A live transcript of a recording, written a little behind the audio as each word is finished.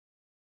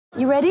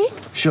You ready?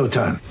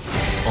 Showtime.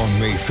 On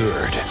May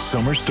 3rd,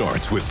 summer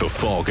starts with The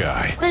Fall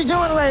Guy. Let's do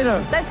it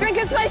later. Let's drink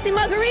a spicy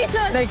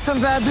margarita. Make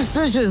some bad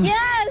decisions.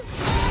 Yes!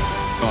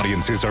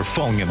 Audiences are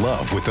falling in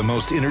love with the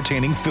most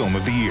entertaining film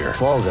of the year.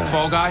 Fall Guy.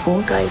 Fall Guy?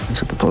 Fall guy.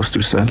 That's what the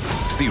poster said.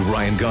 See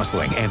Ryan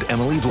Gosling and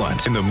Emily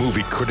Blunt in the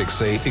movie critics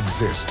say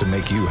exists to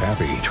make you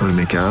happy. Trying to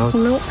make it out?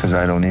 Nope. Because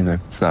I don't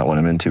either. It's not what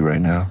I'm into right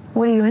now.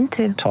 What are you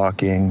into?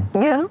 Talking.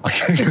 Yeah.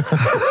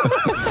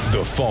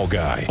 The Fall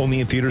Guy.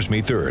 Only in theaters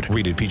May 3rd.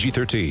 Rated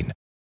PG-13.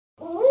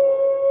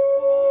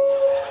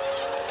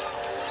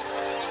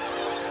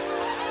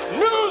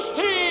 News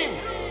team,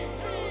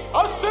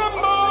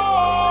 assemble!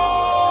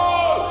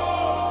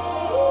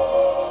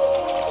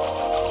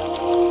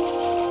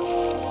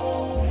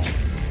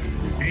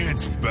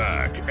 It's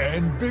back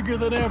and bigger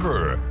than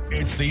ever.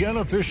 It's the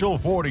unofficial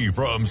 40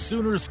 from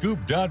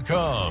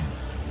Soonerscoop.com.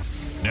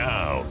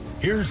 Now,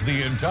 here's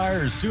the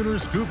entire Sooner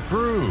Scoop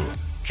crew.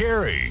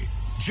 Carrie,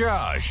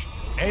 Josh,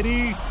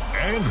 Eddie,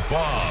 and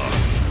Bob.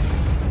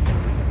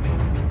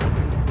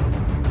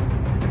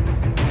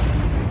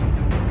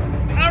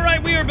 All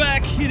right, we are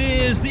back. It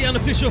is the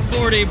unofficial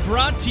 40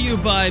 brought to you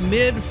by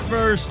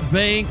MidFirst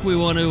Bank. We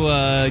want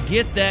to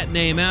get that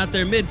name out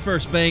there.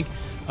 MidFirst Bank,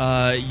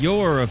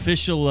 your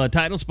official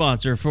title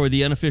sponsor for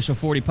the unofficial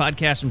 40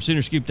 podcast from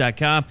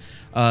Soonerscoop.com.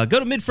 Go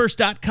to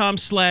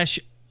midfirst.com/U40.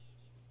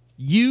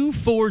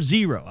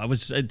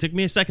 It took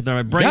me a second there.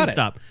 My brain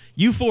stopped.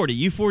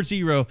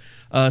 U40.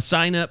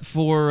 Sign up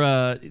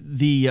for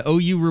the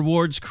OU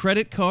Rewards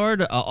credit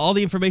card. All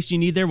the information you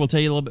need there. We'll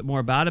tell you a little bit more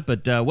about it.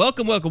 But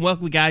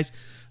welcome, guys.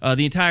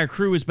 The entire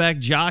crew is back.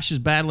 Josh is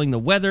battling the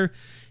weather.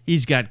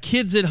 He's got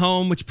kids at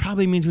home, which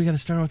probably means we got to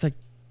start with a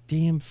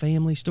damn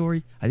family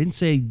story. I didn't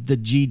say the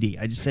GD.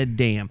 I just said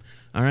damn.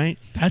 All right?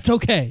 That's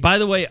okay. By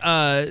the way,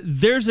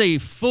 there's a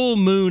full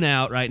moon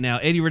out right now.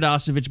 Eddie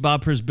Radosevich,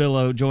 Bob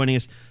Przybylo joining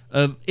us.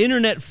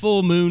 Internet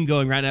full moon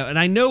going right now. And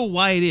I know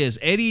why it is.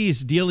 Eddie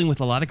is dealing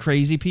with a lot of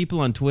crazy people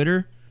on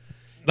Twitter.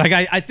 Like,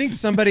 I think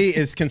somebody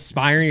is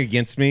conspiring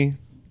against me.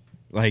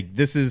 Like,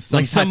 this is some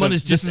like someone type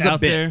of, is just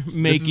out there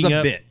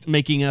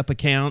making up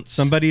accounts.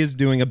 Somebody is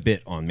doing a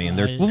bit on me, and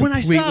they're well, when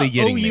I saw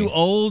getting OU me.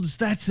 Olds,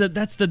 that's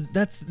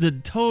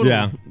the total.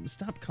 Yeah.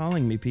 Stop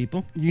calling me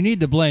people. You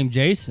need to blame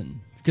Jason,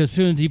 because as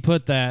soon as he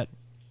put that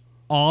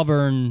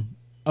Auburn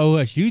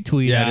OSU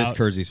tweet out. Yeah, it is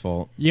Kersey's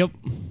fault. Yep.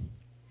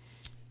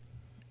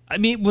 I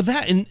mean, with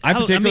that, and I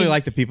particularly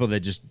like the people that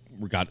just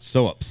got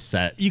so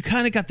upset. You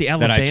kind of got the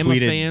that I Alabama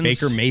tweeted fans.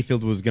 Baker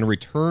Mayfield was going to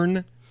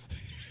return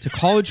to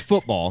college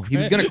football. He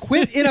was going to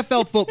quit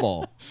NFL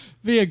football.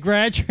 Be a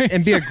grad transfer.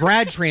 And be a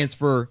grad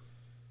transfer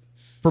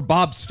for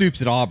Bob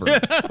Stoops at Auburn.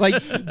 Like,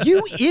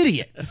 you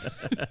idiots.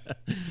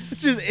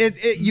 It's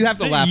just, you have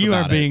to laugh you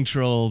about it. are being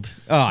trolled.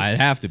 Oh, I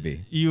have to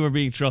be. You are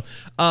being trolled.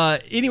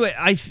 Anyway,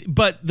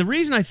 but the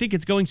reason I think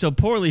it's going so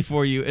poorly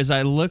for you is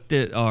I looked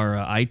at our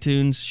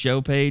iTunes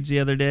show page the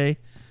other day.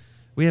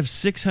 We have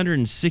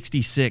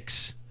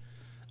 666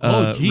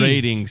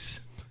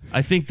 ratings.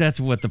 I think that's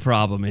what the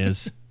problem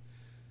is.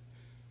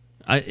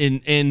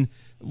 And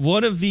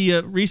one of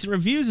the recent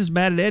reviews is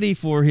mad at Eddie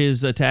for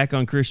his attack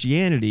on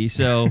Christianity,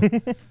 so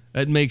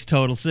that makes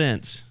total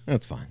sense.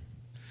 That's fine.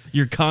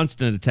 Your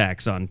constant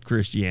attacks on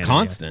Christianity.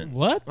 Constant?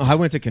 What? Oh, I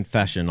went to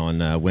confession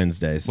on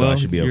Wednesday, so I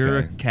should be okay. You're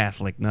a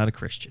Catholic, not a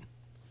Christian.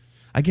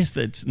 I guess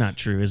that's not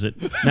true, is it?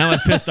 Now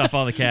I've pissed off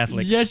all the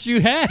Catholics. Yes, you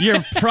have.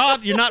 You're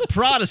not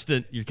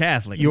Protestant. You're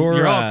Catholic.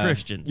 You're all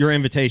Christians. Your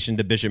invitation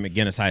to Bishop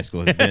McGinnis High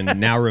School has been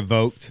now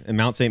revoked in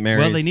Mount St.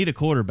 Mary's. Well, they need a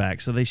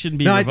quarterback, so they shouldn't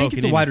be. No, I think revoking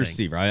it's a wide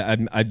anything. receiver.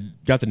 I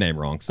got the name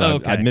wrong, so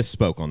Okay. I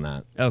misspoke on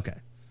that. Okay,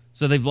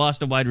 so they've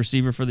lost a wide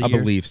receiver for the I year.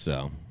 believe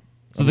so.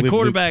 So I the believe Luke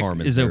quarterback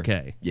Tarman's is there.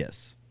 okay.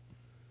 Yes.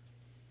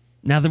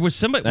 Now there was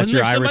somebody. That's wasn't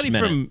your there Irish somebody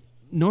minute. from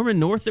Norman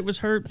North that was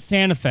hurt?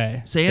 Santa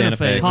Fe. Santa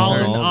Fe.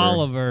 Colin Oliver.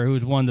 Oliver,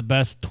 who's one of the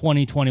best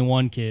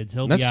 2021 kids.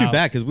 He'll That's be too out.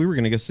 bad because we were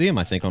going to go see him,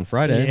 I think, on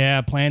Friday.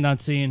 Yeah, planned on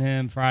seeing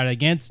him Friday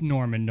against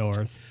Norman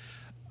North.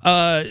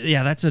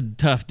 Yeah, that's a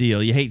tough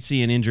deal. You hate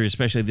seeing injury,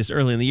 especially this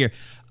early in the year.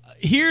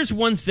 Here's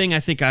one thing I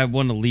think I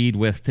want to lead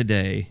with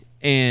today,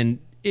 and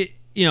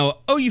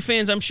OU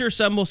fans, I'm sure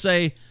some will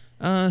say,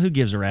 "Who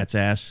gives a rat's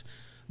ass?"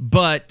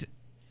 But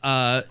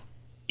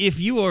if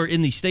you are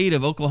in the state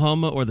of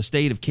Oklahoma or the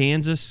state of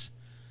Kansas,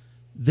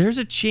 there's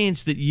a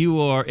chance that you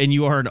are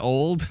an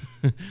old,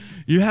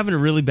 you're having a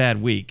really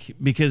bad week,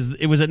 because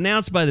it was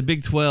announced by the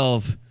Big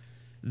 12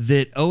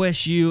 that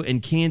OSU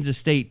and Kansas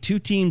State, two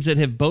teams that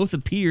have both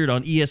appeared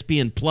on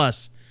ESPN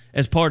Plus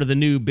as part of the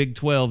new Big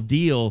 12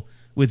 deal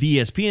with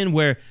ESPN,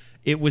 where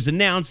it was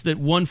announced that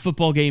one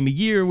football game a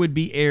year would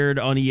be aired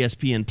on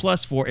ESPN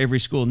Plus for every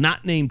school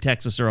not named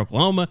Texas or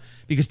Oklahoma,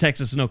 because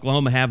Texas and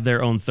Oklahoma have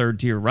their own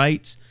third-tier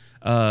rights,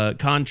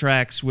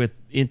 contracts with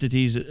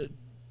entities.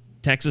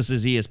 Texas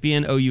is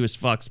ESPN, OU is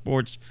Fox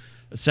Sports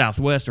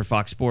Southwest or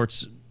Fox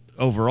Sports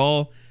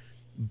overall.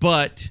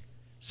 But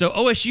so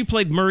OSU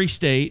played Murray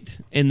State,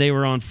 and they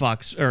were on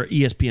Fox or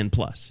ESPN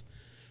Plus.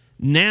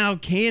 Now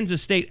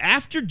Kansas State,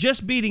 after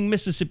just beating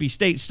Mississippi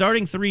State,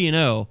 starting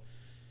 3-0,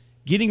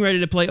 getting ready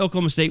to play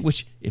Oklahoma State,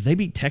 which if they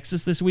beat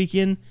Texas this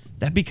weekend,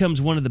 that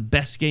becomes one of the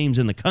best games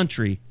in the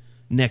country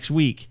next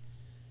week.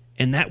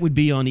 And that would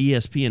be on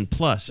ESPN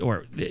Plus,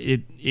 or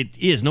it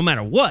is, no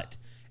matter what.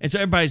 And so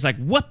everybody's like,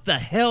 what the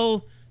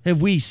hell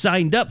have we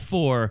signed up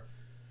for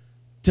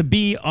to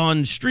be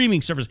on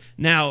streaming service?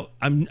 Now,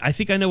 I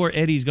think I know where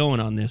Eddie's going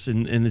on this,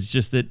 and it's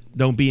just that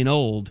don't being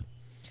old.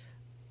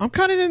 I'm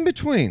kind of in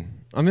between.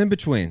 I'm in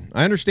between.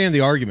 I understand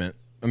the argument.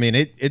 I mean,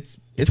 it's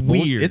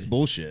weird. It's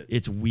bullshit.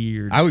 It's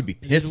weird. I would be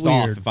pissed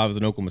off weird. if I was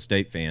an Oklahoma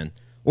State fan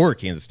or a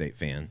Kansas State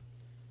fan.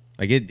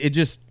 Like, it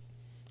just,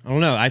 I don't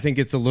know. I think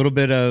it's a little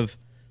bit of,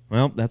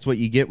 well, that's what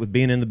you get with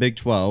being in the Big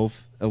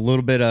 12. A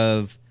little bit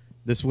of,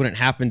 this wouldn't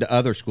happen to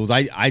other schools.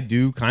 I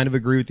do kind of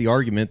agree with the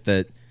argument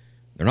that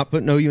they're not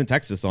putting OU and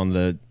Texas on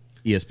the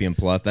ESPN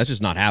Plus. That's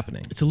just not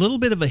happening. It's a little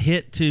bit of a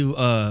hit to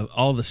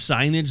all the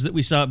signage that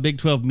we saw at Big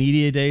 12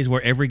 Media Days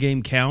where every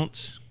game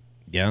counts.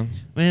 Yeah.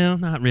 Well,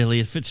 not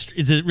really.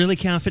 Does it really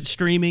count if it's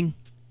streaming?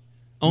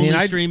 Only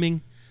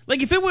streaming?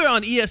 Like, if it were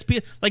on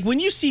ESPN, like when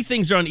you see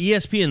things that are on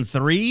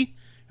ESPN3,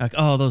 like,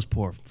 oh, those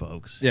poor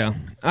folks. Yeah.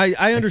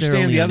 I understand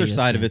only the on other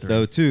side of it, ESPN3.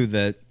 though, too,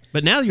 that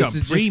But now you're this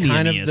on is just premium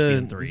kind of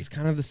ESPN3. this is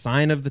kind of the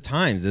sign of the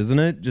times, isn't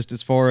it? Just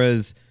as far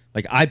as,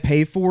 like, I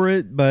pay for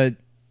it, but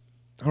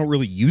I don't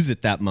really use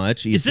it that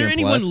much. Is there ESPN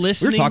anyone Plus.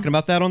 listening? We were talking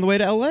about that on the way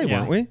to LA,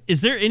 weren't we?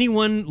 Is there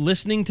anyone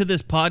listening to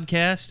this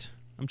podcast?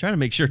 I'm trying to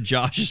make sure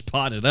Josh is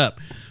potted up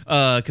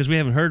because we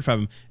haven't heard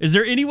from him. Is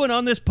there anyone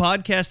on this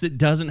podcast that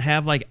doesn't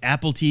have like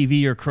Apple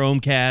TV or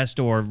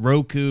Chromecast or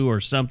Roku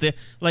or something?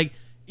 Like,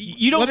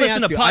 you don't Let me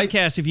listen to ask you,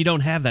 podcasts if you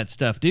don't have that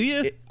stuff, do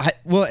you?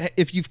 Well,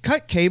 if you've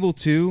cut cable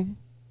too,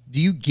 do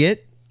you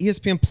get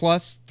ESPN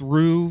Plus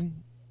through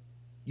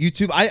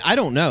YouTube? I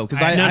don't know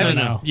because I haven't.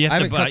 No. You I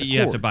have to haven't buy. cut the You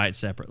have to cord. buy it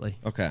separately.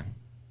 Okay.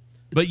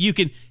 But you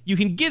can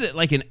get it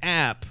like an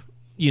app,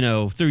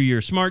 through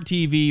your smart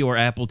TV or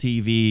Apple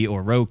TV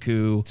or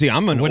Roku. See,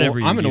 I'm an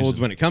using. old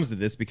when it comes to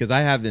this because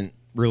I haven't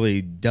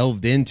really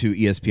delved into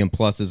ESPN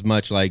Plus as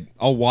much. Like,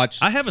 I'll watch.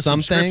 I have a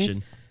some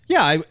subscription. things.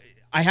 Yeah,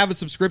 I have a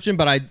subscription,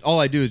 but all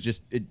I do is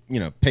just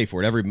pay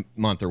for it every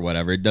month or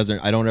whatever. It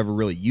doesn't. I don't ever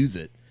really use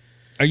it.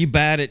 Are you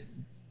bad at?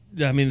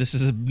 I mean, this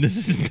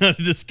is not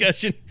a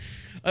discussion.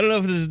 I don't know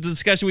if this is a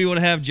discussion we want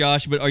to have,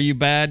 Josh. But are you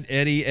bad,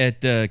 Eddie,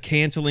 at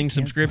canceling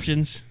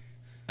subscriptions?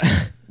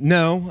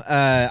 No,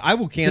 I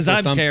will cancel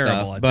I'm some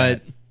terrible stuff, at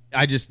but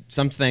that.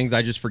 some things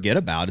I just forget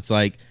about. It's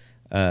like,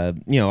 a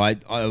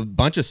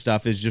bunch of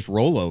stuff is just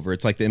rollover.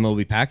 It's like the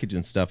MLB package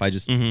and stuff. I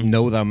just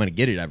know that I'm going to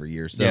get it every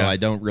year, so I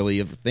don't really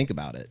ever think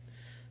about it.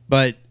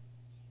 But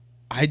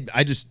I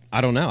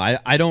don't know.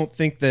 I don't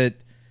think that.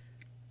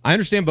 I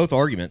understand both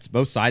arguments,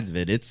 both sides of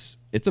it. It's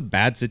a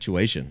bad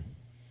situation.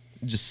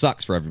 It just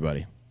sucks for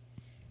everybody.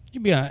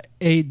 The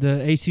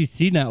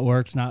ACC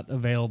network's not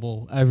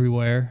available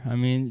everywhere. I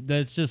mean,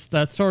 that's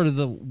sort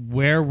of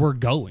where we're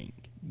going.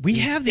 We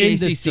have the in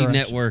this ACC direction.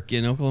 network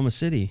in Oklahoma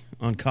City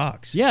on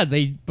Cox. Yeah,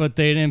 they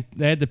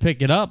had to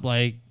pick it up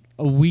like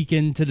a week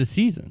into the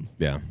season.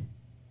 Yeah.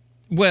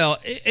 Well,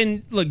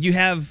 and look,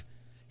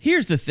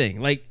 here's the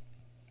thing. Like,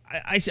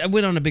 I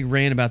went on a big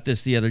rant about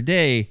this the other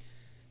day.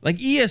 Like,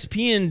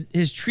 ESPN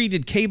has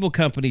treated cable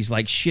companies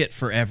like shit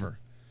forever.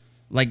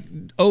 Like,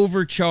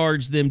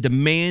 overcharged them,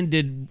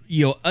 demanded,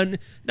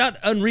 not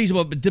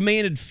unreasonable, but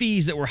demanded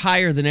fees that were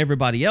higher than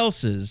everybody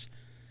else's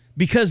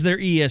because they're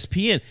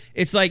ESPN.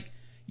 It's like,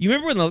 you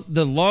remember when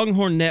the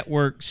Longhorn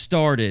Network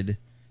started,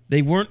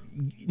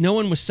 no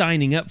one was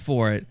signing up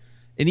for it.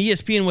 And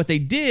ESPN, what they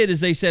did is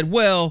they said,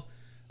 well,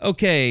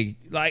 okay,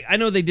 like, I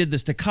know they did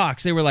this to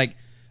Cox. They were like,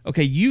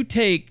 okay, you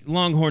take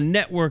Longhorn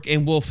Network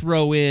and we'll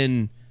throw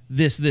in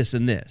this, this,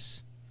 and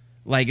this.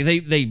 Like,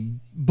 they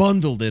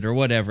bundled it or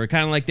whatever,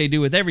 kind of like they do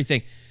with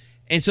everything.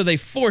 And so they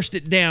forced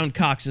it down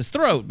Cox's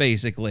throat,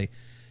 basically.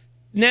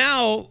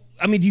 Now,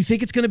 I mean, do you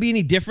think it's going to be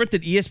any different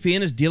that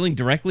ESPN is dealing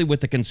directly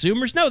with the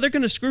consumers? No, they're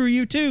going to screw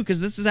you too,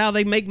 because this is how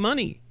they make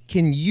money.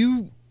 Can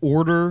you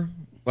order,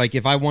 like,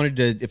 if I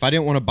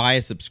didn't want to buy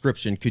a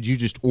subscription, could you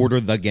just order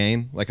the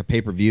game, like a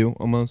pay-per-view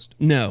almost?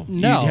 No.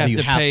 No.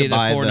 You have to pay the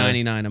buy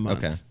 $4.99 a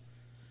month. Okay.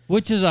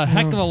 Which is a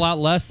heck of a lot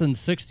less than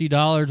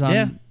 $60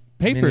 on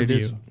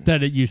pay-per-view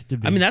that it used to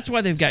be. I mean, that's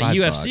why they've got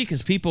UFC,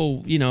 because $5.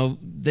 people,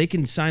 they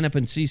can sign up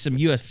and see some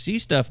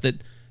UFC stuff that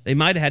they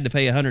might have had to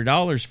pay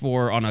 $100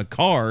 for on a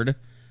card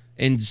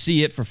and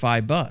see it for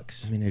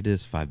 $5. I mean, it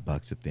is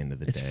 $5 at the end of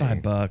the It's day.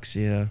 $5,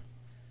 yeah.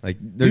 Like,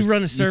 We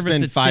run a service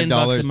that's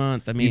 $10 a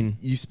month. I mean,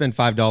 you spend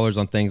 $5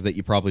 on things that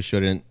you probably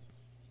shouldn't,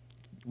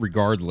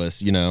 regardless.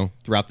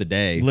 Throughout the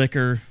day,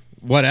 liquor,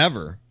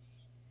 whatever.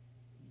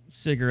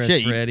 cigarettes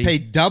Shit, for you Eddie. pay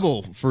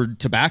double for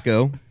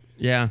tobacco.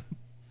 Yeah.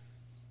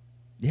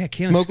 Yeah, a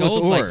can Smokeless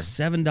of Skull's like or.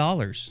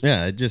 $7.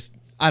 Yeah,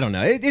 I don't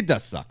know. It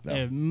does suck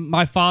though.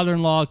 My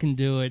father-in-law can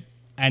do it.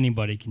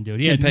 Anybody can do it.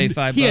 He Can had pay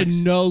 $5. He had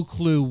no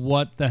clue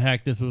what the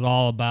heck this was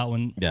all about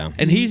when. Yeah.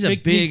 And he's a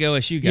McNeese- big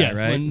OSU guy, yes,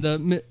 right? When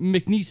the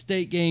McNeese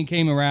State game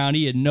came around,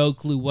 he had no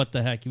clue what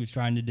the heck he was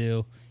trying to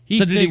do.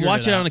 So did he figured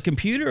watch it out. on a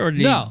computer or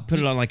did No. he put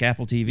it on like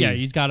Apple TV? Yeah,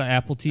 he's got an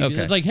Apple TV. Okay.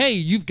 It's like, hey,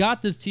 you've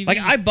got this TV. Like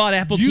I bought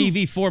Apple You-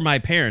 TV for my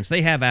parents.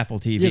 They have Apple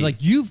TV. Yeah, like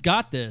you've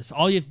got this.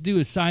 All you have to do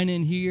is sign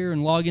in here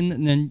and log in,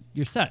 and then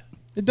you're set.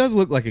 It does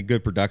look like a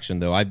good production,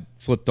 though. I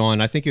flipped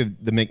on, I think, of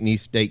the McNeese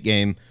State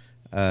game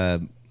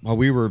while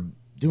we were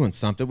doing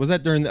something. Was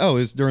that during the? Oh, it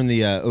was during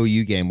the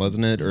OU game,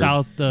 wasn't it? Or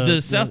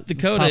the South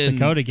Dakota South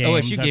Dakota game.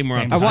 OSU game were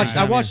on.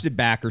 I watched it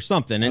back or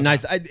something, and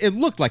it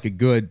looked like a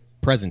good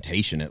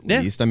presentation at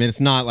Yeah. least. I mean,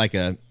 it's not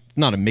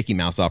a Mickey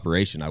Mouse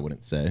operation, I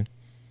wouldn't say.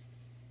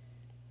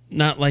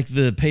 Not like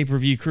the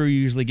pay-per-view crew you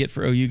usually get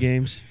for OU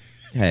games.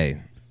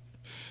 Hey,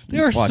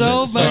 There are watch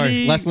so it. Sorry,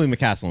 many, Leslie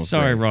McCaslin. Was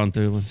Sorry, great. Ron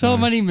Thulin. so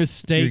many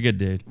mistakes. You're a good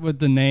dude. With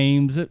the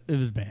names. It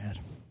was bad.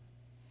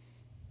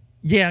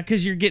 Yeah,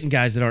 because you're getting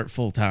guys that aren't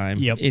full time.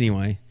 Yep.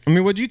 Anyway, I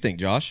mean, what do you think,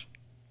 Josh?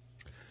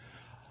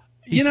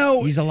 You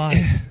know, he's alive.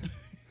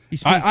 He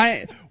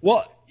speaks.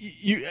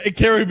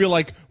 Carrie would be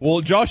like, well,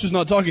 Josh is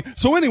not talking.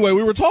 So anyway,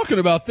 we were talking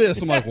about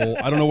this. I'm like, well,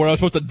 I don't know where I was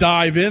supposed to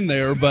dive in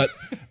there, but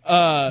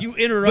you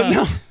interrupt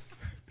no.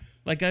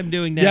 like I'm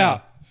doing now. yeah.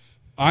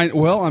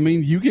 I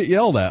mean, you get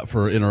yelled at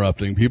for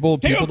interrupting people.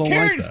 People don't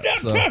like that.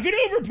 So. talking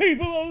over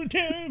people all the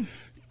time.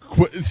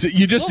 So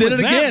you just did it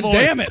was that again. voice?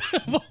 Damn it.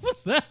 What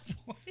was that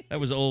voice? That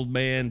was old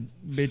man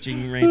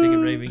bitching, ranting,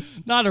 and raving.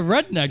 Not a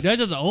redneck. That's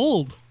just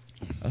old.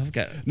 I've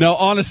got. No,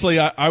 honestly,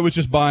 I was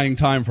just buying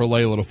time for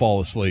Layla to fall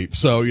asleep.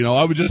 So,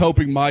 I was just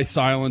hoping my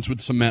silence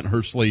would cement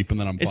her sleep, and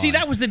then I'm fine. And see,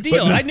 that was the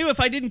deal. But no. I knew if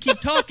I didn't keep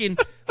talking,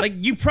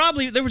 like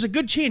there was a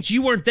good chance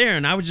you weren't there,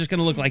 and I was just going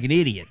to look like an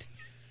idiot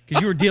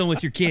because you were dealing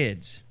with your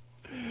kids.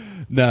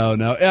 No.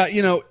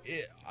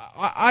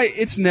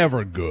 It's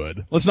never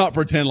good. Let's not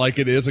pretend like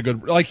it is a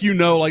good,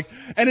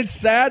 and it's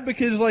sad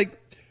because,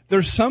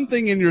 there's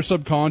something in your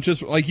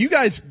subconscious, you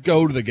guys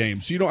go to the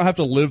game, so you don't have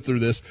to live through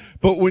this,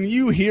 but when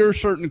you hear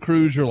certain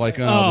crews, you're like,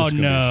 oh, this is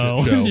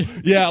gonna be a shit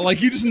show. Yeah,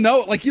 you just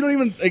know, you don't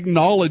even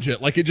acknowledge it.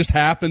 It just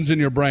happens in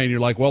your brain. You're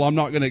like, well, I'm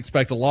not going to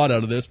expect a lot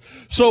out of this.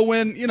 So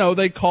when,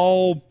 they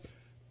call,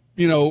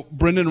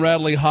 Brendan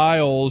Radley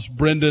Hiles,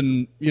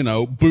 Brendan,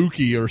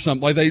 Buki or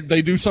something,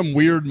 they do some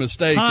weird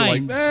mistake.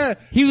 Hines. You're like,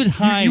 He was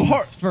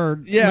Hines for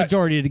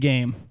majority of the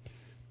game.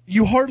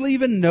 You hardly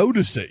even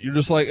notice it. You're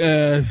just like,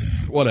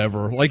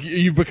 whatever.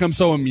 You've become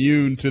so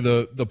immune to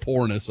the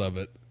poorness of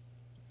it.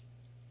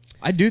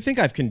 I do think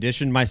I've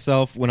conditioned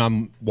myself when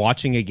I'm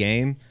watching a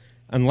game,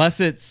 unless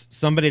it's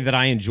somebody that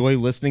I enjoy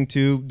listening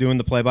to doing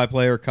the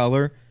play-by-play or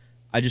color,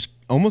 I just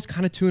almost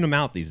kind of tune them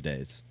out these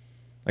days.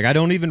 I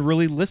don't even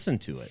really listen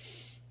to it.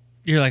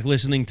 You're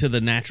listening to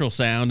the natural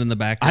sound in the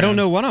background. I don't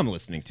know what I'm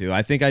listening to.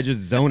 I think I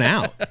just zone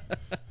out.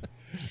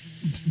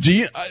 Do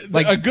you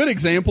a good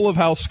example of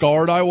how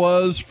scarred I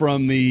was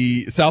from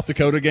the South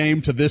Dakota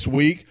game to this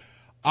week?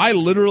 I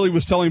literally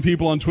was telling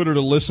people on Twitter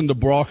to listen to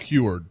Brock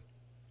Heward.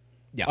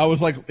 Yeah. I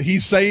was like,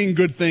 he's saying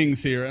good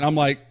things here, and I'm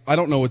like, I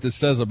don't know what this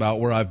says about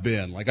where I've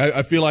been.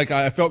 I feel like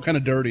I felt kind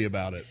of dirty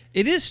about it.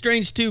 It is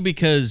strange too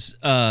because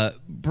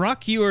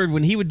Brock Heward,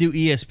 when he would do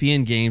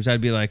ESPN games,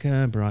 I'd be like,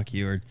 Brock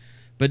Heward,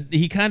 but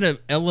he kind of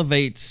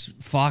elevates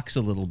Fox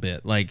a little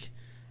bit.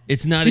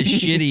 It's not as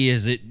shitty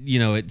as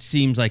it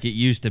seems like it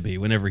used to be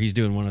whenever he's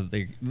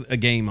doing a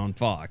game on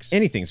Fox.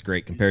 Anything's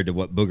great compared to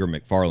what Booger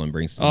McFarland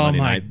brings to the Oh Monday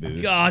my Night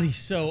booth. God, he's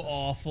so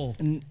awful.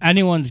 In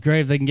anyone's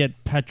grave, they can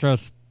get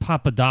Petros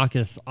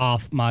Papadakis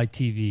off my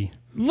TV.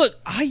 Look,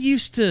 I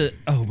used to.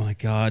 Oh my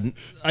God,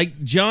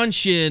 John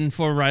Shin,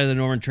 former writer of the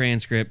Norman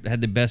Transcript, had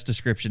the best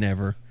description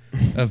ever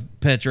of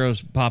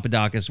Petros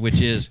Papadakis,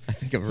 which is I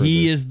think I've heard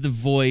he this. is the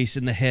voice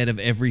in the head of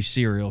every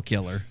serial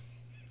killer.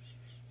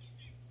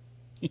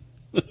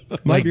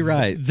 Might be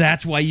right.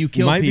 That's why you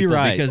kill Might be people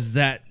right. because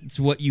that's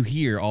what you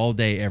hear all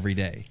day, every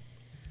day.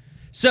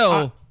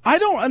 So I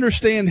don't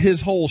understand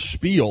his whole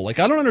spiel. I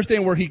don't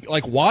understand where he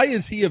why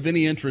is he of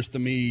any interest to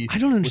me? I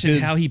don't understand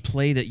with his- how he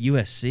played at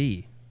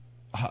USC.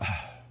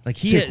 Is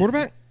he a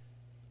quarterback?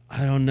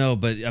 I don't know,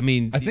 but I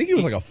mean, I think he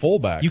was a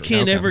fullback. you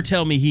can't Okay. ever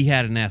tell me he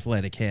had an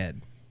athletic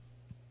head.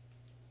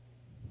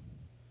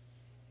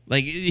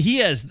 He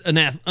has an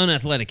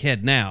unathletic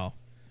head now.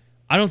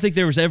 I don't think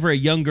there was ever a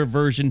younger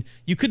version.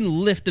 You couldn't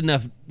lift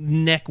enough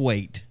neck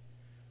weight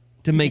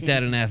to make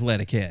that an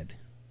athletic head.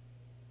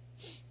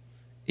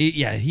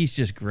 He's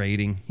just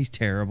grating. He's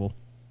terrible.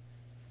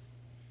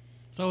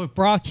 So if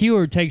Brock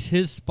Heward takes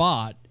his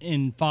spot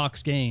in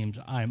Fox games,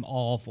 I'm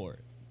all for it.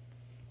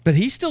 But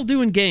he's still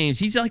doing games.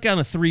 He's on a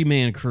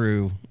 3-man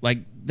crew.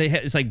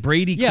 It's like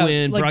Brady Yeah,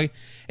 Quinn. Brock.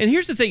 And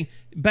here's the thing.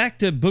 Back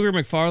to Booger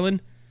McFarland.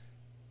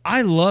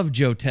 I love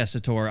Joe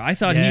Tessitore. I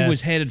thought he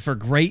was Yes. headed for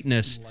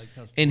greatness,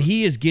 and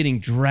he is getting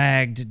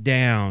dragged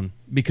down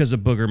because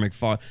of Booger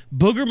McFarland.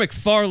 Booger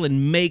McFarland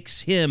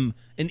makes him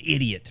an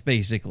idiot,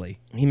 basically.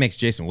 He makes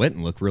Jason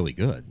Witten look really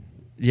good.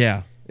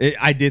 Yeah.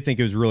 I did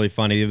think it was really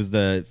funny. It was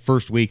the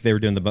first week they were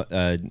doing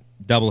the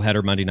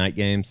doubleheader Monday night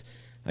games.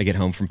 I get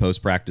home from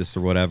post-practice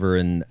or whatever,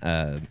 and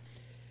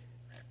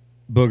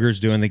Booger's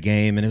doing the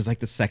game, and it was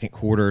the second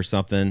quarter or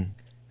something.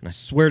 And I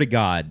swear to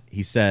God,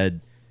 he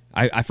said,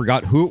 I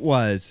forgot who it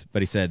was,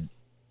 but he said,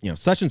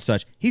 such and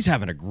such, he's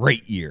having a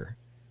great year.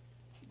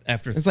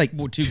 After it's like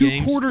two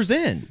two quarters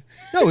in.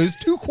 No, it was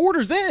 2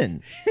 quarters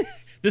in.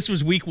 This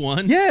was week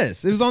 1?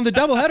 Yes, it was on the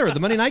doubleheader of the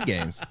Monday night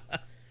games.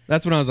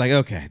 That's when I was like,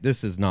 okay,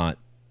 this is not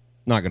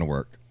going to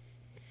work.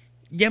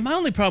 Yeah, my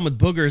only problem with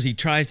Booger is he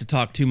tries to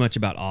talk too much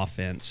about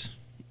offense.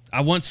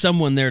 I want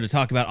someone there to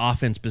talk about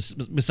offense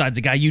besides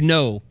a guy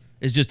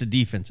is just a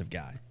defensive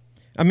guy.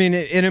 I mean,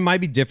 and it might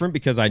be different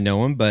because I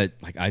know him, but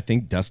like I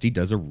think Dusty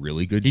does a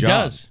really good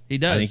job. He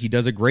does. I think he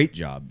does a great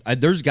job.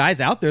 There's guys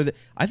out there that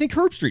I think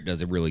Herbstreit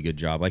does a really good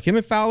job. Like him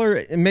and Fowler,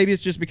 and maybe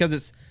it's just because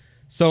it's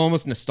so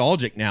almost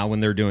nostalgic now when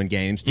they're doing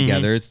games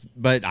together.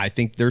 But I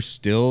think they're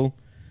still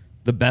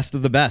the best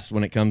of the best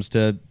when it comes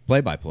to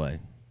play-by-play.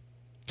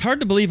 It's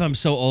hard to believe I'm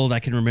so old I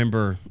can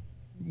remember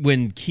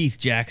when Keith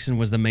Jackson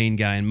was the main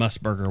guy and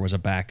Musburger was a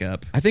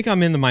backup. I think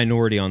I'm in the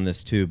minority on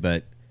this too,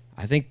 but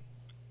I think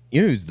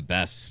who's the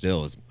best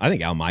still is I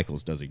think Al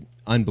Michaels does an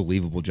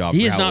unbelievable job.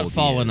 He has not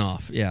fallen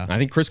off. Yeah, I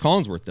think Chris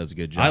Collinsworth does a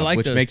good job. I like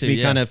which those makes two,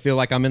 me kind of feel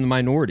like I'm in the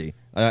minority.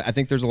 I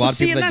think there's a lot of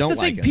people that don't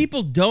like him.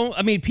 People don't.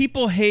 I mean,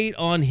 people hate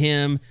on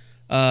him.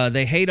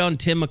 They hate on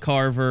Tim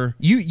McCarver.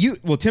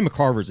 Well, Tim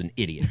McCarver's an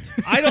idiot.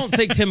 I don't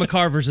think Tim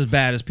McCarver's as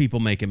bad as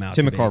people make him out.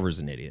 Tim McCarver's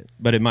an idiot,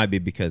 but it might be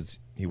because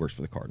he works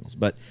for the Cardinals.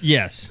 But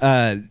yes,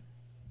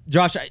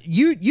 Josh,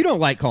 you don't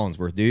like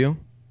Collinsworth, do you?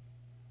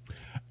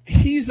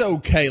 He's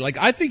okay. Like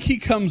I think he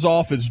comes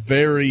off as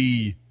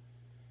very.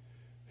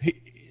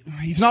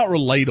 He's not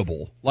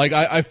relatable. Like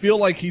I feel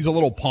like he's a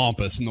little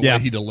pompous in the way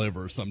he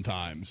delivers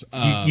sometimes.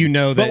 You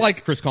know that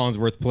like Chris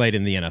Collinsworth played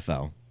in the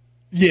NFL.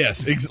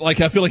 Yes, like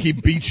I feel like he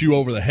beats you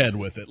over the head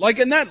with it. Like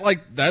and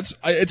that's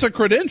it's a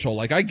credential.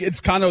 Like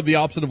it's kind of the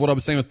opposite of what I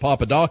was saying with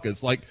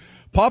Papadakis. Like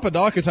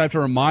Papadakis, I have to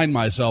remind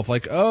myself,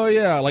 like, oh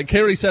yeah, like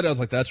Carey said, I was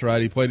like, that's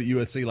right, he played at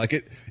USC. Like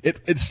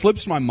it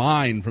slips my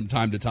mind from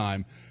time to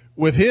time.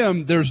 With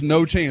him, there's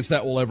no chance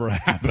that will ever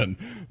happen.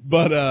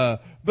 But I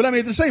mean,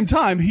 at the same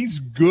time, he's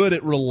good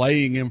at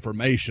relaying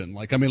information.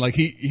 Like I mean, like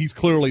he's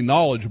clearly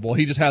knowledgeable.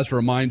 He just has to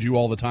remind you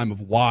all the time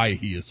of why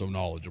he is so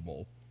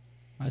knowledgeable.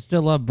 I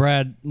still love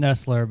Brad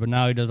Nessler, but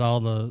now he does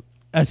all the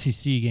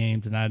SEC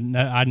games, and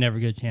I never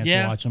get a chance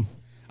to watch him.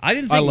 I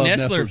didn't think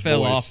Nessler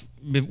fell off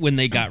when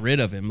they got rid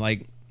of him.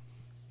 Like,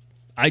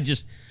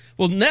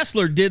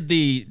 Nessler did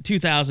the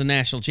 2000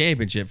 national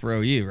championship for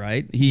OU,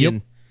 right? He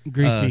and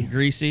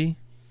Greasy.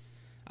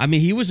 I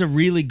mean, he was a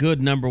really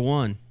good number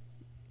one.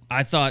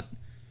 I thought,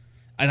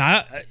 and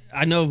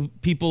I know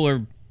people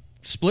are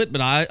split,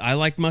 but I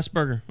like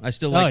Musburger. I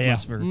still like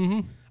Musburger.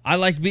 Mm-hmm. I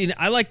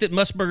like that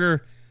Musburger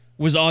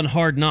was on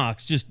Hard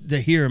Knocks just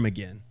to hear him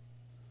again.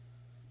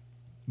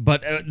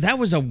 But that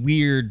was a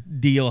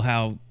weird deal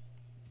how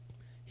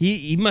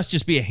he must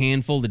just be a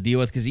handful to deal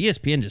with because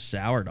ESPN just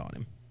soured on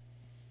him.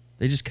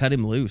 They just cut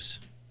him loose.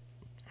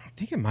 I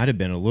think it might have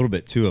been a little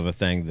bit too of a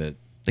thing that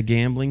the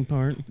gambling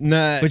part,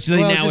 which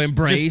they now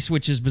embrace,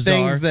 which is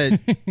bizarre.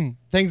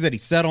 Things that he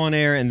said on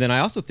air, and then I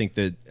also think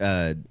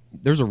that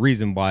there's a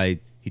reason why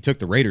he took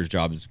the Raiders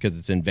job is because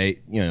it's in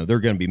Vegas. You know, they're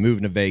going to be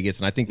moving to Vegas,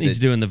 and I think he's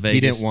doing the Vegas.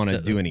 He didn't want to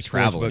do any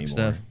travel anymore.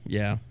 Stuff.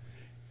 Yeah.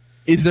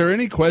 Is there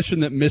any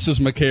question that Mrs.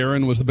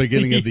 McCarron was the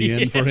beginning of the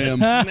end for him?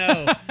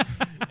 No.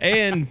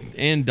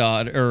 And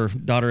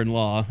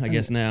daughter-in-law, I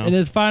guess now. And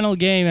his final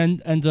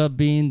game ends up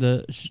being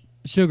the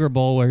Sugar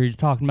Bowl where he's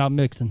talking about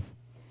mixing.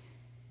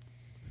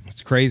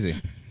 That's crazy.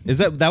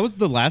 That was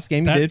the last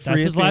game he did for ESPN?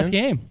 That's his last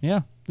game.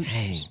 Yeah.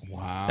 Dang.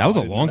 Wow. That was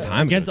a long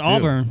time against ago,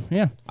 Auburn.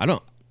 Yeah.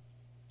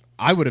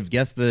 I would have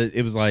guessed that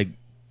it was like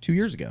 2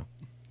 years ago.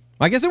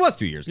 I guess it was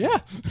 2 years ago. Yeah.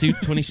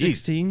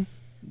 2016?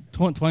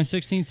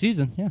 2016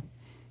 season, yeah.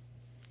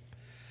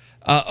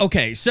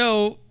 Okay,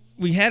 so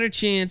we had a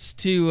chance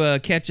to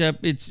catch up.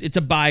 It's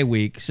a bye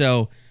week,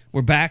 so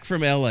we're back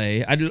from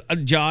L.A.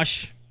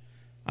 Josh,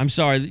 I'm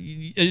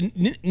sorry.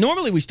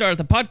 Normally we start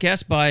the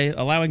podcast by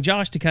allowing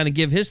Josh to kind of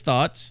give his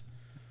thoughts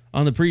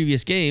on the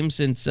previous game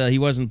since he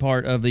wasn't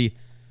part of the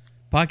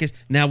podcast.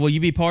 Now, will you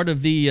be part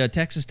of the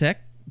Texas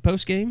Tech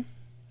post game?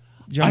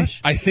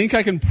 Josh? I think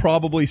I can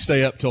probably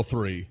stay up till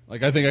 3.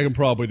 Like I think I can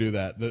probably do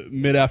that. The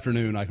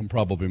mid-afternoon I can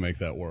probably make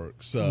that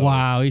work. So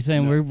wow, he's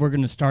saying we're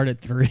going to start at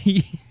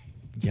 3.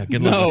 Yeah,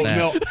 good luck with that.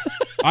 No.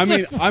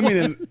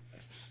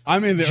 I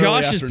mean the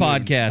Josh's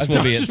podcast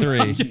will be at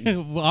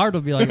 3. Ours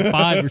will be like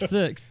 5 or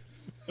 6.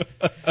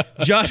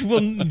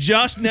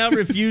 Josh now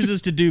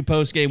refuses to do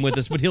post game with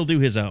us, but he'll do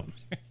his own.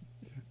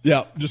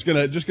 Yeah, just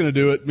gonna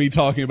do it. Me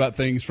talking about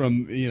things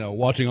from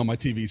watching on my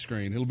TV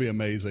screen. It'll be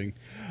amazing.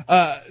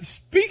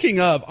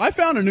 Speaking of, I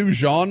found a new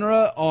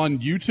genre on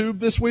YouTube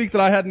this week that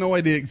I had no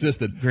idea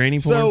existed. Granny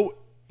porn. So,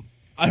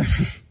 I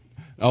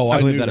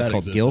believe that is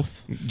called existed.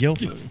 GILF.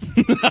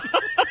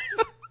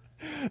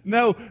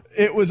 No,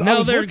 it was.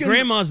 No, they're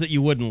grandmas that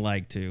you wouldn't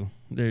like to.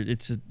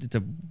 It's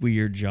a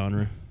weird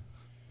genre.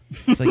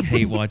 It's like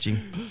hate watching.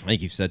 I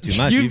think you've said too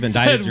much. You've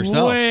indicted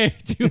yourself. Way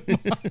too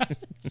much.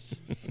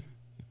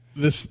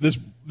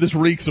 This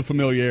reeks of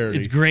familiarity.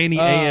 It's granny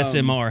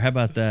ASMR. How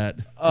about that?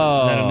 Is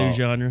that a new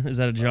genre? Is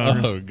that a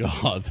genre? Oh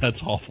God,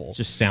 that's awful.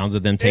 Just sounds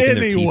of them taking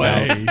their teeth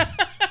out.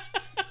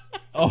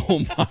 Oh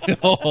my!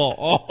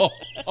 Oh.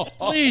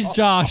 Please,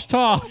 Josh,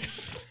 talk.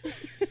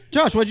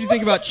 Josh, what did you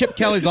think about Chip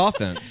Kelly's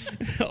offense?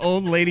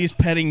 Old ladies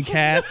petting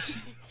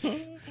cats.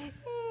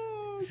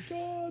 Oh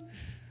God!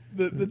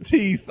 The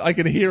teeth, I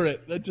can hear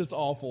it. That's just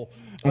awful.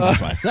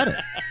 That's why I said it.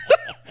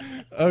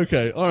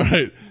 Okay, all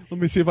right. Let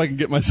me see if I can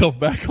get myself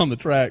back on the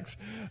tracks.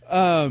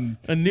 A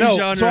new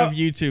genre of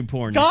YouTube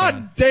porn.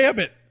 God damn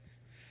it!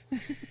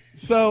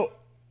 So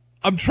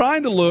I'm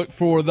trying to look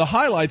for the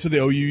highlights of the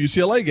OU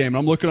UCLA game.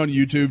 I'm looking on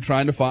YouTube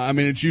trying to find. I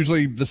mean, it's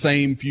usually the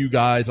same few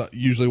guys.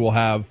 Usually will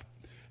have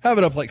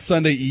it up like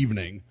Sunday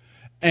evening,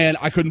 and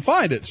I couldn't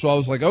find it. So I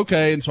was like,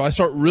 okay. And so I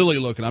start really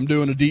looking. I'm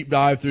doing a deep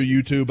dive through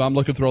YouTube. I'm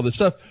looking through all this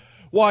stuff.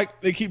 Well,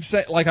 they keep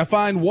saying, like, I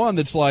find one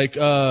that's like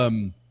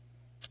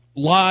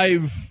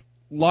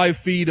live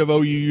feed of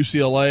OU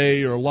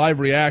UCLA or live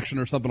reaction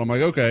or something. I'm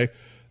like, okay,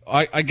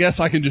 I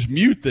guess I can just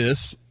mute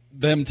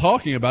them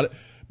talking about it.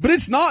 But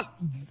it's not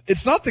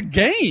the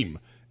game.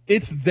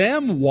 It's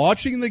them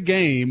watching the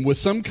game with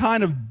some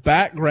kind of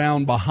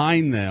background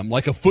behind them,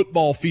 like a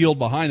football field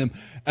behind them.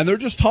 And they're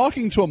just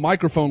talking to a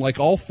microphone like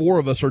all four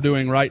of us are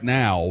doing right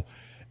now.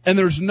 And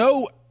there's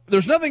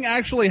nothing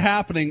actually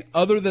happening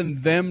other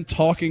than them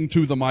talking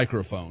to the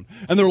microphone.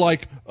 And they're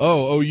like,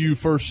 oh, OU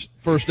first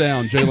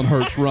down, Jalen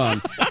Hurts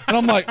run. And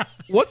I'm like,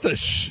 what the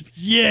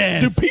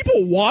Yes. Do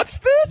people watch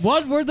this?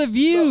 What were the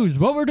views?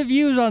 What were the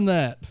views on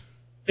that?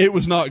 It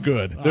was not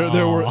good.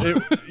 There were,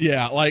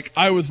 like,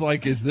 I was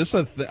like, is this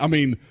a I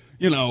mean,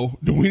 do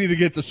we need to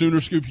get the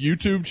Sooner Scoop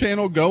YouTube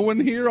channel going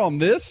here on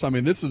this? I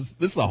mean, this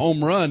is a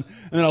home run.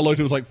 And then I looked,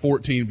 it was like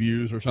 14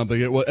 views or something.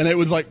 It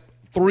was like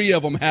 3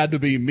 of them had to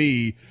be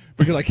me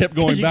because I kept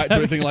going back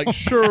to it thinking like,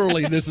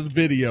 surely this is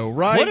video,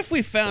 right? What if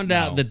we found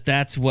out that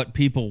that's what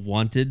people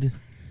wanted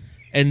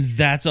and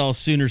that's all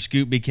Sooner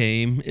Scoop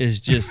became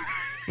is just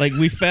like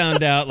we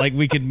found out like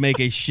we could make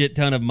a shit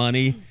ton of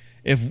money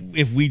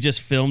if we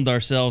just filmed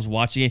ourselves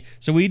watching it.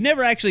 So we'd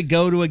never actually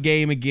go to a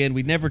game again.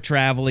 We'd never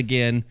travel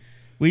again.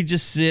 We'd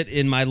just sit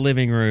in my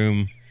living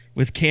room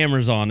with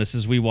cameras on us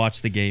as we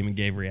watched the game and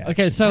gave reactions.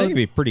 Okay, so I think it'd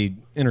be pretty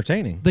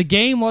entertaining. The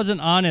game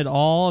wasn't on at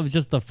all. It was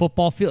just the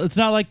football field. It's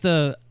not like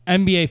the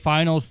NBA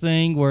Finals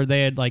thing where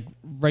they had like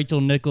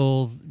Rachel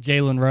Nichols,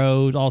 Jalen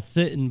Rose all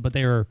sitting, but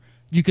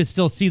you could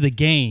still see the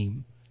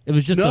game. It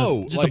was just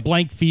a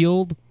blank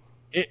field.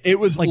 It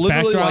was like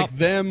literally backdrop? like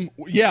them,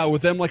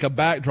 with them like a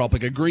backdrop,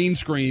 like a green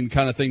screen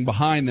kind of thing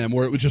behind them,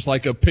 where it was just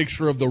like a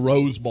picture of the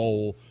Rose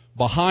Bowl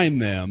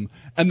behind them,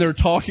 and they're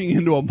talking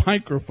into a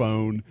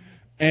microphone.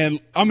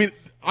 And I mean,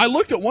 I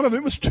looked at one of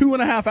them; it was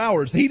 2.5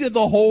 hours. He did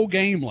the whole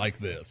game like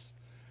this,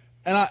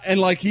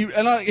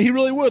 he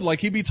really would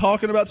he'd be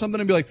talking about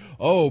something and be like,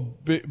 "Oh,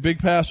 big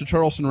pass to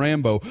Charleston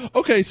Rambo."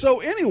 Okay, so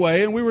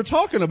anyway, and we were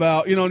talking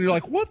about and you're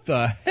like, "What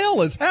the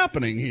hell is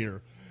happening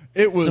here?"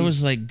 It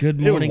was like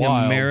Good Morning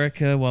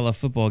America while a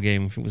football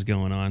game was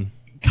going on.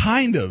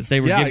 Kind of.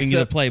 They were giving you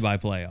the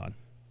play-by-play on.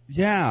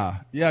 Yeah,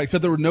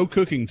 except there were no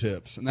cooking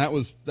tips, and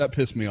that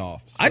pissed me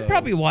off. So. I'd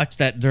probably watch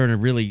that during a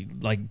really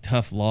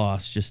tough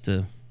loss just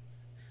to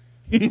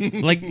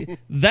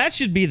that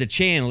should be the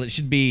channel. It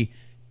should be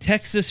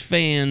Texas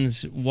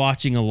fans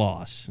watching a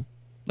loss.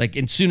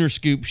 And Sooner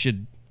Scoop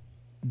should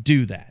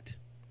do that.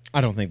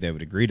 I don't think they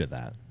would agree to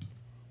that.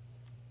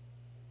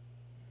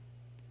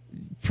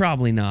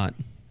 Probably not.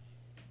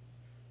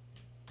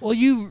 Well,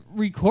 you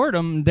record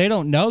them. They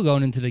don't know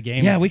going into the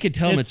game. Yeah, we could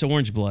tell them it's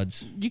Orange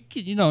Bloods.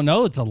 You don't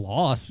know it's a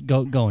loss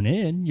going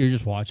in. You're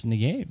just watching the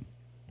game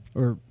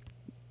or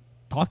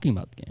talking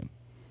about the game.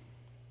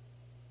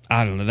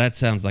 I don't know. That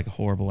sounds like a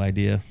horrible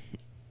idea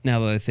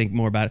now that I think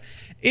more about it.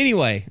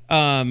 Anyway,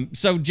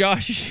 so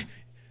Josh,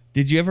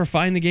 did you ever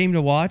find the game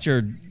to watch,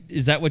 or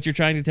is that what you're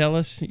trying to tell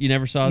us? You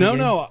never saw the game?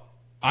 No.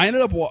 I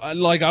ended up I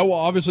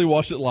obviously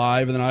watched it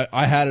live, and then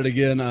I had it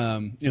again.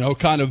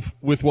 Kind of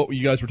with what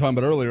you guys were talking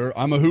about earlier.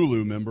 I'm a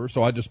Hulu member,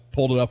 so I just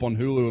pulled it up on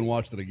Hulu and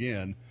watched it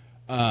again.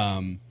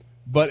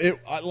 But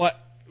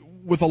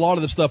with a lot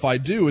of the stuff I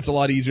do, it's a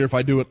lot easier if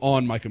I do it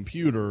on my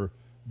computer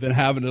than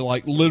having to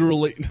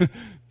literally.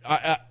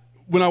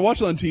 When I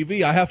watch it on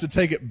TV, I have to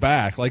take it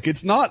back.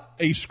 It's not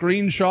a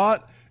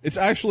screenshot; it's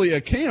actually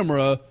a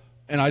camera.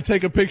 And I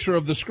take a picture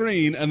of the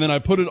screen, and then I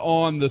put it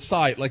on the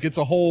site. It's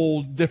a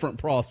whole different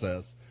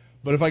process.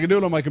 But if I can do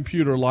it on my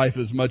computer, life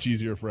is much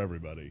easier for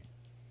everybody.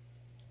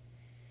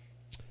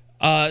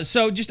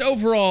 So just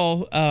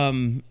overall,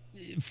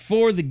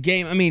 for the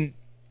game, I mean,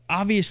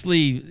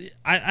 obviously,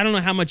 I don't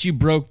know how much you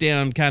broke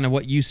down kind of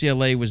what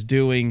UCLA was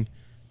doing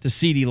to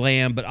CeeDee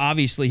Lamb, but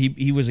obviously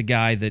he was a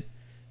guy that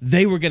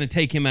they were going to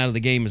take him out of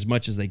the game as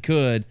much as they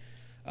could.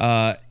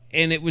 And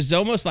it was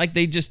almost like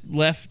they just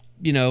left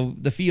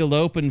the field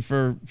open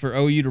for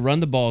OU to run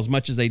the ball as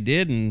much as they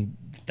did, and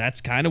that's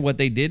kind of what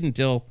they did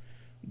until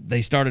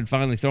they started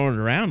finally throwing it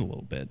around a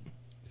little bit.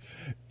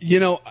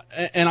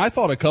 And I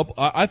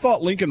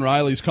thought Lincoln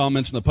Riley's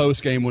comments in the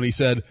post game when he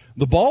said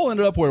the ball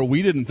ended up where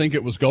we didn't think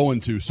it was going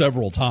to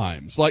several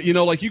times.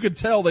 You could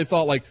tell they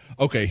thought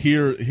okay,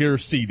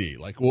 here's CD,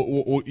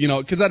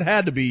 because that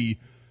had to be,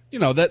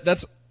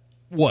 that's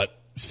what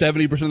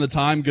 70% of the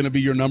time going to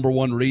be your number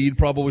one read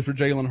probably for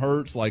Jalen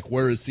Hurts. Like,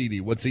 where is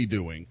CD? What's he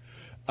doing?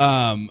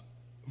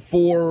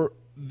 For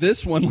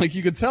this one, like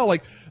you could tell,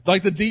 like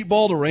the deep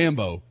ball to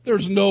Rambo,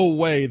 there's no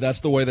way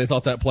that's the way they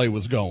thought that play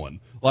was going.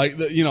 Like,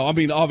 I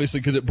mean, obviously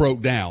because it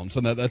broke down,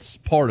 so that's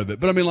part of it.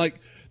 But I mean, like,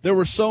 there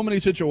were so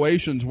many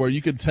situations where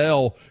you could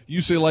tell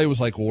UCLA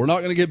was like, well, we're not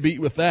going to get beat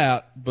with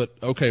that, but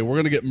okay, we're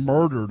going to get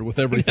murdered with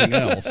everything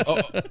else.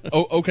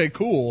 Okay,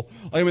 cool.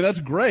 I mean, that's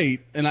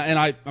great. And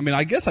I mean,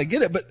 I guess I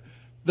get it. But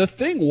the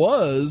thing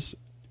was,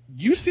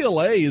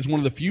 UCLA is one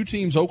of the few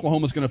teams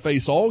Oklahoma's going to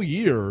face all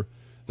year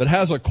that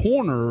has a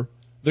corner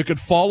that could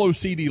follow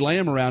CeeDee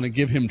Lamb around and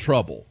give him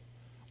trouble.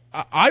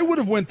 I would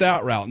have went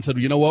that route and said,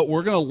 you know what,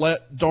 we're going to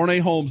let Darnay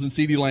Holmes and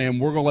CeeDee Lamb,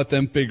 we're going to let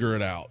them figure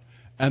it out.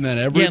 And then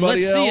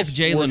everybody else. Let's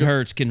see if Jalen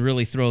Hurts can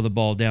really throw the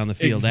ball down the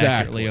field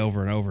accurately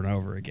over and over and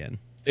over again.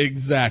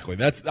 Exactly.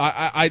 That's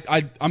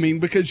I mean,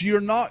 because you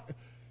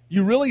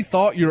really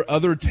thought your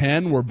other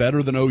 10 were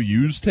better than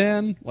OU's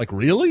 10? Like,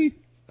 really?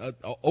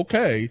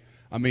 Okay.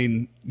 I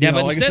mean, but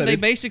like instead they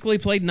basically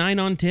played 9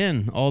 on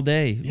 10 all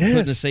day,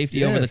 putting the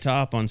safety over the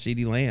top on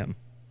CeeDee Lamb.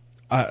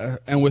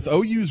 And with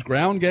OU's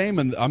ground game,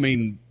 and I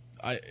mean,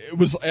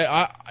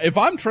 if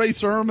I'm Trey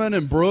Sermon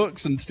and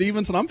Brooks and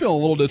Stevenson, I'm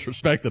feeling a little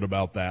disrespected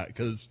about that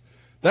because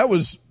that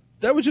was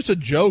just a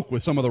joke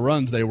with some of the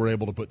runs they were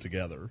able to put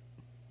together.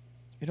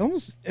 It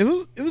was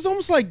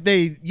almost like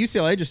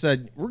UCLA just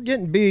said, we're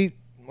getting beat,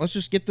 let's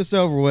just get this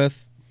over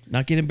with,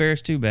 not get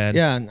embarrassed too bad.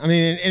 Yeah, I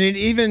mean,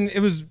 and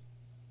it was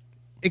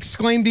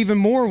exclaimed even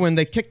more when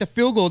they kicked a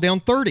field goal down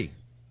 30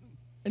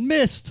 and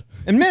missed.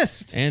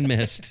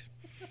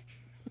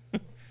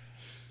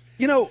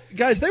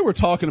 Guys, they were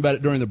talking about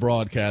it during the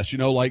broadcast.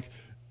 Like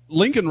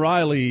Lincoln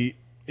Riley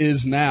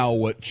is now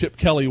what Chip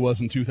Kelly was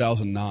in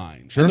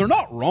 2009. Sure. And they're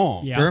not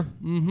wrong. Yeah. Sure.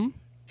 Mm-hmm.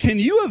 Can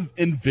you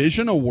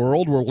envision a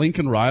world where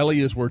Lincoln Riley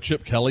is where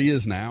Chip Kelly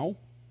is now?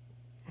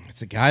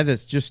 It's a guy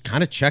that's just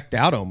kind of checked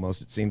out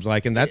almost, it seems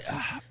like, and that's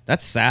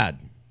sad.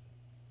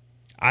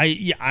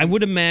 I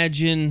would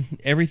imagine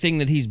everything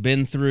that he's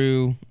been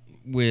through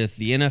with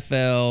the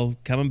NFL,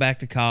 coming back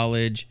to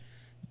college.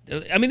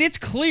 I mean, it's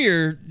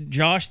clear,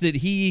 Josh, that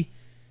he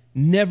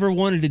never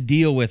wanted to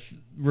deal with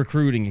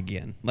recruiting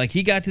again. Like,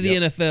 he got to the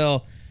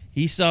NFL,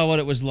 he saw what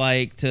it was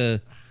like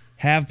to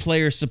have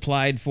players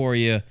supplied for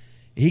you.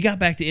 He got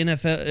back to the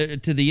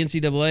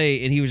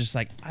NCAA, and he was just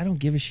like, I don't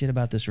give a shit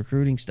about this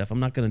recruiting stuff. I'm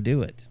not going to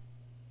do it.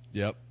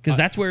 Yep. Because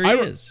that's where he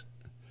is.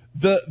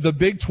 The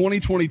big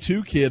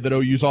 2022 kid that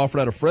OU's offered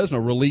out of Fresno,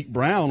 Raleek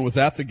Brown, was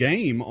at the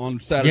game on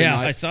Saturday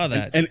night. Yeah, I saw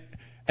that.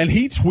 And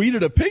he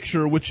tweeted a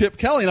picture with Chip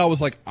Kelly, and I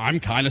was like, I'm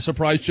kind of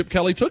surprised Chip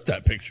Kelly took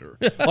that picture.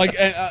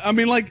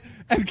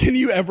 And can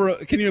you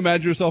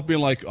imagine yourself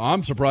being like,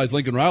 I'm surprised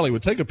Lincoln Riley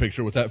would take a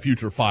picture with that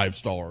future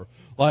 5-star?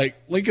 Like,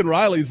 Lincoln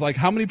Riley's like,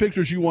 how many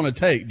pictures you want to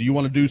take? Do you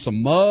want to do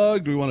some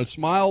mug? Do we want to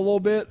smile a little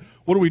bit?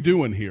 What are we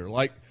doing here?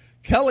 Like,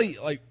 Kelly,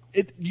 like,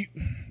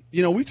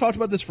 we've talked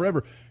about this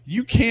forever.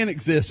 You can't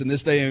exist in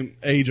this day and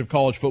age of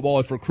college football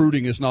if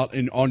recruiting is not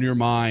on your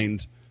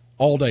mind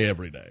all day,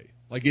 every day.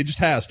 Like, it just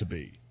has to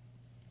be.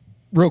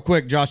 Real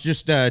quick, Josh,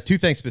 just two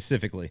things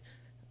specifically.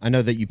 I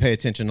know that you pay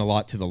attention a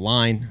lot to the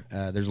line.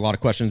 There's a lot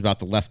of questions about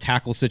the left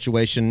tackle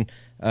situation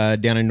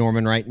down in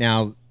Norman right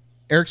now.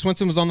 Eric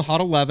Swinson was on the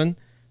Hot 11.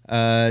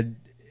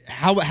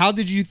 How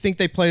did you think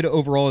they played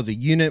overall as a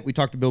unit? We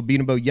talked to Bill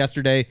Beatenbow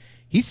yesterday.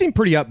 He seemed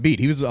pretty upbeat.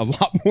 He was a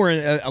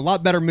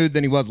lot better mood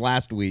than he was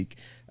last week.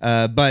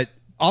 But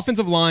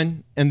offensive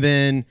line, and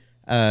then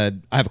I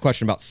have a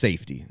question about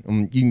safety.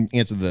 You can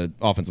answer the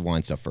offensive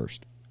line stuff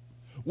first.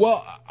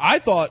 Well, I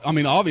thought,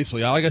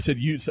 obviously, like I said,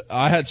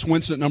 I had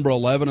Swinson at number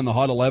 11 in the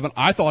Hot 11.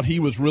 I thought he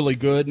was really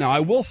good. Now,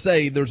 I will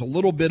say there's a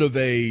little bit of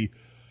a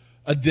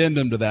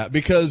addendum to that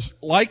because,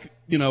 like,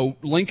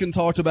 Lincoln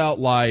talked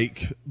about,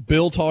 like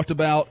Bill talked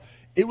about,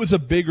 it was a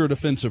bigger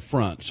defensive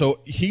front.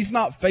 So he's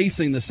not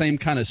facing the same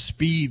kind of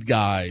speed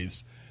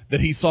guys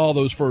that he saw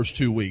those first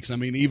 2 weeks. I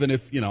mean, even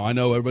if, I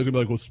know everybody's going to be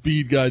like, well,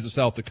 speed guys of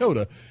South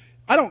Dakota.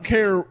 I don't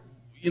care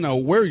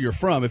where you're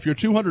from. If you're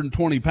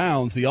 220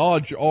 pounds, the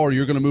odds are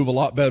you're going to move a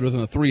lot better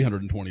than a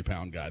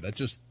 320-pound guy. That's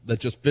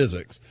just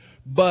physics.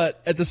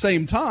 But at the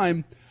same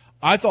time,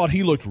 I thought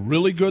he looked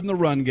really good in the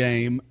run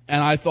game,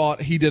 and I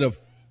thought he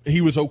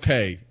was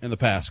okay in the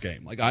pass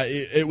game. Like,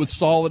 it was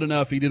solid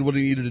enough. He did what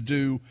he needed to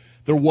do.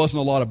 There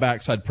wasn't a lot of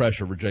backside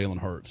pressure for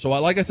Jalen Hurts. So,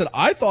 like I said,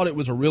 I thought it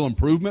was a real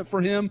improvement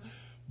for him,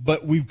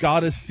 but we've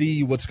got to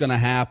see what's going to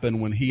happen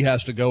when he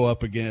has to go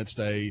up against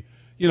a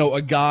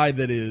guy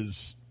that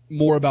is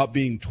more about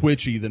being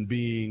twitchy than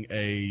being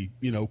a,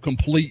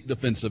 complete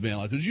defensive end.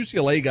 Like those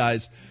UCLA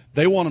guys,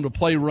 they want him to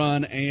play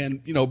run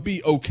and,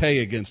 be okay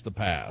against the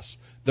pass.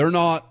 They're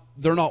not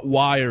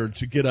wired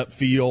to get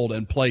upfield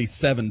and play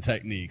 7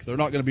 technique. They're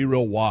not going to be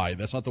real wide.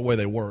 That's not the way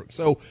they work.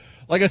 So,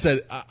 like I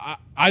said,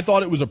 I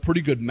thought it was a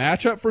pretty good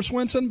matchup for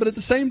Swinson, but at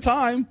the same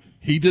time,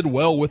 he did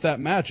well with that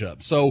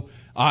matchup. So,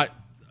 I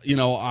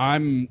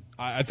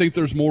think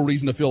there's more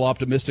reason to feel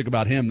optimistic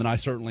about him than I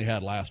certainly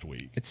had last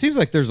week. It seems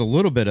like there's a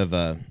little bit of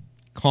a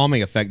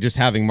calming effect just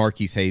having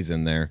Marquise Hayes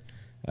in there.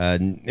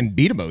 And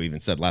Beatamo even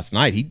said last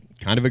night, he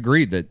kind of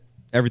agreed that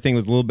everything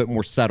was a little bit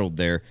more settled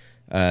there,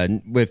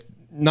 with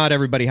not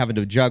everybody having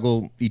to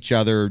juggle each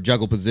other,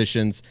 juggle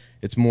positions.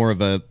 It's more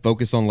of a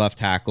focus on left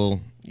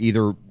tackle,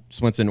 either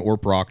Swinson or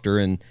Proctor,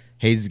 and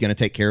Hayes is going to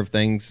take care of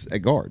things at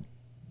guard.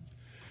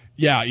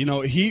 Yeah,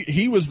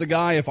 he was the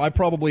guy. If I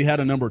probably had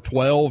a number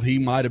 12, he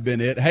might have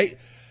been it.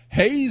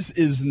 Hayes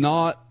is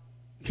not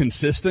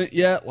consistent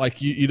yet.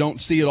 Like you don't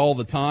see it all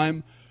the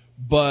time,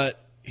 but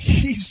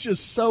he's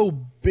just so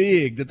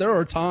big that there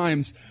are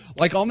times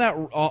like on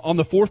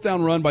the fourth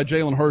down run by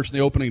Jalen Hurts in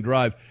the opening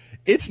drive.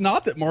 It's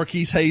not that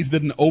Marquise Hayes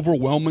did an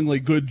overwhelmingly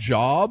good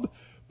job,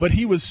 but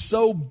he was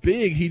so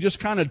big, he just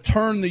kind of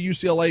turned the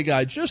UCLA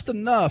guy just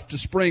enough to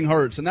spring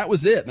Hurts, and that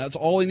was it. That's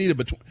all he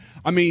needed.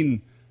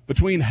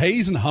 Between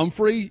Hayes and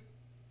Humphrey,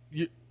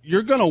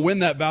 you're going to win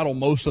that battle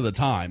most of the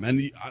time.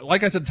 And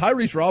like I said,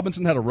 Tyrese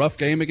Robinson had a rough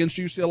game against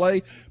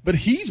UCLA, but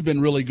he's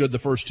been really good the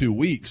first 2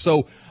 weeks.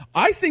 So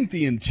I think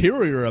the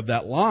interior of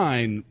that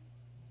line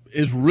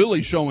is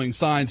really showing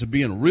signs of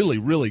being really,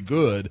 really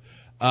good.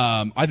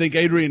 I think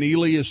Adrian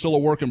Ely is still a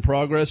work in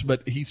progress,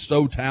 but he's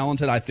so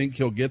talented. I think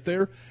he'll get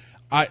there.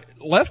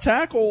 Left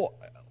tackle,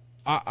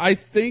 I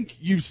think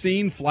you've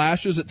seen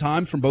flashes at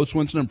times from both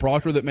Swinson and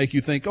Proctor that make you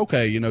think,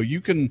 okay,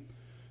 you can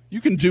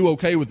do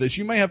okay with this.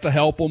 You may have to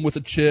help them with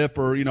a chip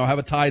or, have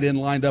a tight end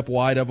lined up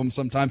wide of them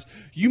sometimes.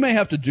 You may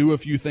have to do a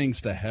few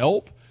things to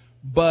help,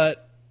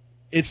 but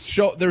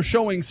they're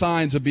showing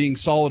signs of being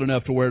solid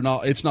enough to where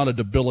it's not a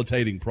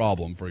debilitating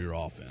problem for your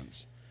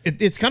offense.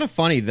 It's kind of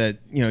funny that,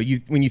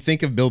 when you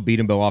think of Bill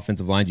Beatonbow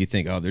offensive lines, you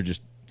think, oh, they're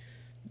just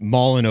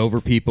mauling over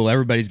people.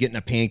 Everybody's getting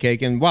a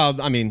pancake. And while,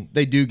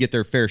 they do get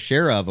their fair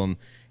share of them,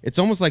 it's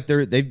almost like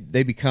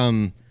they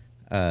become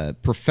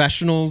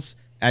professionals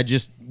at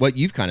just what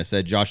you've kind of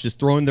said, Josh, just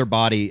throwing their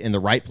body in the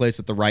right place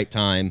at the right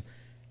time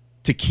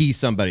to key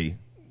somebody,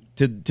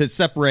 to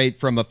separate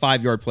from a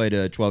 5-yard play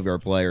to a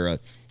 12-yard play or a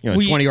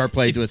 20-yard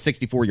play to a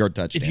 64-yard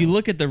touchdown. If you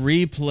look at the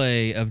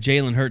replay of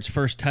Jalen Hurts'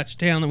 first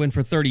touchdown that went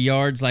for 30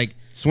 yards, like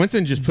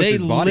Swinson just puts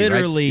his body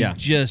literally right?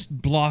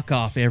 just block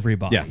off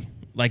everybody. Yeah.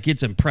 Like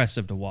it's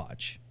impressive to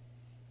watch.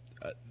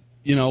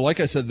 Like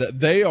I said,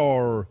 that they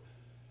are.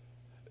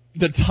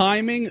 The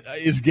timing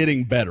is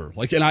getting better.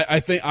 And I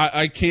think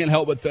I can't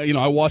help but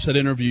I watched that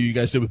interview you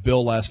guys did with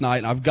Bill last night,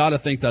 and I've got to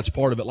think that's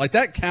part of it. Like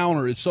that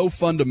counter is so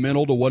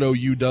fundamental to what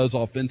OU does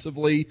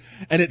offensively,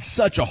 and it's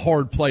such a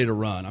hard play to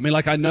run.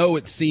 I know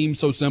it seems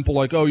so simple,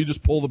 like, oh, you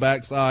just pull the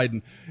backside,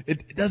 and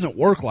it doesn't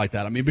work like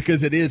that.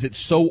 Because it's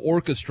so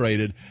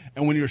orchestrated,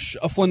 and when you're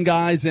shuffling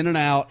guys in and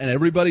out, and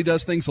everybody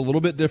does things a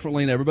little bit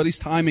differently, and everybody's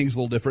timing's a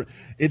little different,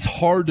 it's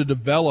hard to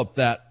develop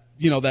that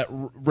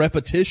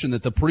repetition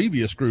that the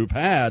previous group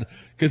had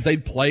because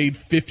they'd played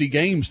 50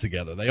 games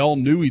together. They all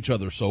knew each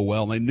other so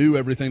well, and they knew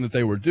everything that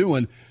they were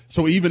doing.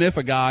 So even if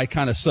a guy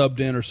kind of subbed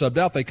in or subbed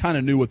out, they kind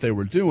of knew what they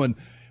were doing.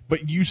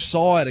 But you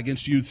saw it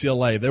against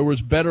UCLA. There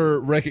was better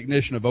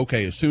recognition of,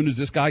 okay, as soon as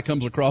this guy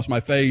comes across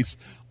my face,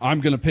 I'm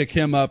going to pick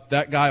him up.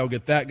 That guy will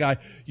get that guy.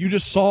 You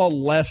just saw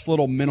less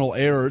little mental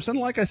errors. And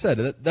like I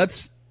said,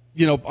 that's,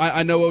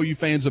 I know OU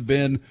fans have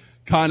been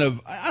kind of,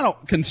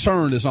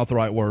 concerned is not the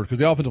right word because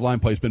the offensive line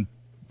play has been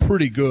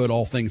pretty good,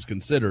 all things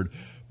considered,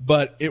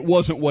 but it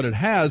wasn't what it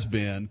has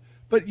been.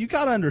 But you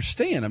got to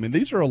understand,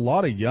 these are a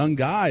lot of young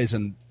guys,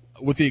 and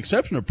with the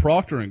exception of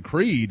Proctor and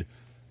Creed,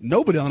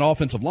 nobody on the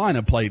offensive line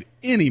have played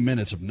any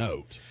minutes of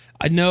note.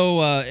 I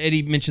know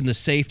Eddie mentioned the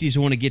safeties. I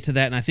want to get to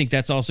that, and I think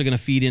that's also going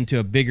to feed into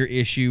a bigger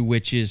issue,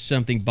 which is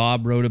something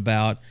Bob wrote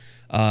about,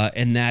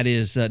 and that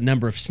is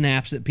number of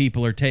snaps that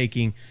people are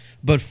taking.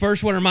 But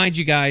first, I want to remind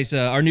you guys,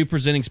 our new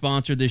presenting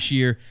sponsor this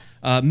year,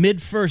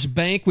 MidFirst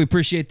Bank. We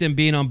appreciate them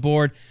being on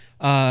board.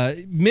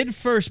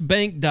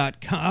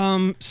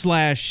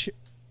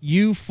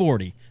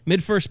 MidFirstBank.com/U40.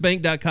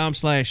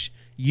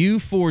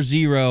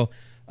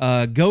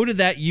 MidFirstBank.com/U40. Go to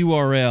that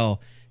URL,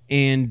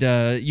 and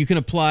you can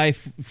apply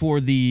for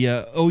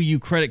the OU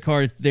credit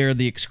card. They're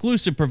the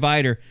exclusive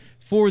provider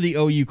for the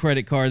OU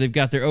credit card. They've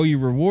got their OU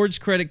Rewards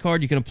credit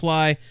card. You can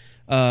apply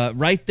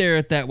right there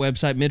at that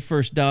website,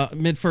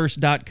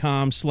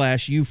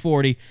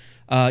 midfirst.com/U40.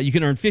 You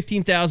can earn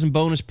 15,000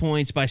 bonus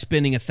points by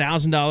spending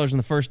 $1,000 in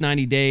the first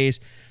 90 days.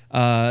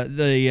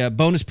 The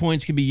bonus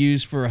points can be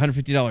used for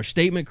 $150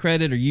 statement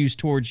credit or used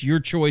towards your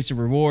choice of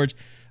rewards.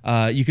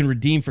 You can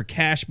redeem for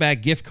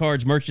cashback, gift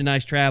cards,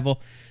 merchandise, travel.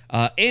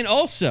 And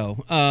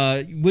also,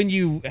 when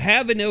you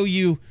have an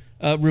OU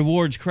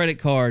Rewards credit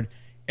card,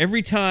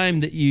 every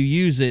time that you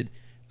use it,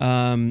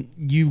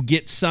 you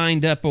get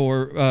signed up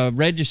or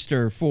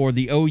register for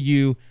the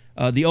OU,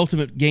 the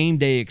Ultimate Game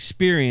Day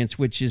Experience,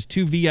 which is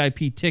 2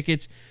 VIP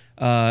tickets,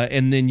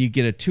 and then you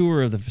get a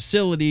tour of the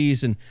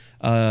facilities, and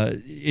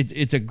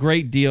it's a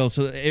great deal.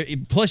 So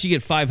plus you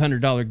get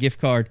 $500 gift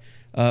card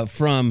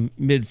from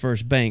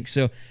MidFirst Bank.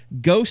 So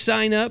go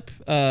sign up.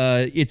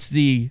 It's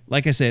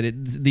like I said,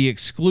 it's the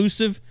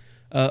exclusive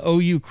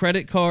OU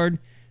credit card.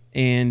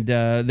 And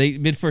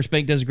MidFirst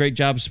Bank does a great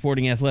job of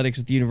supporting athletics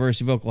at the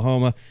University of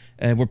Oklahoma.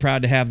 And we're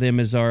proud to have them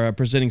as our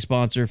presenting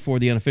sponsor for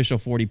the Unofficial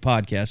 40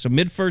 podcast. So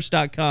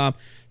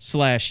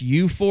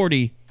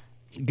midfirst.com/U40.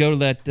 Go to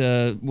that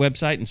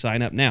website and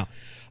sign up now.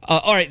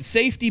 All right,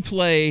 safety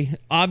play,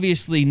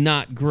 obviously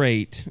not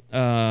great.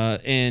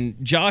 And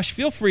Josh,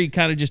 feel free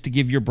kind of just to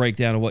give your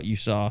breakdown of what you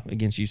saw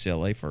against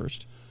UCLA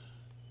first.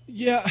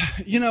 Yeah,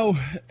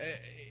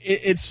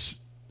 it's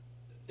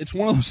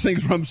one of those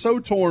things where I'm so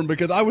torn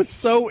because I was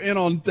so in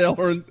on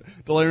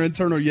Delarrin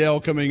Turner-Yell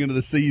coming into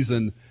the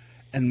season,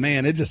 and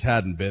man, it just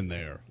hadn't been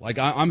there. Like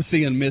I'm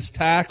seeing missed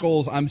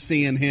tackles, I'm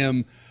seeing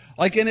him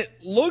and it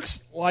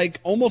looks like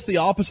almost the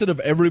opposite of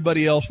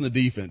everybody else in the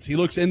defense. He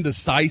looks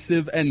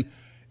indecisive, and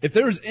if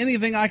there's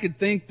anything I could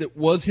think that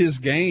was his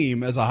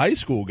game as a high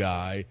school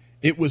guy,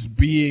 it was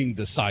being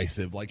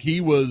decisive. Like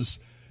he was,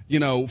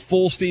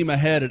 full steam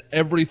ahead at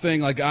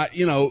everything.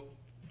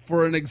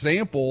 For an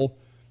example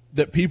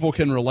that people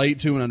can relate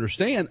to and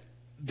understand,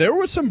 there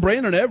was some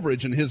Brandon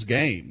Everidge in his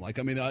game.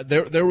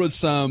 There was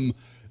some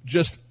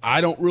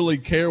I don't really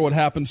care what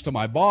happens to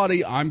my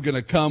body. I'm going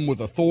to come with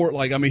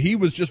authority. He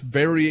was just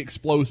very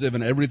explosive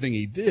in everything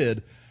he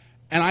did.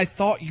 And I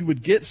thought you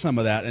would get some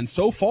of that. And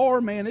so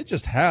far, man, it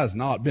just has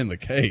not been the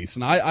case.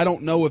 And I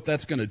don't know if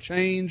that's going to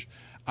change.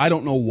 I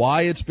don't know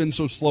why it's been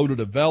so slow to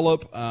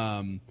develop.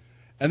 And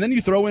then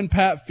you throw in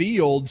Pat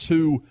Fields,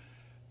 who,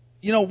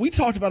 we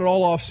talked about it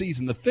all off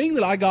season. The thing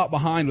that I got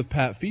behind with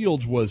Pat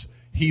Fields was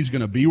he's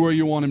going to be where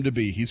you want him to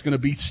be. He's going to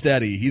be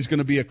steady. He's going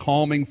to be a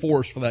calming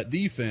force for that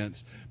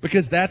defense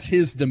because that's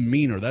his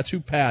demeanor. That's who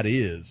Pat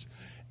is.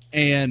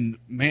 And,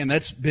 man,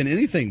 that's been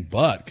anything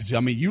but. Because,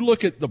 you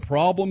look at the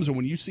problems, and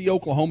when you see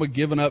Oklahoma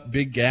giving up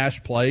big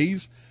gash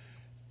plays,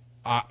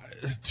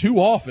 too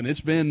often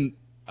it's been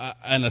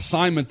an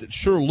assignment that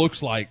sure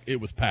looks like it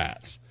was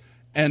Pat's.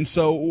 And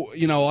so,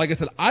 like I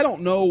said, I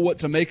don't know what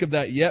to make of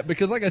that yet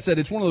because, like I said,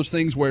 it's one of those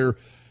things where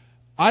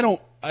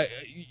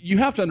you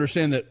have to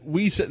understand that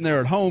we sitting there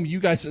at home, you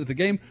guys sit at the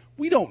game,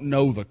 we don't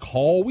know the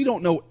call. We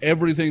don't know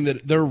everything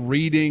that they're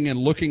reading and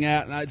looking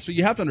at. So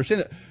you have to understand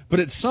it. But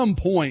at some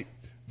point,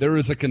 there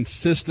is a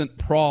consistent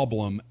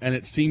problem, and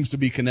it seems to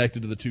be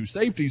connected to the two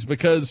safeties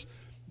because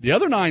the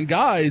other 9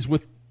 guys,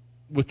 with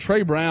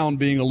Trey Brown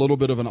being a little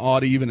bit of an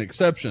odd even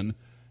exception,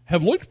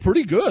 have looked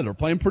pretty good. They're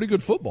playing pretty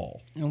good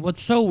football. And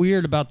what's so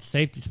weird about the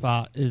safety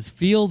spot is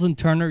Fields and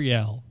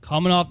Turner-Yell,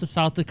 coming off the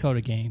South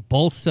Dakota game,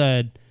 both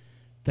said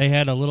they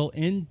had a little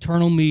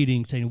internal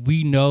meeting saying,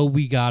 we know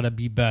we got to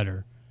be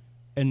better.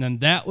 And then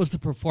that was the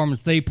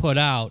performance they put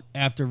out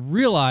after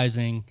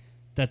realizing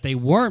that they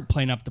weren't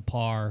playing up to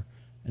par,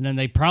 and then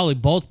they probably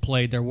both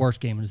played their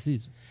worst game of the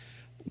season.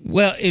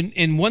 Well,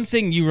 and one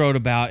thing you wrote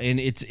about, and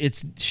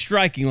it's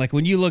striking, like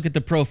when you look at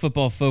the Pro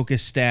Football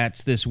Focus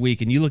stats this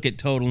week and you look at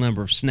total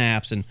number of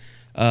snaps,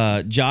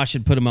 and Josh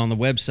had put them on the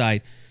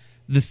website,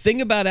 the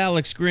thing about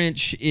Alex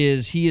Grinch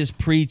is he is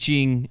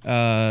preaching,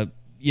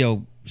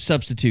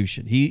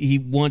 substitution. He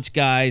wants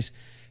guys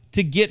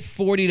to get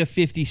 40 to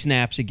 50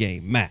 snaps a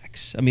game,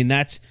 max.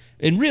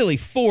 And really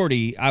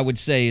 40, I would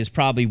say, is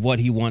probably what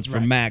he wants for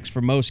max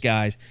for most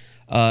guys.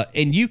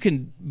 And you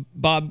can,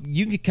 Bob,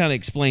 kind of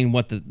explain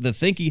what the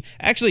thinking.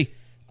 Actually,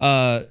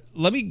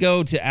 let me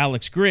go to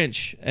Alex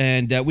Grinch,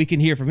 and we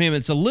can hear from him.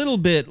 It's a little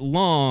bit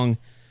long,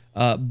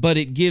 but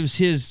it gives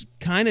his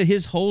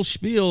whole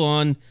spiel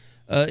on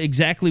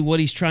exactly what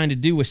he's trying to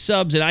do with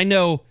subs. And I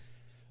know,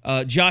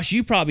 Josh,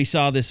 you probably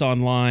saw this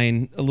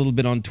online a little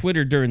bit on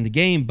Twitter during the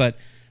game, but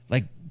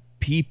like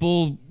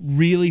people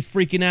really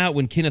freaking out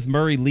when Kenneth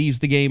Murray leaves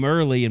the game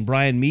early and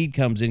Brian Meade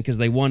comes in because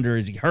they wonder,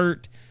 is he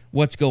hurt?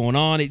 What's going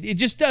on? It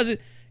just doesn't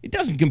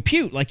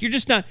compute. Like, you're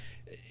just not.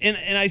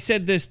 And I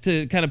said this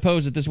to kind of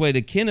pose it this way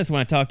to Kenneth when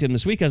I talked to him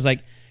this week. I was like,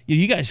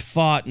 you guys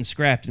fought and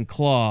scrapped and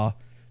clawed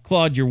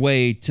your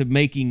way to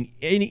making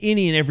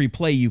any and every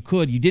play you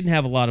could. You didn't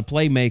have a lot of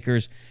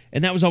playmakers,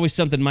 and that was always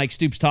something Mike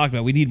Stoops talked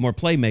about. We need more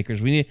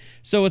playmakers.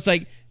 So it's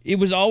like it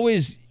was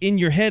always in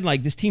your head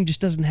like this team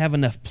just doesn't have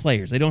enough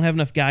players. They don't have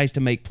enough guys to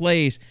make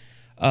plays.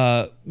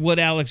 What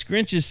Alex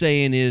Grinch is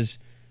saying is,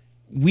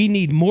 we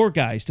need more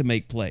guys to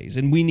make plays,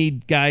 and we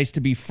need guys to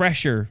be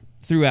fresher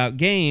throughout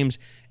games.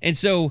 And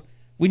so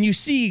when you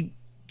see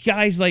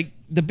guys like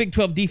the Big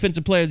 12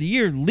 Defensive Player of the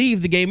Year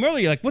leave the game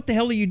early, you're like, what the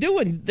hell are you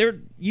doing?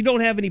 You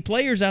don't have any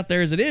players out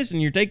there as it is,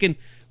 and you're taking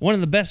one of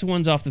the best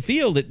ones off the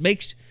field.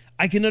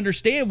 I can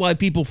understand why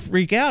people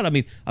freak out.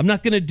 I'm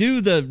not going to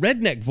do the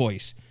redneck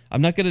voice.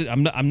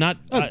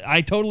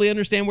 I totally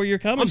understand where you're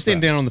coming from. I'm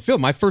standing down on the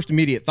field. My first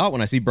immediate thought when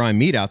I see Brian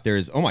Meade out there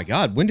is, oh my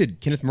God, when did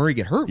Kenneth Murray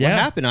get hurt? Yeah.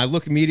 What happened? I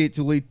look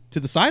immediately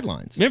to the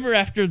sidelines. Remember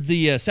after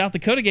the South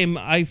Dakota game,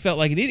 I felt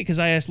like an idiot because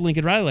I asked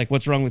Lincoln Riley, like,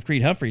 what's wrong with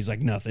Creed Humphrey? He's like,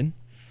 nothing.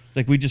 It's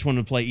like, we just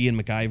wanted to play Ian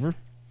McIver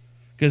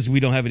because we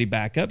don't have any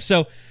backup.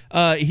 So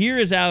here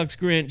is Alex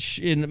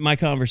Grinch in my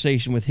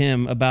conversation with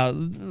him about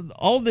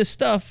all this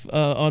stuff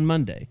on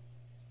Monday.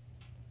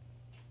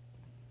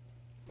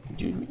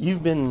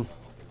 You've been,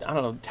 I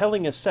don't know,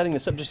 setting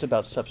us up just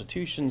about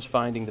substitutions,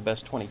 finding the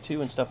best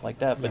 22 and stuff like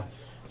that. But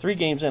 3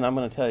 games in, I'm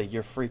going to tell you,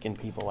 you're freaking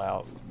people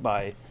out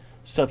by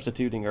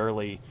substituting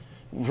early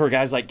for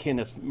guys like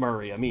Kenneth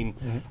Murray. I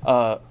mean,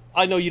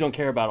 I know you don't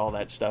care about all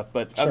that stuff,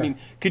 but Sure. I mean,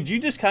 could you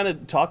just kind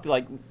of talk to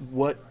like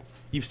what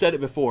you've said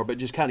it before, but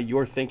just kind of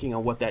your thinking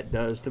on what that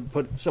does to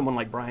put someone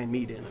like Brian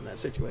Meade in that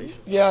situation?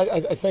 Yeah,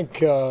 I think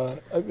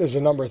there's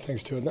a number of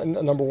things to it.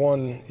 Number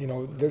one,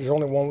 there's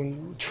only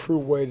one true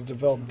way to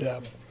develop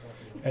depth,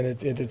 and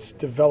it's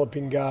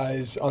developing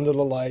guys under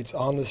the lights,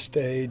 on the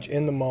stage,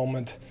 in the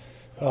moment,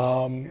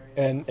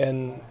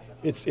 and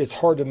it's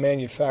hard to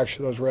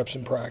manufacture those reps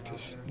in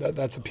practice.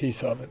 That's a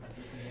piece of it,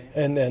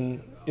 and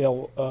then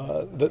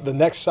the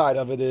next side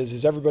of it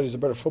is everybody's a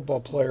better football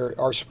player.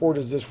 Our sport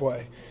is this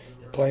way.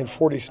 Playing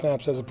 40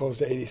 snaps as opposed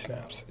to 80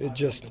 snaps. It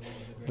just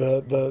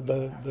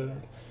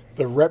the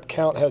rep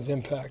count has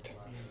impact,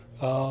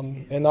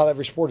 and not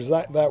every sport is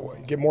that way.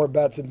 You get more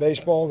bats in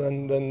baseball,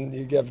 then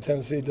you have a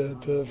tendency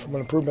to from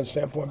an improvement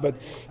standpoint. But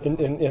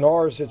in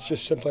ours, it's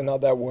just simply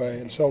not that way.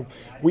 And so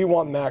we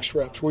want max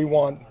reps. We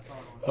want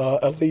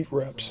elite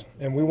reps,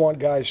 and we want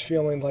guys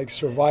feeling like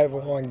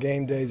survival on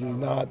game days is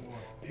not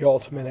the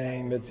ultimate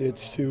aim.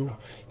 It's to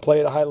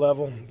play at a high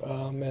level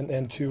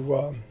and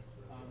to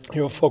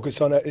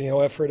focus on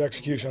effort,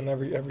 execution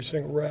on every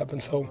single rep.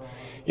 And so,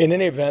 in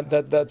any event,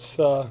 that's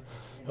kind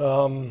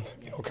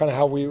of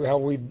how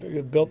we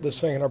built this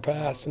thing in our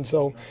past. And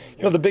so,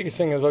 the biggest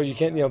thing is, you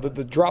can't,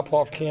 the drop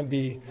off can't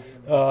be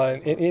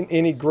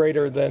any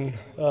greater than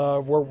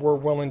we're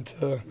willing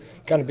to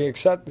kind of be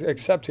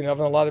accepting of,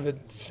 and a lot of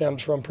it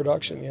stems from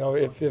production.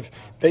 If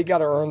they got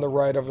to earn the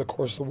right over the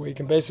course of the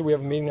week, and basically we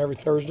have a meeting every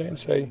Thursday and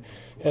say,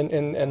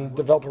 and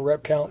develop a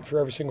rep count for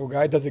every single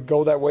guy. Does it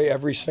go that way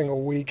every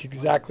single week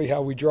exactly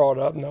how we draw it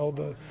up? No,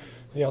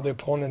 the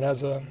opponent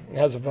has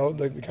a vote.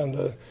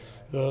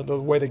 The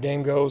way the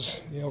game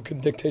goes, can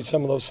dictate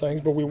some of those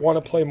things. But we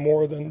want to play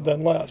more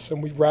than less,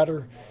 and we'd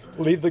rather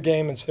leave the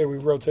game and say we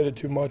rotated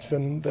too much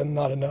than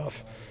not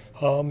enough.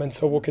 And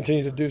so we'll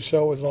continue to do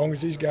so as long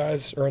as these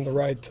guys earn the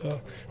right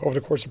over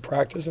the course of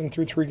practice. And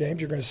through 3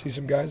 games, you're going to see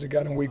some guys that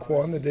got in week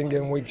 1 that didn't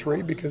get in week 3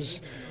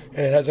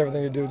 and it has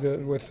everything to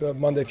do with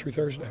Monday through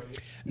Thursday.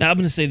 Now I'm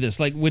going to say this: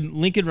 like when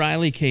Lincoln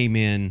Riley came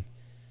in,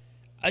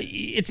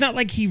 it's not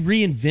like he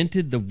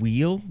reinvented the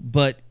wheel,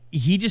 but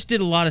he just did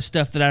a lot of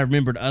stuff that I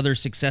remembered other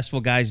successful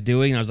guys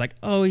doing. And I was like,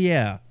 oh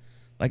yeah,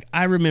 like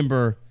I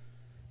remember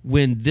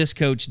when this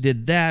coach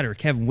did that, or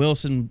Kevin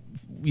Wilson,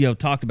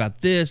 talked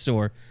about this,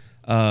 or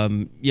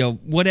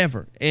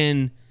whatever.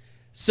 And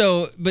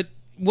so, but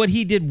what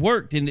he did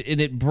worked, and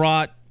it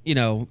brought,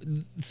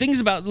 things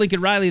about Lincoln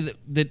Riley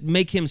that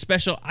make him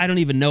special I don't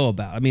even know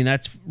about. I mean,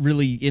 that's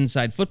really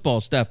inside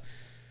football stuff.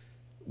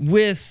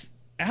 With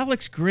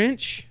Alex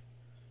Grinch,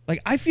 like,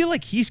 I feel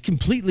like he's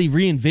completely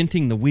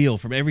reinventing the wheel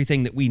from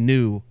everything that we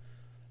knew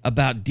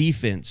about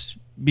defense,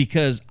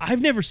 because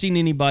I've never seen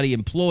anybody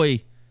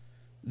employ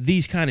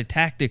these kind of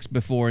tactics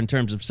before in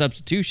terms of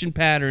substitution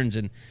patterns.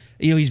 And,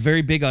 he's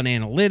very big on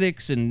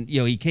analytics, and,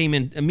 he came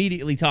in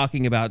immediately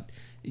talking about,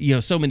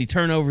 so many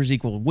turnovers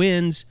equal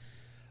wins.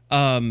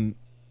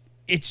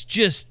 It's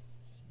just,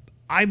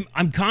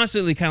 I'm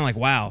constantly kind of like,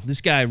 wow, this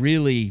guy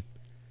really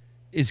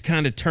is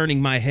kind of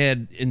turning my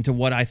head into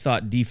what I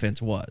thought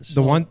defense was.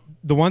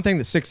 The one thing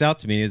that sticks out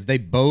to me is they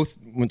both,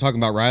 when talking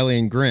about Riley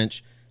and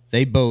Grinch,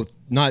 they both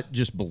not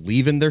just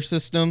believe in their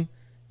system,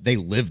 they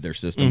live their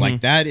system. Mm-hmm.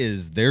 Like, that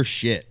is their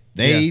shit.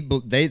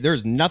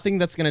 There's nothing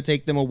that's going to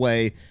take them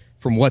away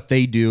from what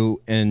they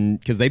do, and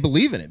because they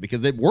believe in it,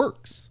 because it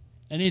works.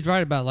 And he's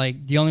right about,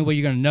 like, the only way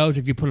you're going to know is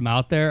if you put him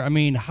out there. I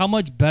mean, how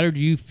much better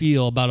do you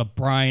feel about a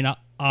Brian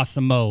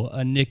Asamoah,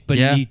 a Nick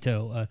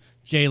Benito, a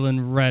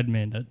Jalen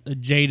Redmond, a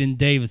Jaden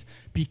Davis,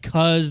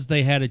 because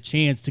they had a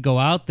chance to go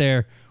out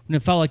there when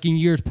it felt like in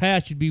years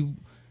past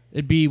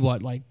it'd be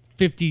what, like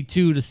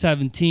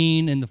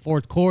 52-17 in the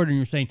fourth quarter, and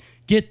you're saying,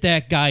 get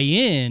that guy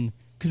in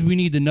because we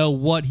need to know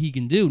what he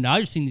can do. Now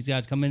you're seeing these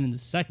guys come in the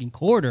second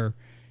quarter,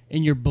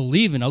 and you're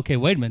believing, okay,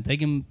 wait a minute, they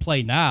can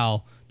play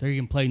now, they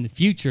can play in the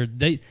future.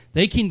 They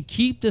can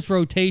keep this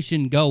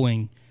rotation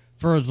going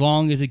for as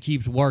long as it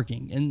keeps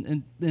working,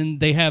 and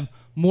they have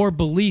more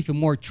belief and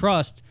more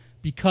trust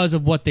because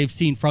of what they've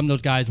seen from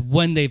those guys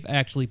when they've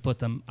actually put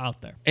them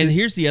out there. And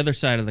here's the other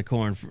side of the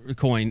coin.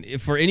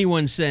 For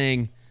anyone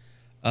saying,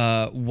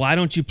 why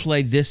don't you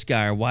play this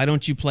guy, or why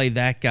don't you play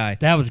that guy?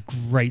 That was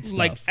great stuff.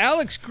 Like,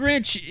 Alex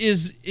Grinch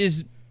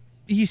is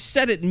he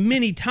said it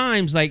many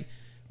times, like,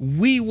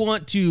 we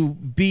want to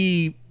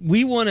be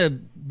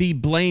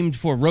blamed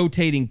for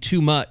rotating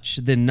too much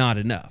than not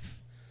enough.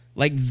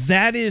 Like,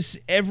 that is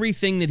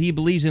everything that he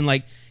believes in.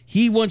 Like,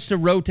 he wants to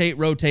rotate.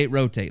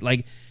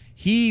 Like,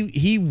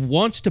 he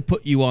wants to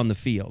put you on the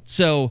field.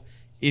 So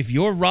if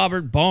you're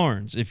Robert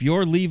Barnes, if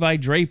you're Levi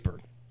Draper,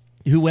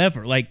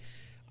 whoever, like,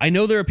 I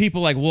know there are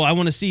people like, well, I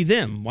want to see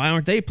them. Why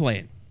aren't they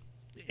playing?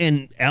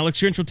 And Alex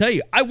Grinch will tell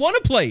you, I want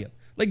to play them.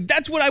 Like,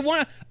 that's what I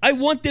want. I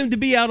want them to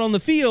be out on the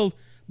field,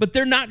 but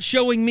they're not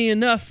showing me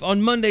enough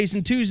on Mondays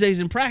and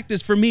Tuesdays in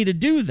practice for me to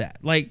do that.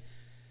 Like,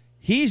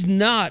 he's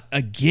not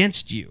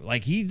against you.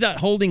 Like, he's not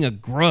holding a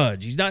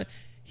grudge.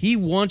 He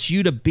wants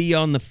you to be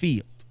on the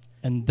field.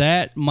 And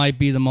that might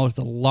be the most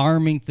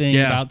alarming thing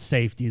Yeah. about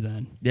safety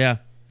then. Yeah.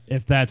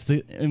 If that's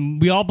the,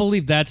 and we all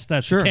believe that's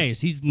Sure. the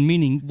case. He's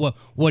meaning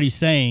what he's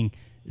saying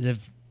is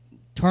if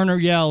Turner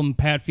Yell and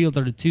Pat Fields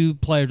are the two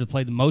players that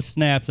play the most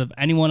snaps of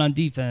anyone on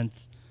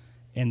defense,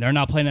 and they're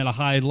not playing at a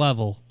high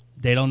level,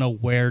 they don't know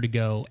where to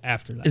go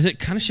after that. Does it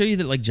kind of show you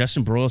that like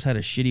Justin Broiles had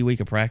a shitty week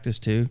of practice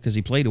too? Because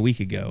he played a week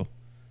ago,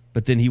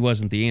 but then he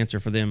wasn't the answer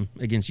for them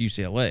against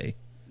UCLA.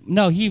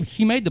 No,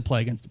 he made the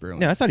play against the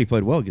Bruins. Yeah, I thought he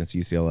played well against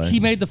UCLA. He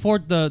made the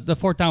fourth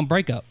down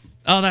breakup.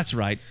 Oh, that's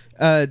right.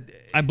 I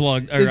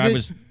blogged, or I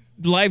was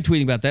live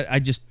tweeting about that.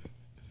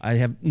 I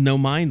have no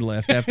mind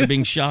left after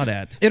being shot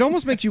at. It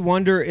almost makes you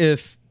wonder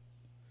if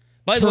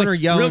Turner,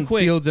 Yell, and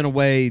Fields, in a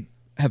way,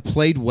 have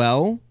played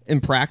well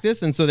in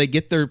practice, and so they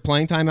get their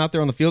playing time out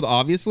there on the field,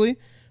 obviously.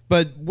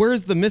 But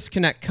where's the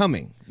misconnect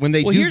coming when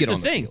they do get on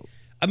the field?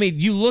 I mean,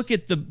 you look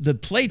at the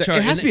play chart.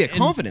 It has to be a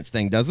confidence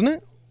thing, doesn't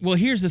it? Well,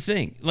 here's the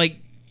thing. Like,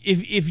 if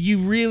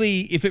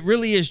it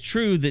really is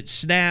true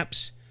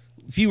that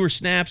fewer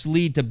snaps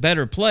lead to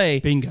better play,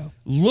 bingo.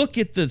 Look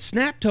at the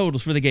snap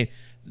totals for the game.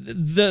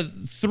 The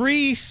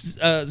three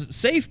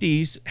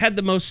safeties had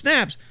the most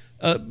snaps.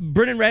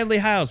 Brennan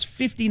Radley-Hiles,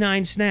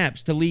 59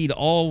 snaps to lead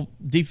all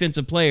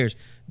defensive players.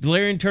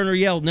 Delarian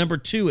Turner-Yell, number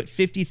 2 at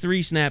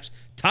 53 snaps,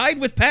 tied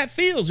with Pat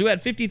Fields, who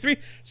had 53.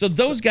 So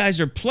those guys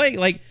are playing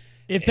like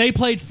if they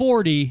played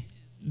 40,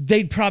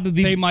 they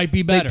might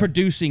be better.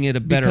 Producing at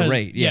a better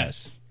rate.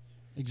 Yes.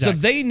 Exactly. So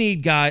they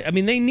need guys. I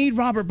mean, they need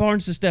Robert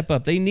Barnes to step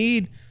up. They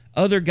need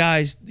other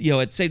guys. You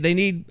know, they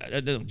need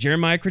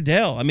Jeremiah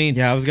Cradell. I mean,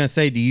 yeah, I was gonna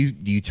say, do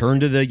you turn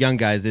to the young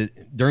guys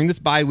during this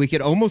bye week?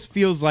 It almost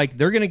feels like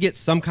they're gonna get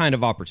some kind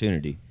of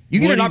opportunity.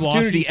 You get an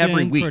opportunity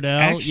every week. Cradell,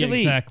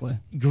 actually, exactly.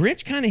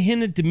 Grinch kind of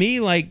hinted to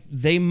me like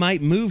they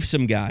might move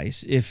some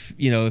guys if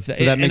So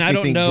that makes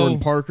me think Jordan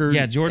Parker.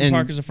 Yeah, Jordan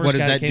Parker's the first what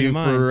does guy that that came do to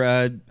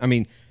mind. for? I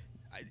mean,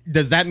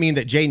 does that mean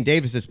that Jaden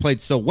Davis has played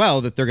so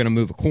well that they're going to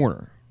move a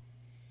corner?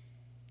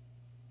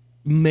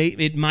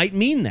 It might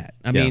mean that.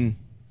 I mean,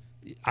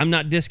 I'm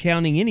not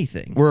discounting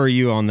anything. Where are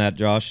you on that,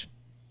 Josh?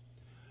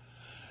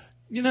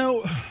 You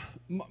know,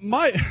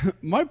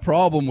 my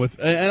problem with,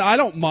 and I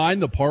don't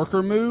mind the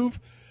Parker move,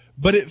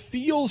 but it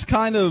feels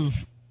kind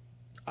of,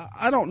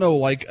 I don't know,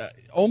 like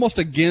almost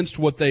against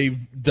what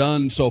they've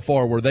done so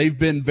far, where they've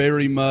been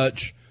very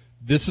much,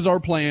 this is our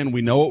plan.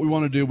 We know what we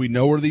want to do. We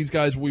know where these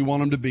guys we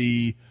want them to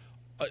be.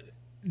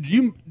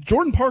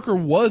 Jordan Parker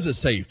was a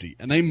safety,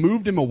 and they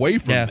moved him away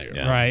from there.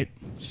 Yeah. Right.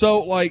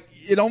 So, like,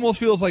 it almost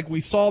feels like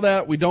we saw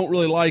that, we don't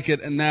really like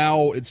it, and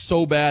now it's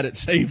so bad at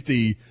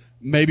safety,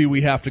 maybe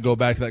we have to go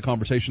back to that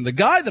conversation. The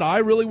guy that I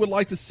really would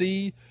like to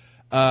see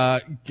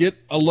get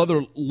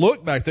another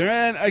look back there,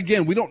 and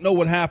again, we don't know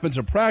what happens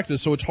in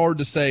practice, so it's hard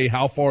to say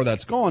how far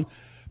that's gone,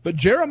 but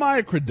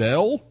Jeremiah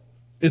Cradell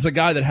is a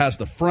guy that has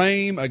the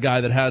frame, a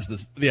guy that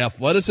has the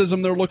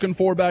athleticism they're looking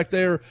for back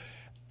there.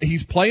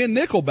 He's playing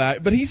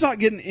nickelback, but he's not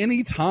getting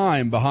any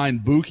time behind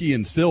Buki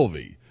and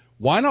Sylvie.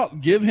 Why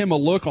not give him a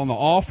look on the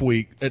off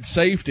week at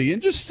safety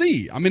and just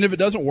see? I mean, if it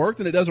doesn't work,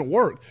 then it doesn't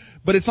work.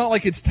 But it's not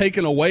like it's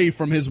taken away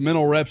from his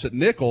mental reps at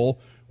nickel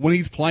when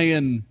he's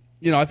playing.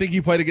 You know, I think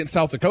he played against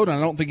South Dakota, and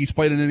I don't think he's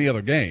played in any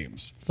other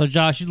games. So,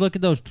 Josh, you look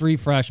at those three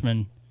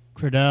freshmen,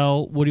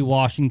 Cradell, Woody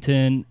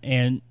Washington,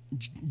 and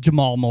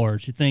Jamal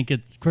Morris. You think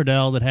it's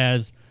Cradell that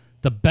has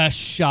the best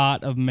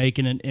shot of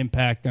making an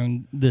impact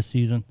during this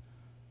season?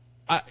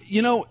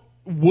 You know,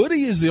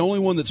 Woody is the only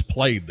one that's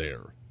played there.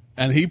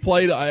 And he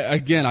played,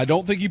 again, I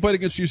don't think he played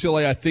against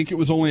UCLA. I think it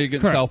was only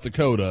against South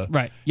Dakota.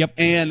 Right, yep.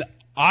 And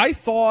I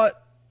thought,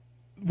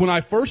 when I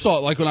first saw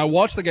it, like when I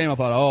watched the game, I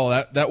thought,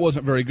 oh, that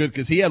wasn't very good,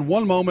 because he had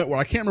one moment where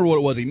I can't remember what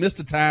it was. He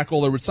missed a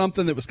tackle. There was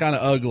something that was kind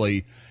of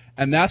ugly,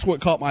 and that's what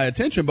caught my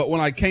attention. But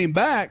when I came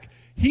back,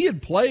 he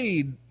had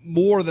played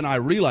more than I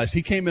realized.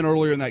 He came in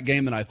earlier in that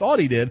game than I thought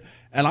he did,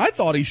 and I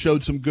thought he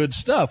showed some good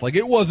stuff. Like,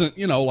 it wasn't,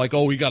 like,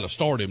 oh, we got to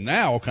start him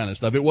now kind of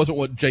stuff. It wasn't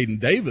what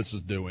Jaden Davis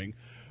is doing.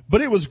 But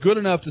it was good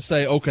enough to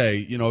say, okay,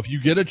 if you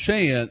get a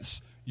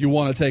chance, you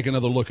want to take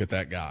another look at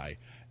that guy.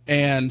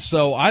 And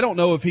so I don't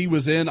know if he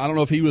was I don't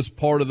know if he was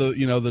part of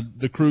the,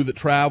 the crew that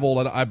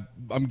traveled.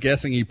 I'm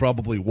guessing he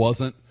probably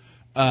wasn't.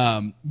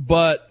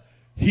 But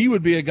he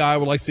would be a guy I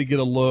would like to see get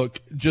a look,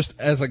 just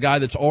as a guy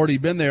that's already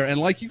been there. And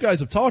like you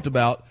guys have talked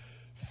about,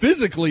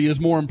 physically is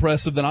more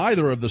impressive than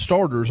either of the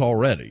starters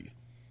already.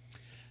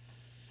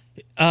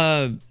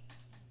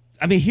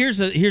 I mean,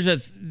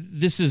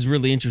 this is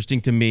really interesting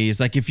to me. Is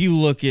like, if you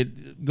look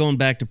at, going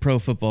back to Pro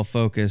Football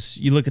Focus,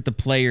 you look at the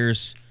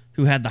players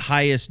who had the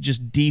highest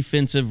just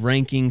defensive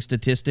ranking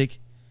statistic.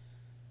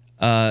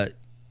 Neville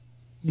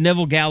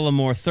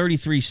Gallimore,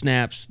 33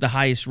 snaps, the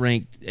highest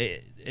ranked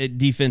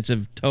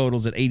defensive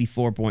totals at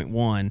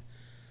 84.1.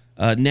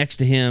 Next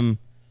to him,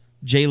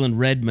 Jalen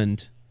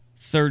Redmond,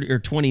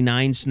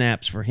 29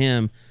 snaps for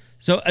him.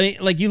 So, I mean,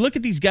 like, you look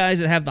at these guys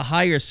that have the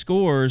higher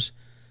scores.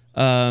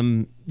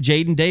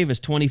 Jaden Davis,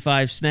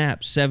 25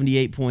 snaps,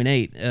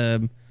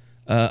 78.8.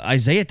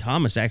 Isaiah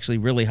Thomas, actually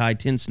really high,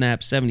 10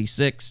 snaps,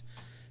 76.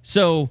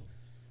 So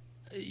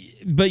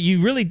But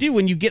you really do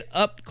when you get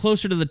up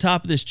closer to the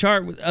top of this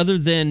chart, other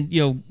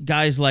than,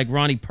 guys like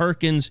Ronnie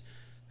Perkins,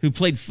 who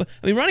played,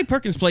 Ronnie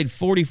Perkins played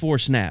 44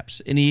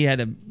 snaps, and he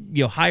had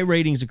high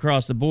ratings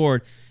across the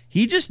board.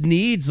 He just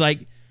needs,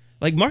 like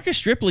Marcus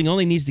Stripling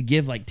only needs to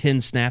give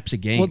 10 snaps a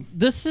game. Well,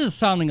 this is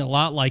sounding a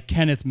lot like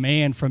Kenneth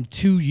Mann from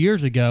 2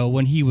 years ago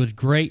when he was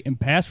great in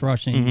pass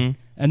rushing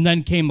and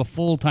then came a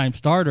full-time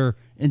starter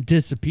and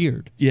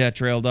disappeared. Yeah,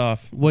 trailed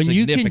off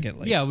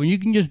significantly. When you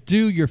can just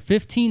do your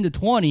 15 to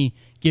 20,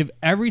 give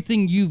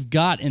everything you've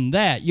got in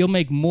that, you'll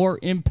make more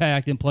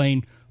impact than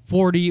playing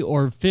 40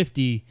 or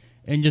 50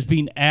 and just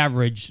being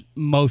average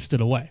most of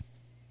the way.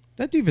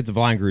 That defensive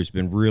line group's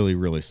been really,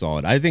 really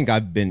solid. I think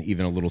I've been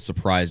even a little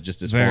surprised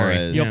just as far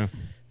as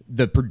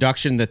the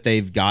production that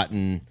they've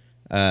gotten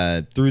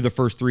through the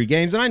first 3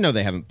 games. And I know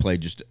they haven't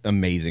played just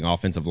amazing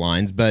offensive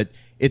lines, but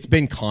it's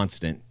been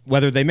constant,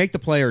 whether they make the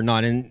play or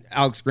not. And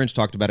Alex Grinch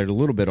talked about it a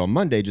little bit on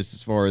Monday, just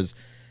as far as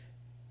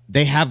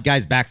they have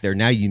guys back there.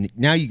 Now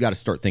you got to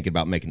start thinking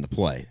about making the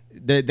play.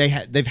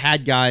 They've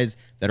had guys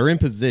that are in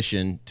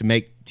position to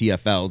make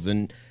TFLs,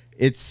 and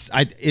it's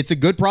a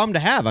good problem to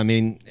have. I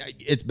mean,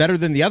 it's better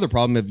than the other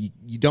problem if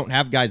you don't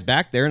have guys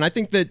back there. And I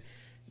think that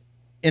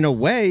in a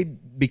way,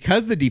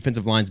 because the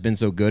defensive line's been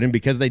so good and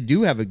because they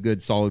do have a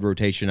good solid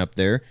rotation up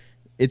there,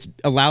 it's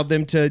allowed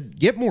them to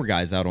get more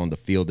guys out on the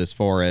field as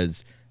far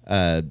as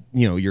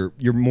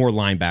your more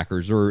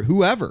linebackers or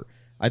whoever.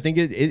 I think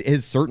it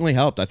has certainly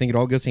helped. I think it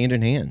all goes hand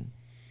in hand.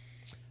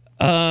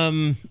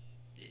 Back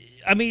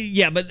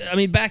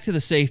to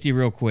the safety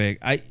real quick.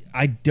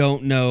 I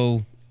don't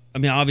know. I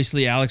mean,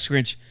 obviously, Alex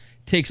Grinch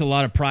takes a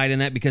lot of pride in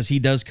that because he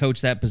does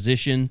coach that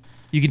position.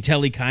 You can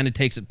tell he kind of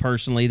takes it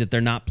personally that they're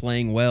not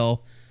playing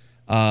well,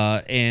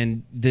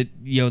 and that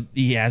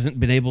he hasn't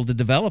been able to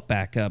develop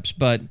backups.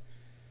 But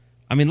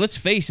I mean, let's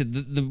face it: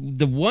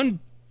 the one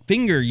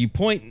finger you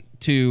point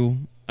to,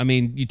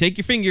 you take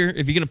your finger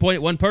if you're going to point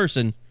at one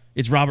person,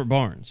 it's Robert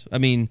Barnes.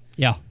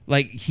 Yeah,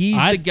 he's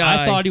the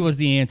guy. I thought he was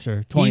the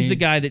answer. He's the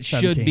guy that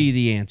should be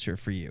the answer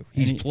for you.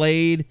 He's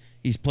played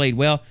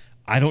well.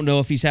 I don't know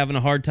if he's having a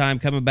hard time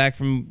coming back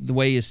from the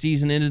way his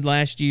season ended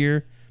last year.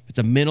 If it's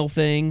a mental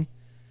thing,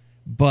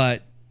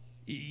 but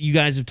you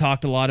guys have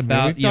talked a lot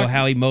about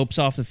how he mopes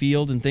off the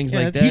field and things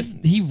like that.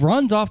 He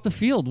runs off the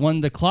field when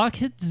the clock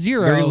hits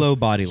 0. Very low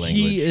body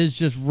language. He is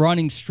just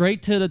running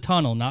straight to the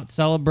tunnel, not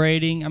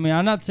celebrating. I'm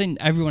not saying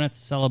everyone has to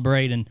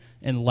celebrate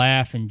and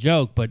laugh and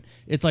joke, but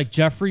it's like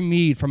Jeffrey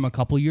Mead from a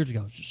couple years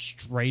ago, just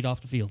straight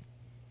off the field,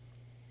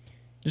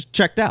 just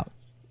checked out.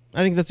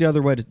 I think that's the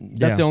other way to.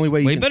 That's the only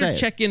way you can say it. He better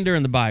check in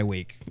during the bye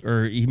week,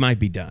 or he might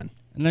be done.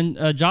 And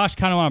then Josh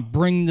kind of want to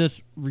bring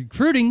this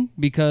recruiting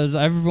because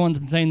everyone's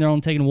been saying they're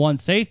only taking one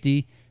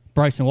safety,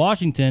 Bryson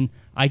Washington.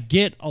 I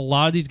get a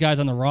lot of these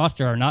guys on the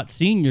roster are not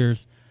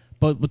seniors,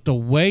 but with the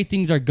way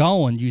things are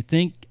going, you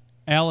think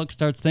Alex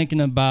starts thinking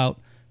about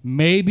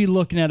maybe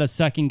looking at a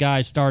second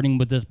guy starting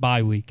with this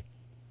bye week?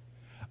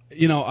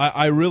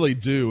 I really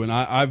do, and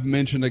I've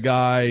mentioned a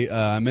guy.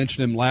 I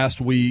mentioned him last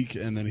week,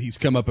 and then he's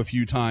come up a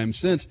few times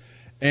since,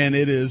 and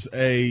it is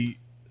a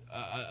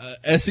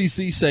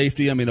SEC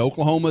safety.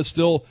 Oklahoma is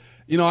still,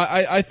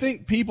 I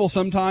think people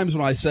sometimes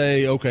when I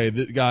say, okay,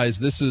 guys,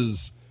 this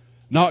is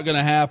not going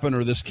to happen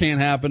or this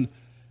can't happen,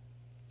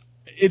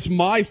 it's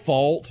my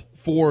fault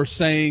for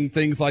saying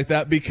things like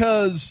that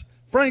because,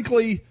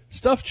 frankly,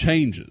 stuff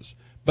changes.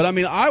 But,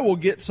 I will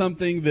get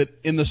something that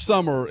in the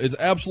summer is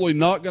absolutely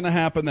not going to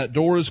happen. That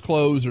door is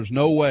closed. There's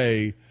no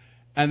way.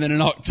 And then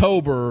in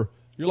October,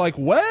 you're like,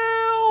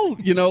 well,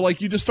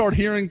 you just start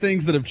hearing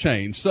things that have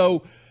changed.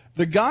 So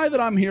the guy that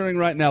I'm hearing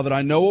right now that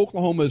I know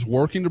Oklahoma is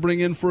working to bring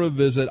in for a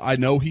visit, I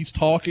know he's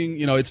talking.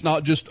 It's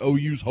not just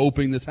OU's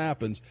hoping this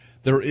happens.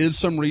 There is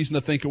some reason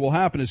to think it will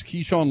happen is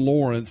Keyshawn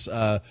Lawrence,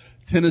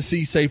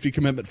 Tennessee safety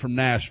commitment from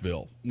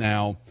Nashville.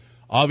 Now,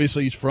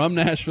 obviously, he's from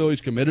Nashville.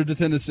 He's committed to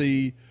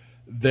Tennessee.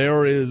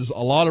 There is a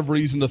lot of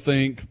reason to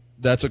think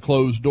that's a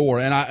closed door.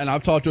 And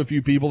I've talked to a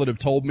few people that have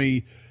told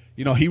me,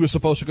 he was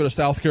supposed to go to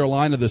South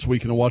Carolina this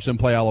weekend and watch them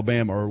play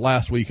Alabama, or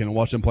last weekend and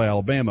watch them play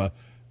Alabama.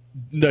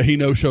 No, he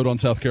no-showed on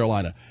South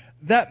Carolina.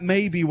 That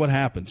may be what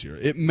happens here.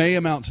 It may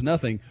amount to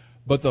nothing,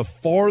 but the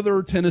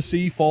farther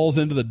Tennessee falls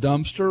into the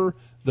dumpster,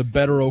 the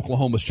better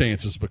Oklahoma's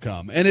chances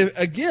become. And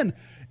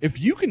if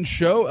you can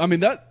show,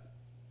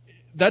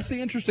 that's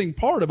the interesting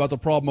part about the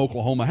problem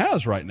Oklahoma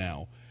has right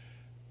now.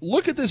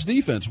 Look at this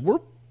defense.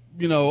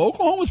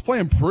 Oklahoma's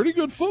playing pretty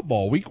good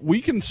football.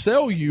 We can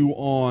sell you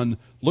on,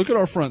 look at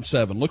our front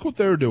seven. Look what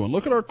they're doing.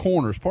 Look at our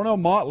corners. Parnell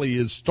Motley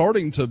is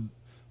starting to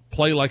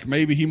play like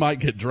maybe he might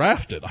get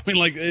drafted.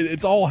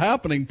 It's all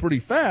happening pretty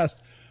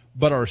fast,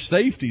 but our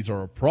safeties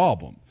are a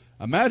problem.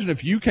 Imagine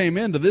if you came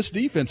into this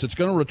defense, it's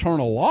going to return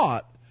a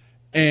lot,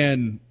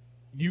 and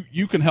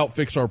you can help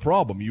fix our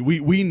problem.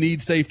 We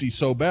need safety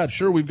so bad.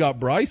 Sure, we've got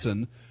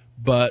Bryson,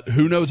 but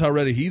who knows how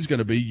ready he's going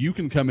to be. You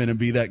can come in and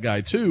be that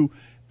guy too,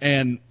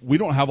 and we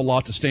don't have a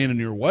lot to stand in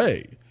your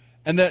way.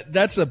 And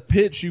that's a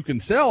pitch you can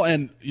sell.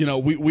 And,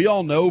 we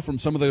all know from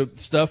some of the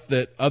stuff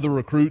that other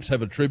recruits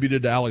have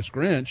attributed to Alex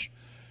Grinch,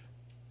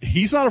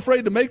 he's not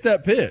afraid to make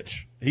that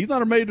pitch. He's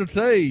not afraid to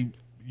say,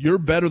 you're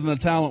better than the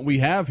talent we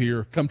have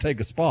here. Come take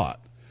a spot.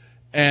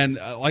 And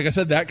like I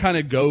said, that kind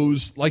of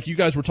goes, like you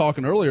guys were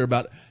talking earlier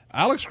about,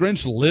 Alex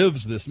Grinch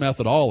lives this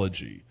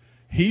methodology.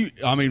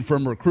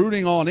 From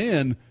recruiting on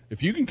in,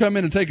 if you can come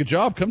in and take a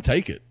job, come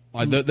take it.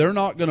 Like, they're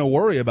not going to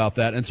worry about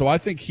that. And so I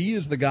think he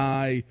is the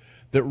guy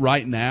that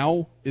right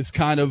now is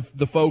kind of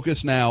the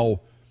focus.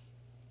 Now,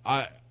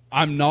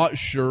 I'm not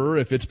sure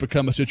if it's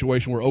become a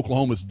situation where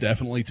Oklahoma's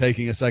definitely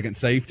taking a second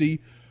safety,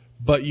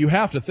 but you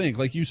have to think,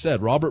 like you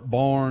said, Robert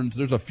Barnes,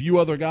 there's a few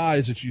other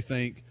guys that you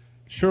think,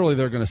 surely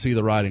they're going to see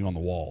the writing on the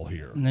wall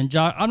here. And then,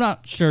 Josh, I'm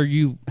not sure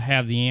you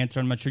have the answer.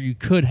 I'm not sure you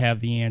could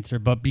have the answer,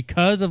 but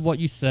because of what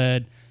you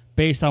said,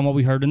 based on what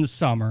we heard in the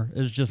summer,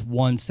 is just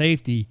one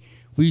safety.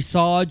 We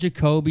saw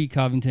Jacoby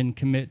Covington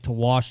commit to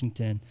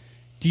Washington.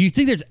 Do you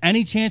think there's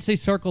any chance they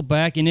circle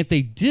back? And if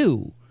they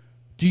do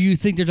you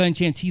think there's any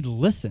chance he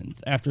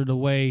listens after the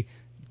way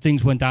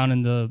things went down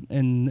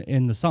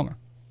in the summer?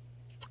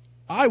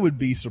 I would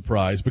be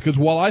surprised, because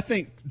while I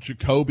think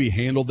Jacoby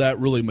handled that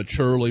really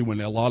maturely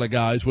when a lot of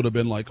guys would have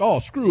been like, oh,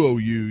 screw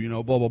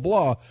OU, blah, blah,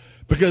 blah.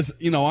 Because,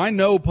 I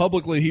know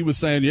publicly he was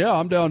saying, yeah,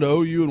 I'm down to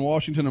OU and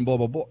Washington and blah,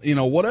 blah,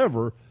 blah,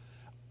 whatever.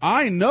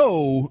 I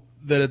know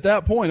that at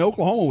that point,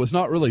 Oklahoma was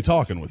not really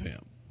talking with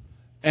him.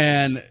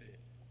 And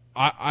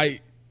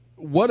I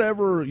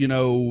whatever,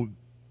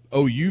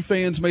 OU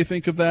fans may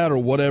think of that or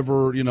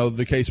whatever,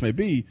 the case may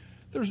be,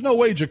 there's no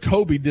way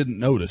Jacoby didn't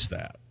notice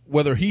that.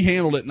 Whether he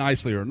handled it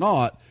nicely or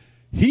not,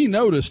 he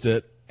noticed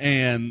it.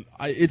 And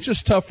it's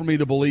just tough for me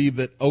to believe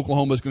that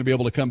Oklahoma is going to be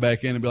able to come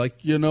back in and be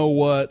like, you know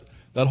what,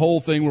 that whole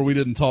thing where we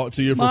didn't talk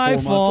to you for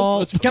 4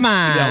 months. Come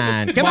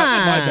on. My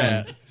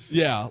bad.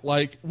 Yeah,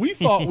 like we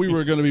thought we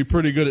were going to be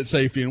pretty good at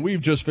safety, and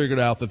we've just figured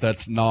out that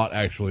that's not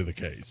actually the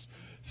case.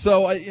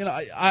 So,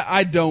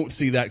 I don't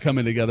see that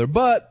coming together.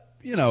 But,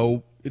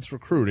 it's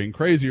recruiting.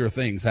 Crazier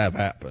things have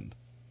happened.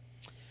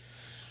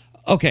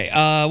 Okay,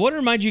 I want to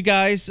remind you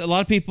guys, a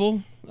lot of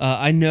people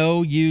I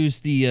know use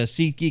the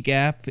SeatGeek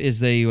app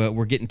as they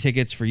were getting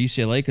tickets for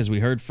UCLA, because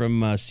we heard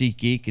from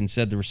SeatGeek and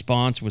said the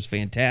response was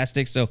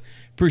fantastic. So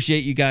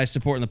appreciate you guys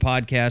supporting the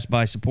podcast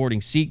by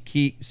supporting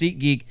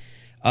SeatGeek.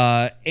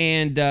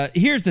 And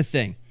here's the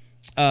thing.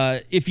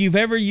 If you've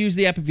ever used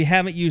the app, if you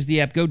haven't used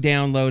the app, go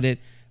download it.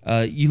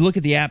 You look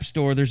at the App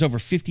Store. There's over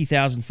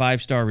 50,000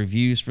 5-star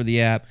reviews for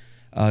the app.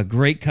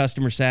 Great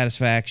customer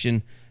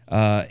satisfaction.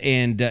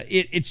 And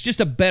it's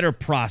just a better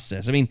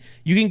process. I mean,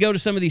 you can go to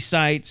some of these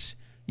sites.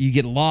 You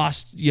get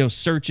lost,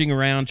 searching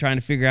around, trying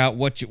to figure out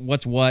what's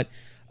what.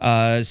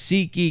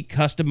 SeatGeek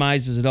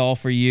customizes it all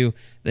for you.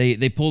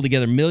 They pull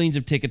together millions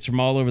of tickets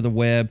from all over the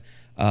web.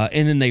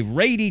 And then they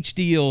rate each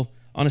deal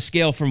on a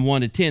scale from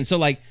 1 to 10. So,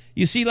 like,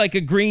 you see, like,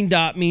 a green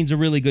dot means a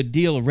really good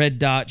deal. A red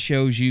dot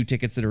shows you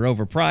tickets that are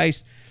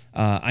overpriced.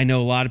 I know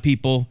a lot of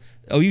people.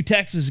 OU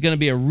Texas is going to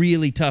be a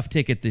really tough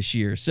ticket this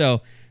year.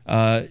 So,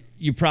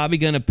 you're probably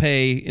going to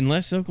pay,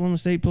 unless Oklahoma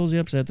State pulls the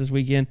upset this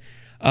weekend.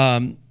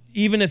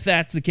 Even if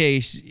that's the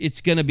case,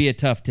 it's going to be a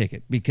tough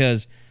ticket,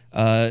 because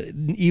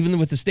even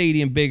with the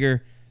stadium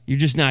bigger, you're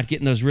just not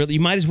getting those real.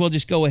 You might as well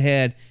just go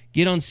ahead,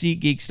 get on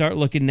SeatGeek, start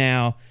looking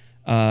now.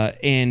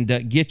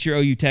 And get your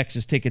OU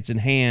Texas tickets in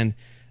hand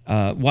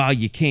while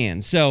you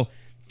can. So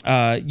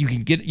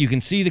you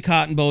can see the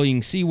Cotton Bowl, you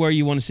can see where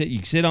you want to sit. You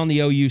can sit on the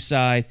OU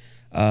side.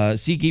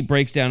 SeatGeek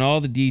breaks down all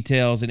the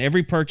details, and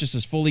every purchase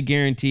is fully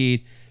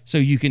guaranteed, so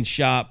you can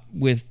shop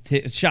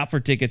for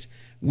tickets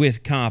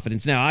with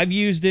confidence. Now, I've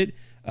used it.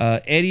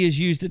 Eddie has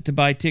used it to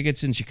buy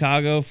tickets in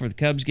Chicago for the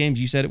Cubs games.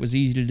 You said it was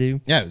easy to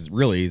do. Yeah, it was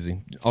really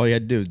easy. All you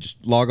had to do is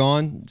just log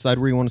on, decide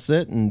where you want to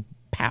sit, and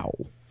pow.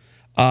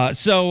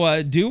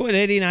 So do what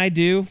Eddie and I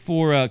do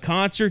for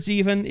concerts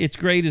even. It's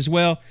great as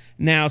well.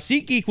 Now,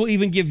 SeatGeek will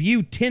even give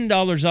you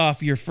 $10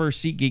 off your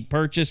first SeatGeek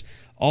purchase.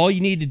 All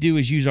you need to do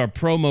is use our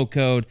promo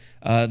code,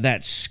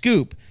 that's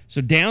SCOOP.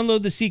 So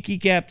download the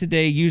SeatGeek app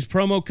today. Use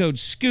promo code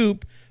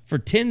SCOOP for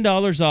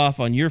 $10 off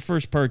on your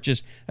first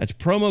purchase. That's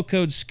promo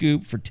code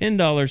SCOOP for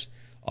 $10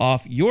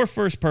 off your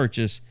first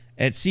purchase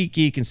at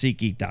SeatGeek and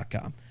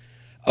SeatGeek.com.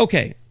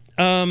 Okay.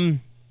 I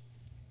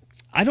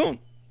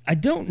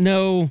don't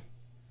know.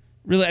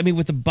 Really, I mean,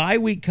 with the bye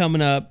week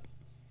coming up,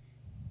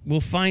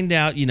 we'll find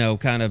out,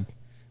 kind of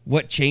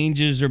what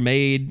changes are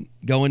made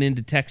going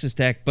into Texas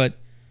Tech. But,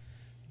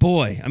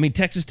 boy, I mean,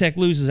 Texas Tech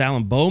loses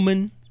Alan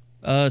Bowman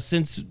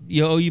since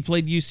OU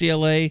played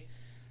UCLA.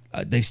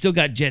 They've still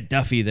got Jet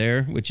Duffy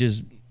there, which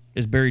is,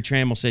 as Barry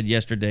Trammell said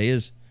yesterday,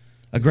 is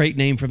a great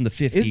name from the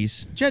 50s.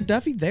 Is Jet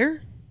Duffy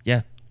there?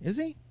 Yeah. Is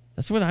he?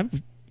 That's what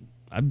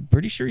I'm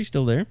pretty sure he's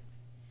still there.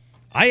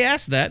 I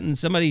asked that, and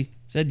somebody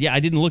said, yeah, I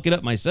didn't look it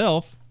up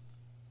myself.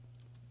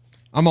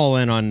 I'm all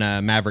in on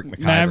Maverick McIver.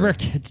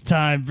 Maverick, it's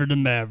time for the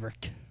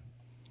Maverick.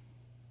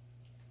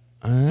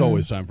 It's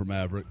always time for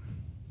Maverick.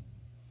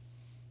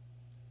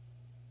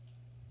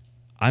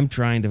 I'm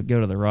trying to go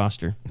to the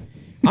roster.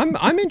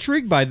 I'm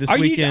intrigued by this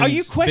weekend's Are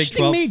you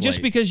questioning me just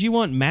slate. Because you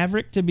want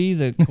Maverick to be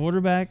the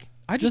quarterback?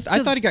 I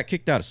thought he got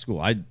kicked out of school.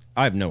 I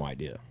have no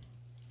idea.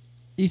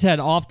 He's had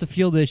off the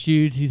field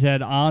issues. He's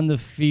had on the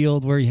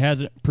field where he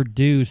hasn't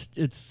produced.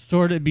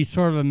 It'd be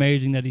sort of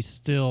amazing that he's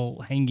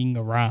still hanging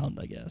around,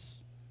 I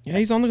guess. Yeah,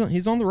 he's on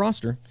the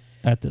roster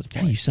at this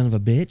point. God, you son of a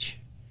bitch!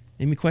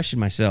 Made me question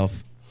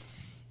myself.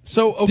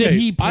 So okay, did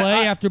he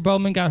play after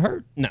Bowman got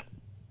hurt? No.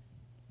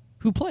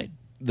 Who played?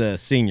 The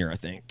senior, I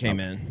think, came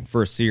in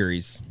for a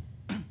series.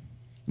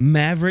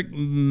 Maverick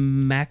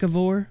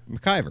McIvor?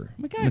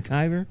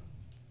 McIver.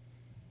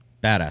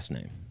 Badass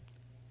name.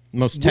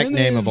 Most tech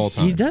name of all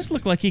time. He does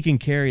look like he can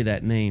carry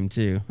that name,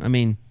 too. I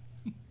mean...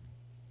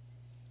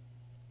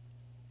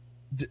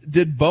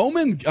 Did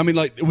Bowman, I mean,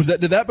 like,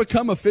 did that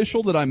become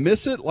official? Did I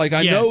miss it? Like,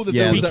 I know that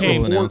there was that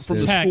report from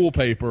the school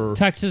paper.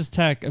 Texas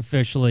Tech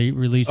officially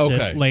released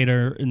it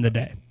later in the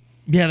day.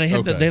 Yeah, they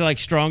had they like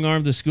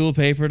strong-armed the school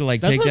paper to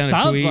like take down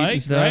a tweet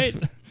and stuff.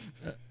 Right?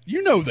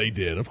 You know they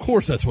did. Of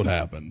course that's what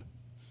happened.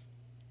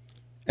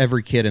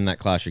 Every kid in that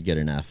class should get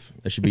an F.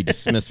 They should be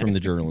dismissed from the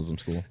journalism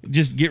school.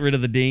 Just get rid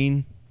of the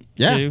dean,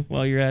 too,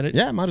 while you're at it.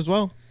 Yeah, might as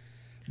well.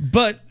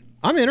 But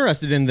I'm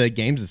interested in the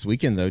games this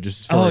weekend, though,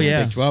 just for the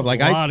Big 12.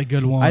 Like, a lot of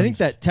good ones. I think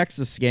that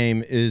Texas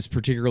game is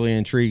particularly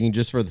intriguing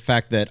just for the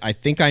fact that I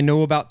think I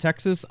know about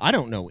Texas. I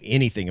don't know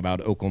anything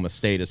about Oklahoma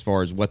State as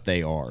far as what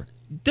they are.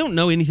 Don't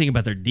know anything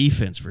about their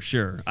defense for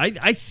sure.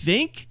 I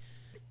think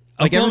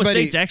Oklahoma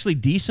State's actually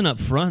decent up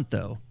front,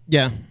 though.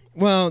 Yeah.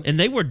 Well, and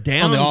they were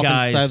down on the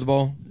guys. offensive side of the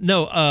ball.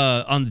 No,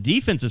 on the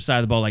defensive side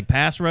of the ball, like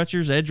pass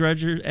rushers, edge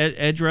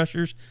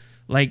rushers,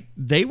 like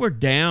they were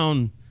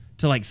down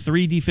to like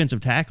 3 defensive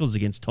tackles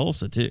against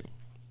Tulsa too.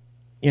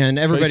 And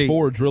everybody Trace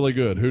Ford's really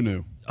good. Who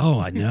knew? Oh,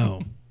 I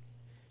know.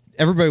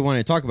 Everybody wanted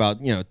to talk about,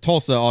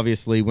 Tulsa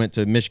obviously went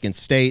to Michigan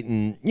State,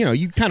 and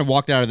you kind of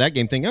walked out of that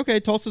game thinking, okay,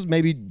 Tulsa's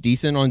maybe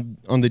decent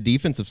on the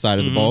defensive side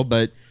of the ball,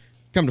 but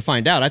come to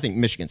find out, I think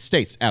Michigan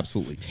State's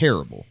absolutely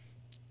terrible.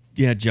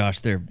 Yeah,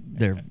 Josh, they're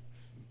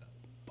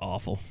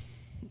awful.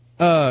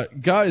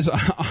 Guys,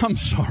 I'm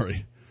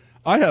sorry.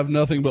 I have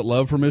nothing but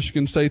love for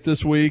Michigan State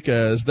this week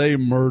as they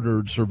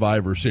murdered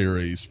Survivor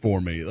Series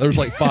for me. There's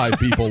like 5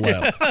 people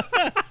left.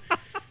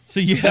 So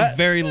you have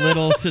very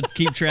little to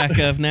keep track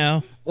of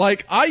now?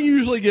 Like, I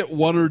usually get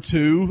 1 or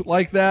 2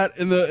 like that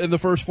in the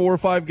first 4 or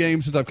 5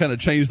 games since I've kind of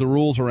changed the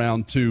rules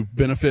around to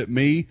benefit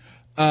me.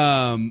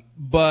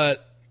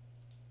 But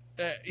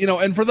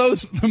and for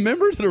those the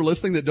members that are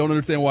listening that don't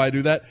understand why I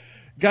do that,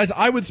 guys,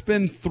 I would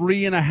spend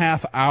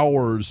 3.5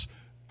 hours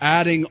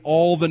adding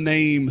all the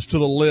names to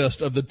the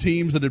list of the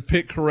teams that had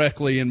picked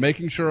correctly and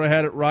making sure I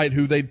had it right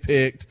who they'd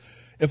picked.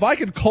 If I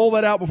could call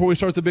that out before we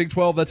start the Big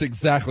 12, that's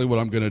exactly what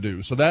I'm going to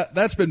do. So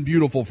that's been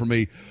beautiful for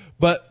me.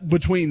 But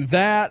between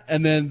that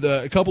and then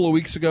a couple of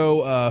weeks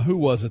ago, who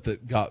was it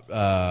that got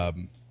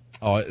bad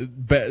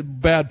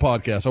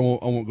podcast? I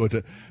won't go to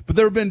it. But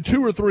there have been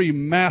 2 or 3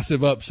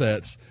 massive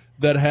upsets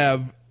that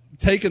have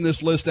taken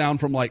this list down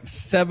from like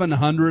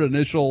 700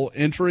 initial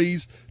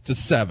entries to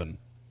 7.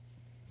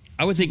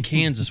 I would think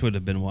Kansas would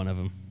have been one of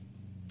them.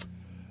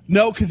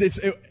 No, because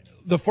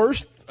the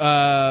first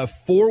 4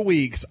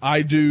 weeks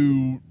I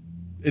do.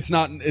 It's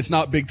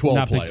not Big 12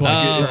 Not play. Big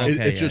 12.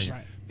 It's just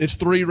it's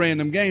 3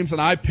 random games,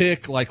 and I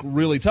pick like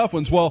really tough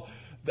ones. Well,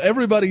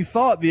 everybody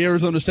thought the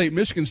Arizona State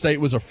Michigan State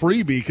was a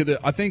freebie because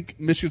I think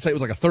Michigan State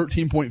was like a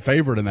 13-point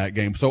favorite in that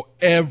game, so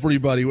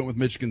everybody went with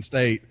Michigan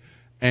State.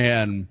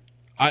 And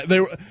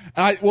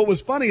what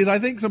was funny is I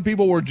think some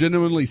people were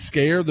genuinely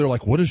scared. They're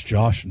like, "What does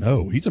Josh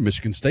know? He's a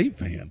Michigan State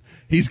fan.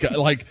 He's got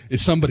like,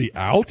 is somebody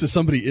out? Is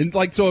somebody in?"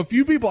 Like, so a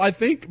few people I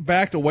think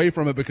backed away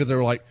from it because they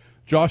were like,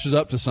 "Josh is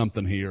up to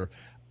something here."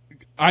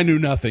 I knew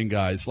nothing,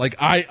 guys. Like,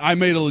 I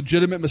made a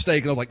legitimate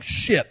mistake, and I was like,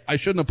 "Shit, I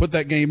shouldn't have put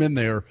that game in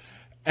there."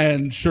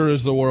 And sure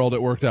as the world,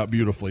 it worked out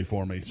beautifully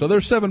for me. So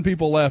there's 7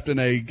 people left in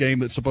a game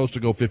that's supposed to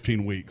go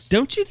 15 weeks.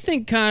 Don't you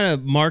think kind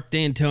of Mark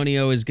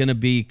D'Antonio is going to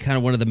be kind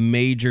of one of the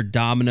major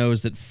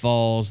dominoes that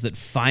falls that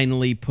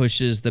finally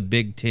pushes the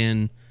Big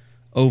Ten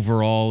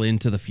overall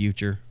into the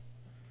future?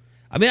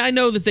 I mean, I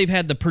know that they've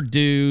had the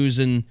Purdue's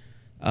and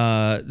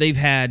they've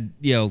had,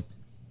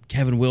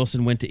 Kevin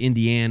Wilson went to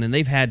Indiana, and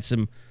they've had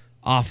some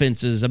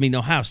offenses. I mean,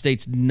 Ohio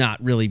State's not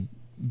really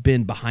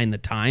been behind the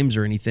times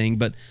or anything,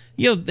 but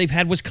they've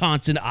had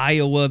Wisconsin,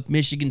 Iowa,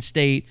 Michigan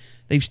State.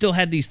 They've still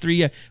had these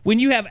 3. When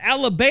you have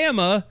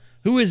Alabama,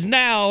 who is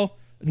now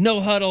no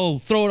huddle,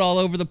 throw it all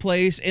over the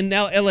place, and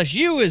now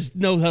LSU is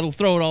no huddle,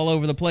 throw it all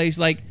over the place.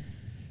 Like,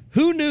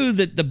 who knew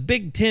that the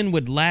Big Ten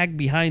would lag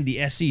behind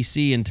the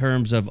SEC in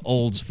terms of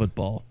olds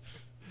football?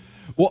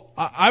 Well,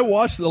 I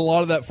watched a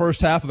lot of that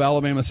first half of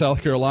Alabama,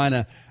 South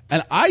Carolina,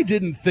 and I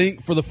didn't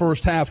think for the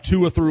first half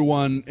Tua threw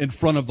one in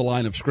front of the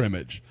line of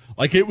scrimmage.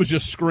 Like, it was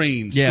just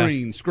screen.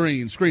 And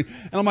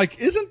I'm like,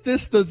 isn't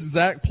this the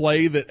exact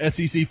play that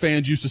SEC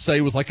fans used to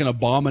say was like an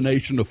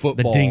abomination of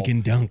football? The dink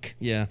and dunk.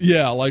 Yeah.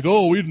 Yeah, like,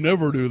 oh, we'd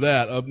never do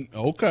that.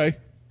 Okay.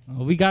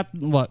 We got,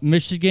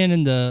 Michigan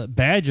and the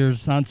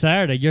Badgers on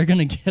Saturday. You're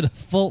going to get a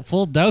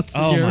full dose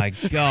of my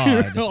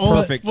God. It's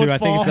perfect, too. I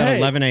think it's at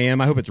 11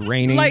 a.m. I hope it's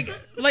raining.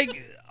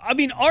 I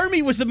mean,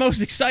 Army was the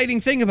most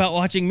exciting thing about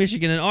watching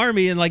Michigan and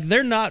Army, and,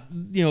 they're not,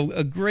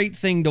 a great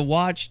thing to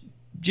watch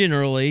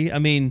generally. I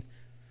mean,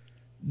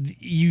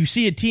 you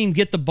see a team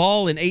get the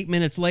ball, and 8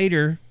 minutes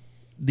later,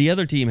 the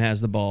other team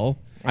has the ball.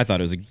 I thought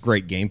it was a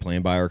great game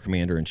plan by our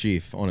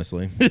commander-in-chief,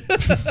 honestly.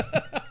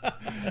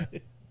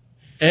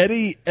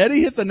 Eddie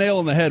hit the nail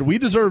on the head. We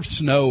deserve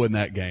snow in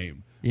that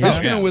game. Yeah.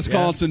 Michigan and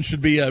Wisconsin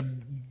should be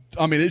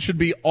it should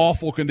be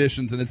awful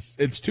conditions, and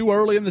it's too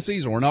early in the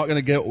season. We're not going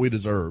to get what we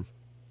deserve.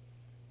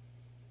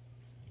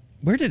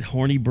 Where did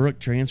Hornibrook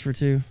transfer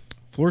to?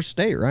 Florida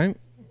State, right?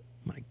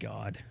 My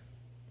God.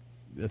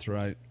 That's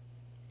right.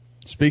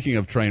 Speaking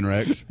of train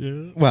wrecks.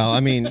 Well, I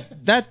mean,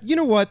 that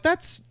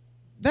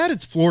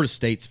is Florida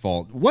State's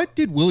fault. What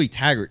did Willie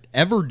Taggart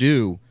ever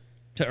do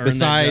to earn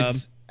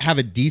besides have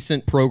a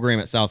decent program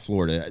at South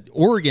Florida?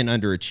 Oregon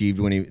underachieved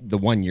when the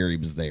 1 year he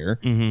was there.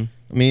 Mm-hmm.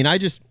 I mean, I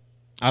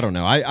don't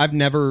know. I've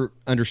never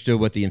understood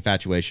what the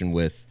infatuation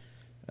with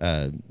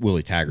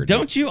Willie Taggart.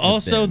 Don't you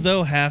also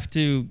though have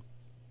to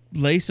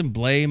lay some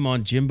blame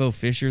on Jimbo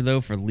Fisher though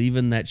for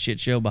leaving that shit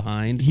show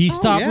behind? He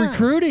stopped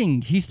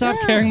recruiting. He stopped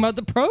caring about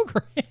the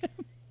program.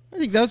 I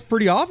think that's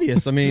pretty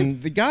obvious. I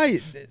mean, the guy,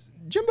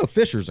 Jimbo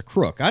Fisher's a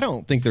crook. I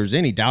don't think there's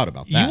any doubt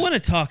about that. You want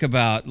to talk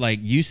about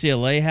like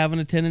UCLA having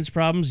attendance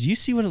problems? You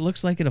see what it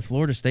looks like at a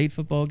Florida State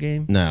football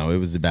game? No, it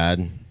was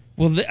bad.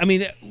 Well, I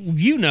mean,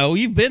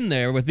 you've been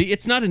there with me.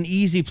 It's not an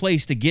easy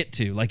place to get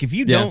to. Like if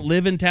you don't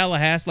live in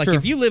Tallahassee, like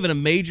if you live in a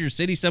major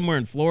city somewhere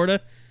in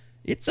Florida,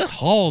 it's a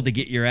haul to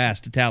get your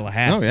ass to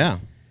Tallahassee. Oh, yeah.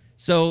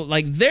 So,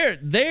 like,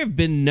 they've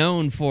been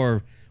known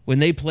for when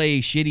they play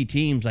shitty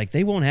teams, like,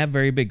 they won't have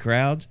very big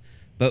crowds.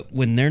 But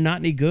when they're not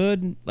any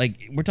good,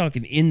 like, we're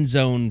talking end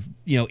zone,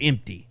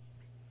 empty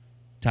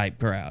type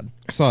crowd.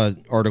 I saw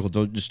an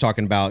article just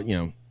talking about,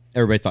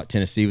 everybody thought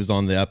Tennessee was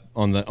on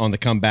the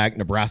comeback,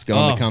 Nebraska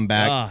on the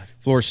comeback, God.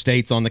 Florida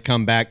State's on the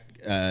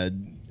comeback.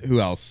 Who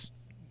else?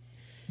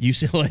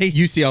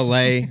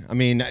 UCLA. I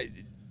mean,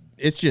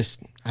 it's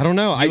just, I don't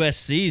know.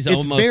 USC's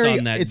almost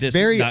on that. It's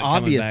very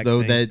obvious,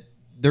 though, that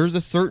there's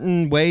a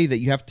certain way that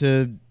you have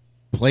to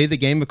play the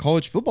game of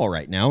college football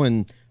right now,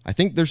 and I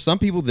think there's some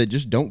people that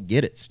just don't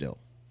get it still.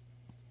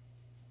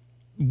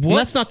 Well,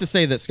 that's not to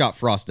say that Scott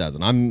Frost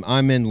doesn't.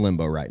 I'm in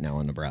limbo right now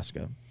in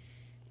Nebraska.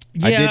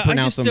 Yeah, I did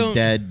pronounce him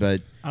dead,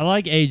 but I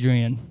like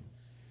Adrian.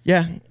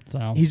 Yeah,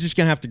 so he's just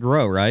gonna have to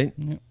grow, right?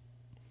 Yeah.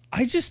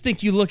 I just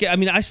think you look at. I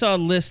mean, I saw a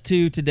list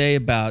too today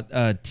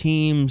about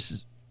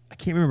teams. I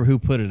can't remember who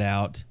put it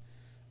out.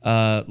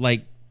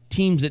 Like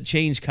teams that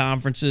changed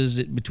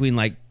conferences between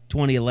like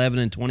 2011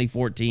 and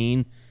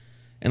 2014,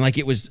 and like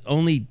it was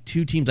only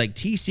two teams, like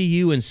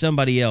TCU and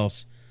somebody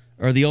else,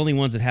 are the only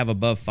ones that have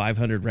above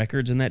 500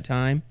 records in that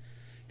time.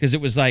 Because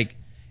it was like,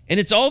 and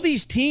it's all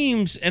these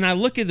teams, and I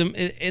look at them,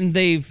 and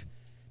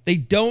they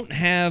don't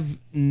have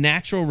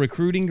natural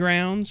recruiting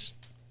grounds,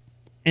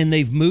 and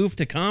they've moved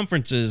to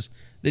conferences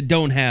that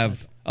don't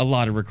have a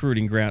lot of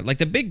recruiting ground. Like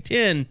the Big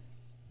Ten,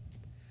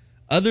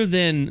 other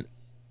than,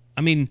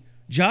 I mean,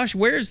 Josh,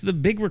 where's the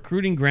big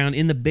recruiting ground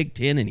in the Big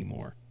Ten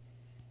anymore?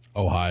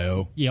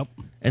 Ohio. Yep.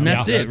 And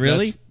that's it,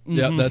 really?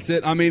 That's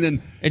it. I mean,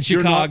 and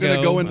you're not Chicago.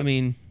 gonna go in, I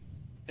mean,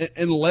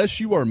 unless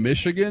you are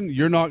Michigan,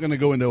 you're not going to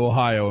go into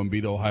Ohio and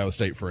beat Ohio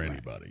State for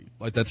anybody.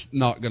 Like, that's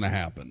not going to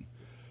happen.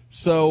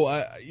 So,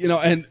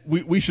 and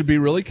we should be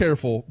really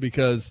careful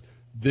because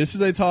this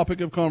is a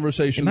topic of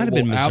conversation. It might have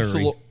been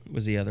Missouri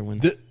was the other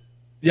one.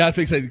 Yeah, I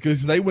think so,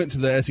 because they went to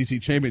the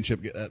SEC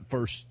championship that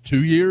first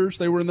 2 years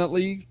they were in that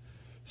league.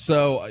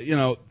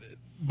 So,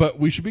 but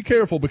we should be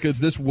careful because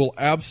this will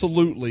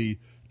absolutely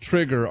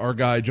trigger our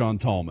guy, John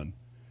Tallman.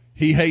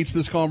 He hates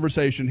this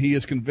conversation. He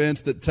is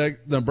convinced that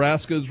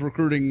Nebraska's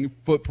recruiting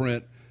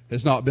footprint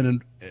has not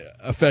been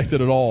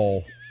affected at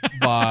all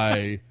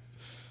by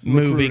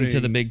moving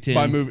to the Big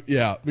Ten.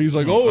 He's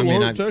like,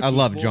 I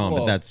love John,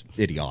 but that's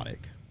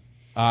idiotic.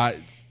 I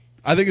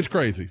think it's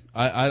crazy.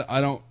 I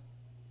don't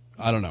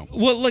know.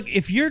 Well, look,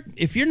 if you're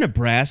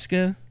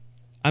Nebraska,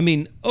 I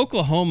mean,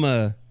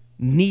 Oklahoma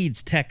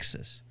needs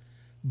Texas,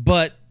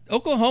 but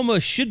Oklahoma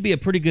should be a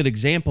pretty good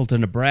example to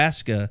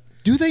Nebraska.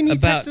 Do they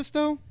need Texas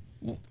though?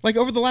 Like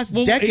over the last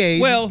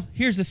decade.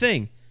 Here's the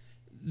thing.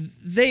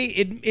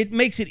 It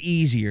makes it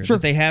easier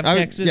that they have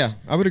Texas.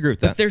 I would agree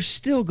with that. But they're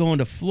still going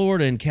to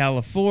Florida and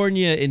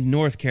California and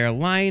North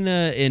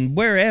Carolina and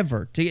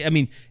wherever.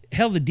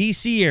 Hell, the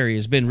D.C. area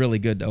has been really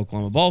good to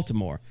Oklahoma,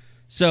 Baltimore.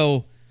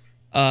 So,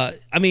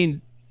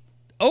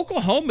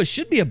 Oklahoma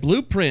should be a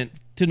blueprint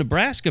to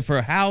Nebraska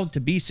for how to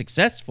be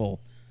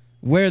successful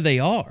where they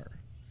are.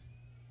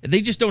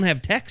 They just don't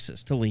have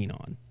Texas to lean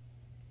on.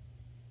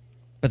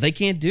 But they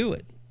can't do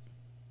it.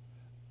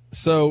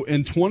 So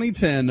in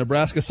 2010,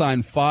 Nebraska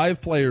signed 5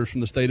 players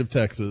from the state of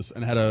Texas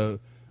and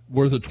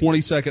were the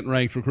 22nd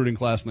ranked recruiting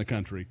class in the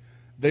country.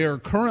 They are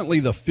currently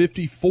the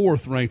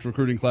 54th ranked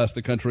recruiting class in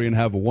the country and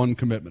have 1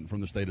 commitment from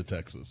the state of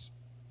Texas.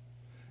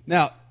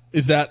 Now,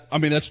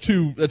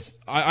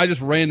 I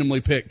just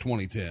randomly picked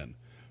 2010,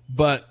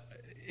 but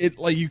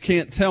you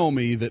can't tell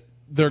me that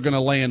they're going to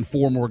land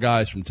 4 more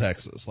guys from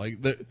Texas.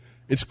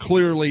 It's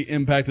clearly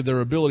impacted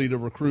their ability to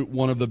recruit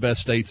one of the best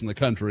states in the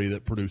country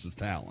that produces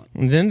talent.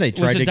 And then they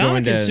tried to go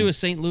into... Was Adama Sue a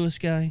St. Louis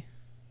guy?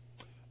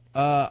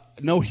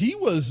 No, he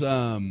was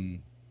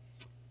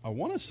I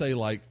want to say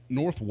like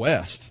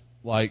Northwest,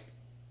 like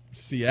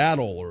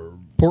Seattle or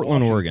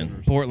Portland, Washington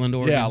Oregon. Portland,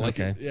 Oregon. Yeah, like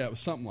okay. it was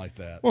something like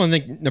that. Well, I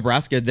think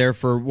Nebraska there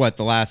for what,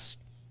 the last,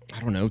 I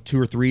don't know, 2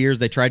 or 3 years.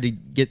 They tried to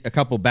get a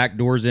couple back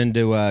doors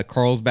into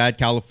Carlsbad,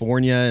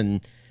 California,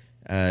 and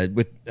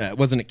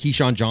wasn't it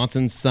Keyshawn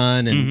Johnson's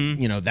son?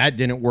 And that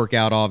didn't work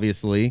out,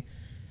 obviously.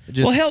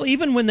 Well, hell,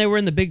 even when they were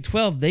in the Big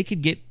 12, they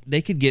could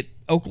get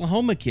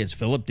Oklahoma kids.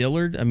 Philip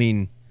Dillard. I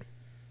mean,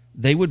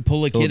 they would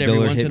pull a kid every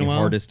once in a while.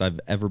 Hardest I've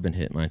ever been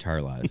hit in my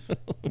entire life.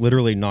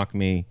 Literally knocked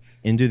me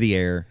into the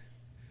air.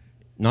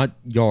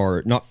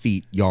 Not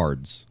feet,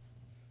 yards.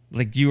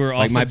 Like you were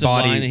like offensive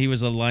my body, line and he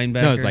was a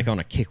linebacker? No, it was like on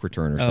a kick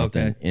return or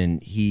something. Okay.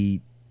 And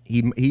he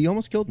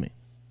almost killed me.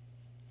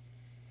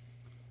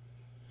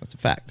 That's a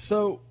fact.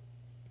 So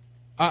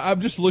I'm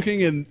just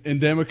looking in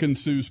Ndamukong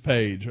Suh's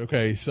page.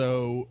 Okay,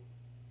 so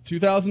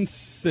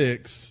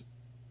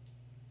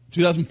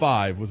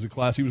 2005 was the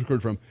class he was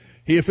recruited from.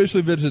 He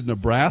officially visited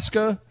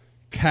Nebraska,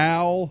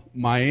 Cal,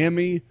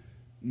 Miami,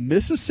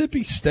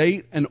 Mississippi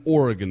State, and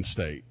Oregon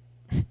State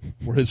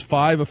were his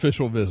 5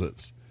 official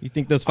visits. You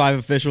think those 5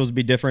 officials would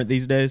be different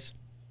these days?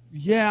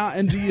 Yeah,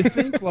 and do you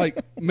think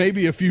like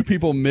maybe a few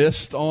people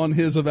missed on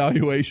his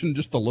evaluation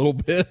just a little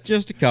bit?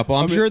 Just a couple.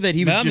 I'm sure that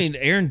he was. I mean,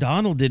 Aaron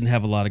Donald didn't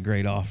have a lot of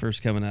great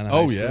offers coming out of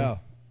high school. Oh yeah,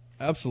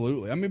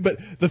 absolutely. I mean, but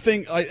the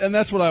thing, and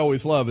that's what I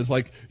always love is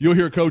like you'll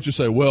hear coaches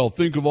say, "Well,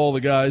 think of all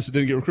the guys that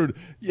didn't get recruited."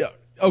 Yeah,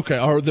 okay,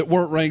 or that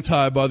weren't ranked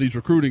high by these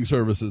recruiting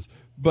services.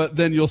 But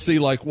then you'll see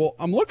like, well,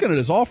 I'm looking at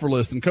his offer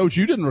list, and coach,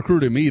 you didn't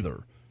recruit him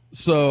either.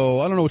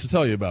 So I don't know what to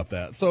tell you about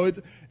that. So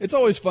it's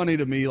always funny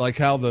to me like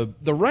how the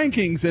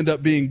rankings end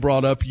up being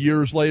brought up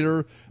years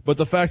later, but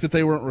the fact that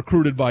they weren't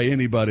recruited by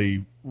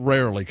anybody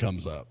rarely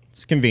comes up.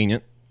 It's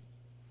convenient.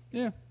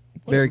 Yeah.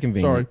 Very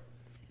convenient. Sorry.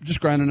 Just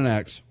grinding an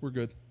axe. We're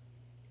good.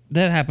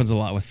 That happens a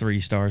lot with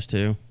 3 stars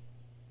too.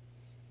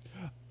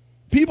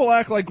 People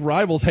act like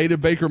Rivals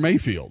hated Baker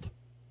Mayfield.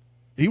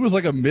 He was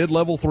like a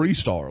mid-level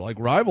 3-star. Like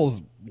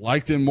Rivals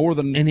liked him more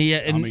than and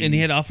he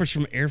had offers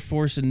from Air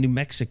Force in New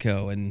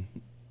Mexico and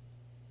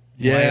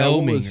yeah,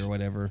 Wyoming or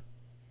whatever.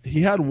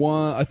 He had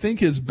one. I think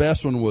his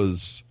best one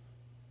was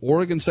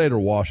Oregon State or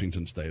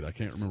Washington State. I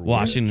can't remember.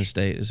 Washington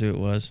State is who it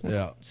was.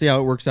 Yeah. See how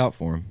it works out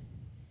for him.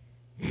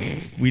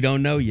 We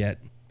don't know yet.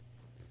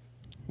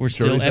 We're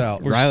still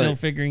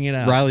figuring it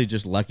out. Riley's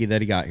just lucky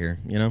that he got here,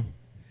 you know?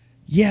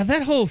 Yeah,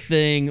 that whole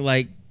thing,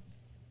 like,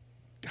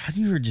 God,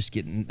 you were just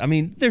getting. I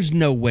mean, there's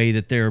no way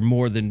that there's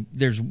more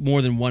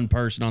than one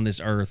person on this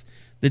earth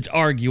that's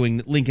arguing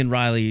that Lincoln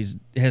Riley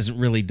hasn't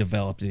really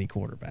developed any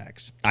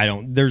quarterbacks.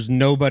 There's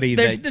nobody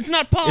it's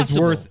not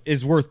possible.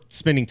 Is worth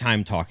spending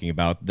time talking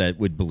about that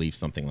would believe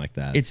something like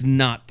that. It's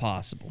not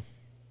possible.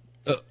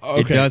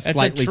 Okay. It does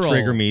slightly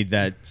trigger me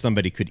that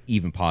somebody could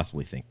even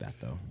possibly think that,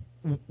 though.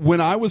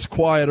 When I was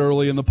quiet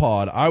early in the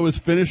pod, I was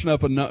finishing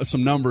up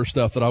some number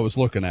stuff that I was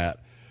looking at.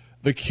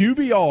 The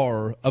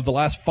QBR of the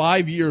last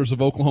 5 years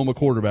of Oklahoma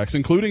quarterbacks,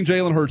 including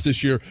Jalen Hurts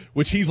this year,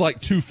 which he's like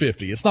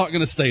 250. It's not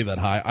going to stay that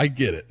high. I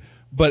get it.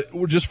 But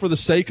just for the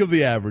sake of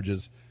the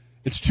averages,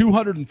 it's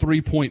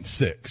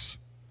 203.6.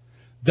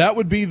 That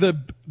would be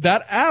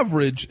that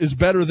average is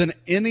better than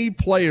any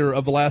player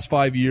of the last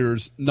 5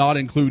 years, not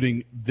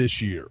including this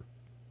year.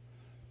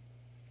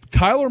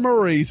 Kyler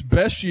Murray's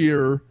best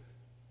year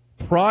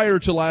prior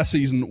to last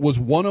season was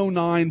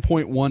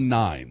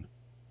 109.19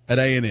 at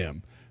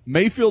A&M.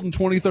 Mayfield in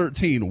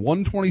 2013,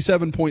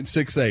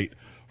 127.68.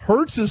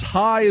 Hurts'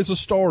 high as a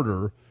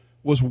starter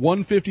was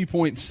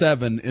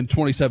 150.7 in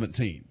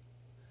 2017.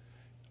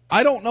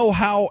 I don't know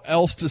how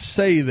else to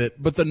say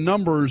that, but the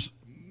numbers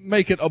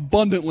make it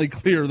abundantly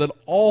clear that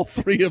all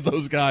 3 of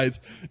those guys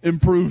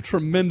improved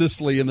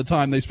tremendously in the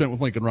time they spent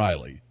with Lincoln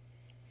Riley.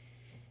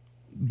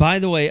 By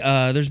the way,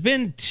 there's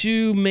been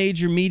 2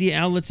 major media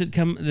outlets that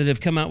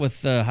have come out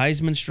with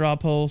Heisman straw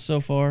polls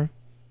so far.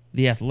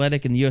 The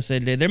Athletic and the USA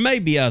Today. There may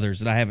be others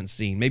that I haven't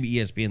seen. Maybe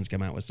ESPN's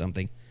come out with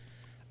something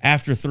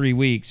after 3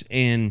 weeks.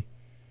 And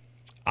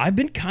I've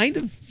been kind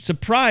of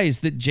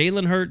surprised that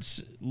Jalen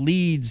Hurts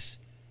leads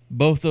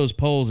both those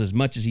polls as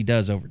much as he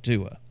does over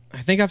Tua. I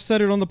think I've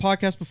said it on the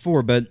podcast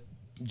before, but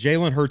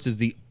Jalen Hurts is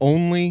the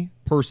only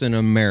person in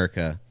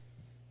America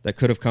that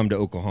could have come to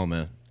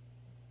Oklahoma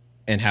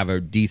and have a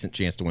decent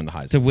chance to win the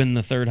Heisman. To win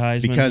the 3rd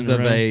Heisman. Because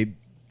of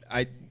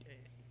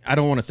I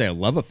don't want to say a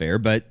love affair,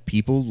 but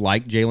people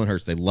like Jalen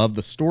Hurts. They love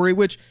the story,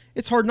 which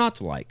it's hard not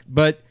to like.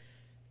 But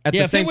at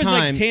the same time, if it was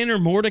like Tanner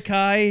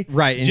Mordecai,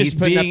 right, and just he's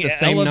putting being up the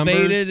same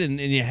elevated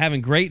numbers and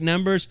having great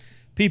numbers,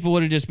 people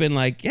would have just been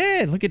like,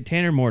 "Yeah, look at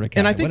Tanner Mordecai."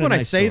 And I think when I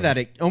say story. that,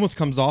 it almost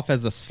comes off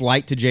as a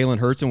slight to Jalen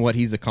Hurts and what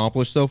he's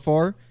accomplished so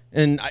far.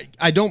 And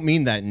I don't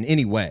mean that in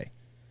any way.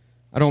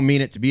 I don't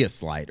mean it to be a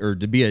slight or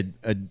to be a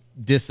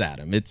diss at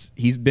him.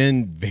 He's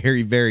been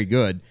very, very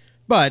good.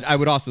 But I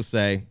would also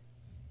say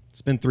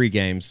it's been 3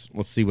 games.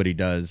 Let's see what he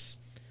does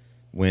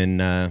when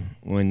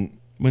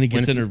he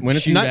gets in a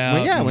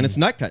shootout. When it's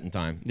nut cutting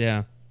time.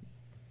 Yeah.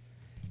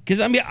 Because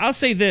I mean, I'll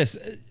say this: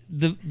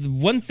 the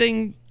one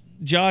thing,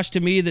 Josh, to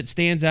me that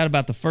stands out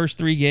about the first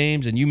 3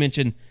 games, and you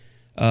mentioned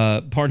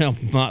Parnell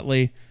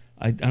Motley.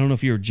 I don't know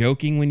if you were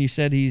joking when you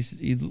said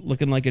he's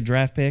looking like a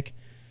draft pick.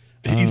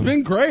 He's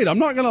been great. I'm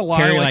not going to lie.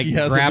 Carrie like he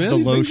hasn't grabbed been. the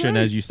He's been lotion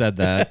great. as you said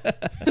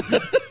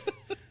that.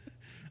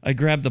 I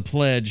grabbed the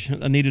pledge.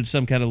 I needed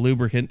some kind of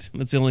lubricant.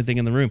 That's the only thing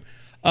in the room.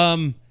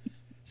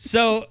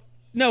 So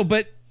no,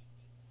 but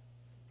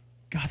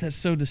God, that's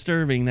so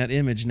disturbing, that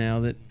image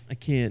now, that I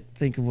can't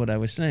think of what I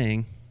was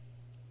saying.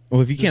 Well,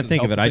 if you can't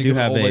think of it, I do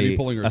have a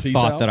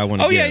thought that I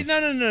want to give. Oh,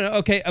 yeah, no.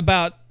 Okay,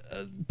 about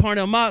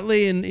Parnell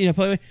Motley and,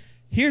 play.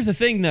 Here's the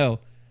thing, though.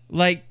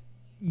 Like,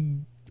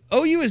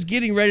 OU is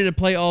getting ready to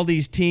play all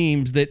these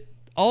teams that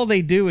all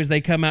they do is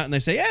they come out and they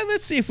say,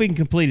 let's see if we can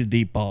complete a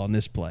deep ball in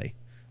this play.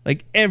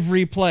 Like,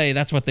 every play,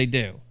 that's what they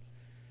do.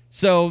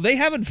 So they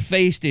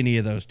faced any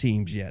of those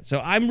teams yet.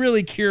 So I'm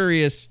really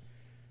curious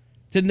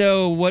to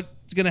know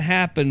what's going to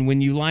happen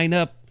when you line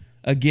up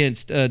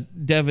against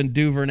Devin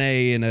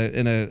Duvernay and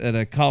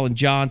a Colin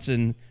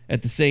Johnson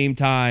at the same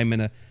time,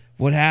 and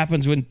what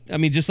happens when,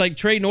 just like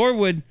Trey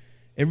Norwood,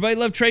 everybody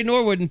loved Trey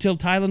Norwood until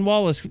Tylan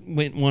Wallace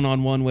went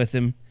one-on-one with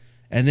him,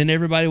 and then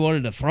everybody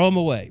wanted to throw him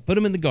away, put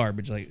him in the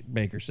garbage, like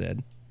Baker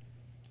said.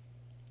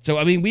 So,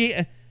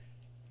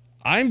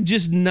 I'm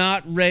just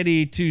not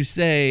ready to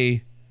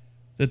say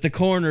that the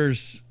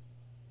corners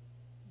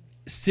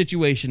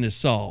situation is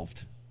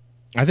solved.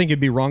 I think it'd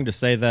be wrong to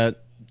say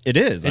that it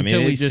is.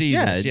 Until we see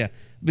this, yeah.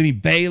 Maybe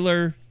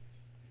Baylor,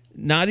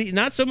 not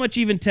so much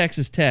even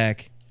Texas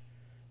Tech,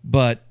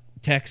 but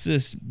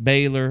Texas,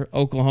 Baylor,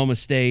 Oklahoma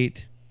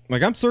State.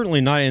 Like, I'm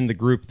certainly not in the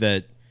group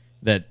that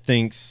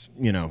thinks,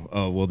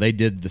 they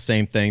did the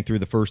same thing through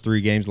the first 3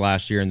 games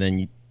last year,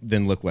 and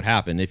then look what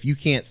happened. If you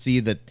can't see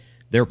that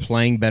they're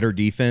playing better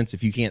defense,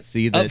 if you can't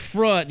see that up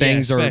front,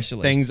 things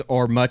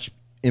are much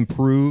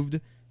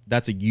improved,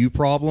 that's a you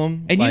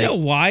problem. And you know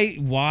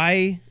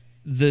why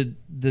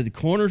the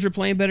corners are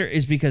playing better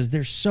is because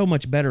they're so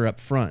much better up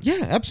front.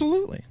 Yeah,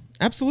 absolutely.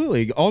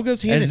 It all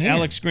goes hand in hand. As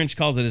Alex Grinch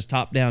calls it, his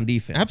top-down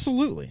defense.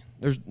 Absolutely.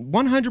 There's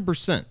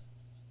 100%.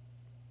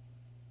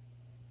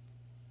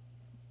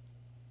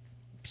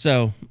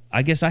 So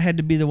I guess I had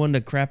to be the one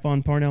to crap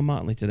on Parnell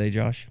Motley today,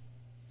 Josh.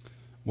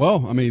 Well,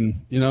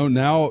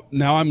 now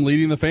I'm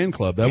leading the fan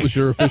club. That was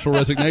your official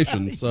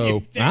resignation.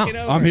 So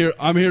I'm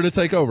here to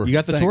take over. You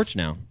got the torch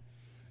now.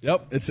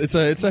 Yep, it's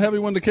a heavy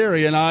one to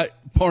carry, and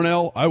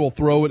Parnell, I will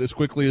throw it as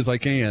quickly as I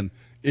can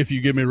if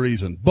you give me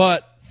reason.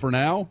 But for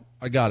now,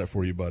 I got it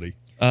for you, buddy.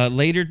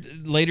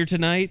 Later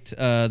tonight,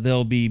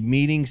 there'll be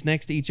meetings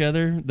next to each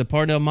other: the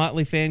Parnell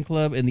Motley fan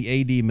club and the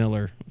A.D.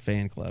 Miller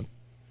fan club.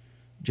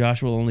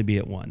 Josh will only be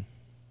at one.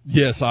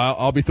 Yes,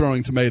 I'll be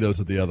throwing tomatoes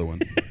at the other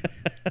one.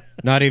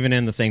 Not even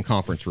in the same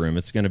conference room.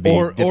 It's going to be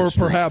or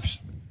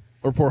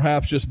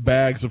perhaps just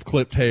bags of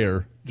clipped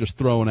hair just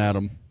thrown at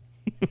them.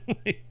 Oh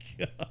my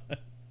God.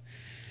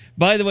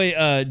 By the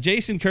way,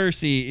 Jason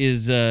Kersey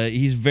is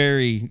he's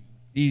very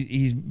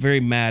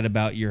mad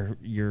about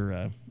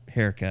your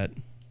haircut.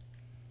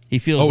 He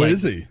feels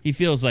is he? He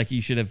feels like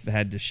you should have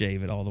had to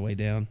shave it all the way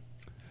down.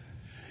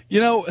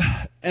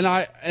 And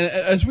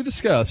as we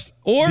discussed,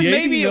 or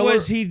maybe it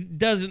was he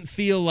doesn't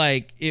feel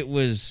like it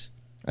was.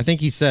 I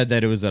think he said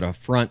that it was at a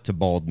front to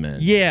bald men.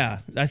 Yeah,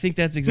 I think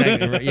that's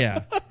exactly right.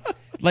 Yeah,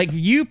 like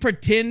you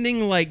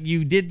pretending like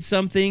you did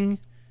something,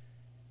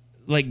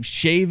 like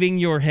shaving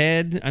your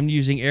head. I'm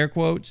using air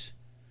quotes.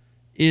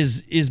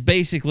 Is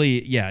basically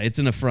it's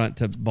an affront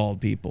to bald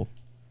people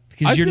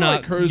because you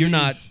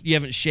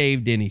haven't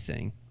shaved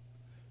anything.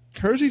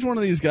 Kersey's one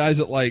of these guys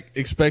that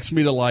expects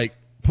me to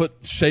put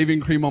shaving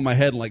cream on my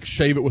head and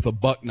shave it with a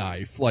buck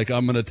knife.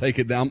 I'm going to take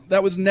it down.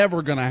 That was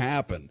never going to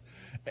happen.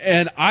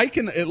 And I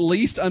can at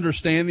least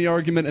understand the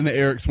argument in the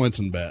Eric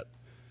Swinson bet.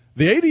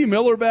 The A.D.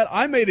 Miller bet,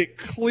 I made it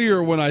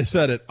clear when I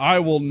said it. I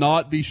will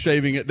not be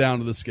shaving it down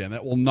to the skin.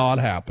 That will not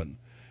happen.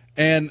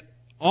 And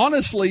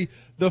honestly,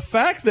 the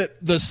fact that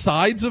the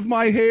sides of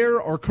my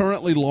hair are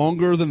currently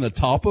longer than the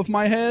top of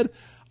my head,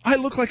 I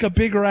look like a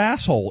bigger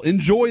asshole.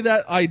 Enjoy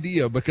that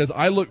idea because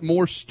I look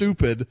more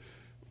stupid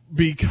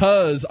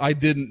because I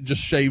didn't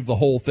just shave the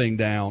whole thing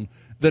down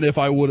than if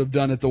I would have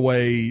done it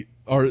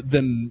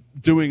than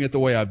doing it the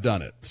way I've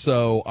done it.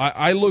 So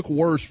I look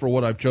worse for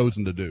what I've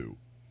chosen to do.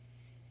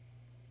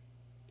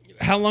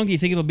 How long do you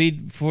think it'll be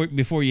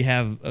before you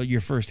have your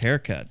first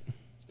haircut?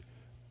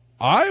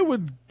 I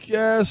would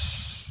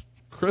guess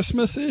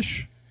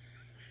Christmas-ish.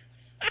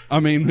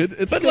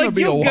 It's going to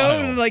be a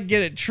while. You'll go to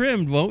get it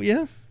trimmed, won't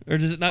you? Or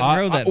does it not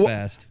grow that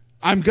fast?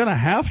 I'm going to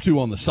have to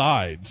on the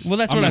sides. Well,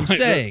 that's what I'm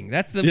saying.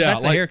 That's the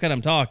haircut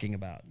I'm talking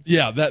about.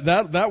 Yeah,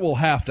 that will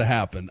have to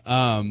happen.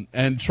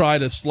 And try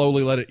to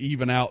slowly let it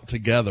even out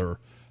together.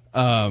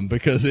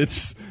 Because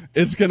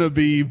it's going to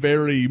be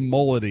very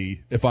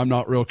mullety if I'm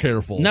not real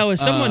careful. No,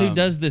 as someone who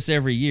does this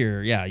every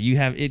year,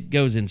 it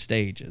goes in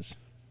stages.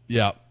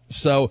 Yeah.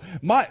 So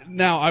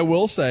now I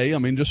will say,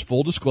 just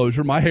full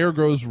disclosure, my hair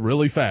grows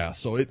really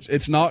fast. So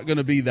it's not going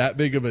to be that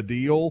big of a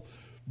deal,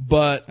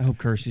 but I hope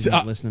Kersey's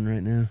not listening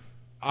right now.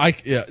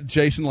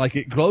 Jason,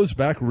 it grows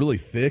back really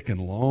thick and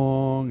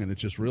long, and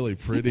it's just really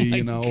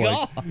pretty,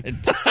 God.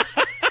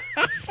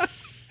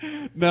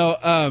 No,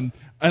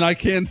 and I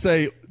can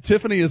say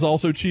Tiffany is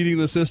also cheating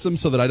the system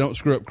so that I don't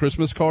screw up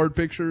Christmas card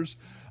pictures.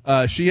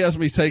 She has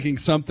me taking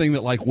something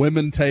that like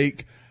women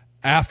take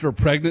after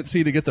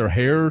pregnancy to get their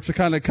hair to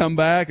kind of come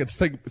back. It's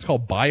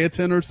called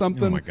biotin or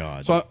something. Oh my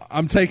God. So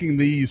I'm taking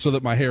these so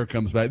that my hair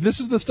comes back.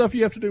 This is the stuff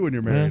you have to do when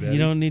you're married. You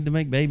don't need to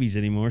make babies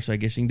anymore, so I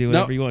guess you can do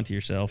whatever you want to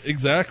yourself.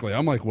 Exactly.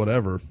 I'm like,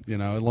 whatever,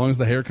 as long as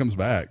the hair comes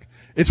back.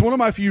 It's one of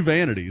my few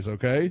vanities,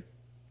 okay?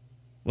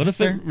 What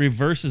if it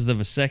reverses the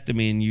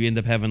vasectomy and you end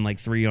up having like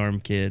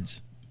 3-arm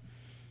kids?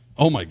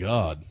 Oh my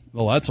God.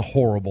 Oh, that's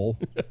horrible.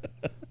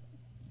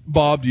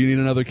 Bob, do you need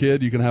another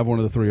kid? You can have one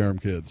of the 3-arm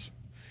kids.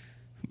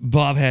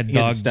 Bob had He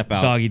had to step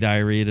out. doggy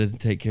diarrhea to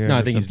take care of. No,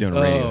 I think he's doing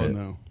a radio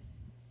hit.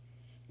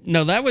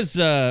 No, that was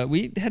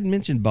we hadn't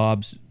mentioned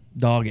Bob's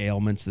dog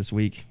ailments this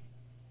week.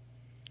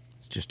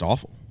 It's just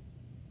awful.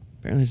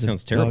 Apparently, there's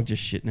Sounds a terrible. dog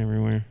just shitting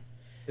everywhere.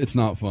 It's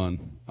not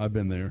fun. I've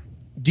been there.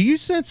 Do you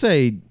sense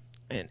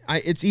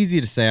it's easy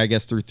to say, I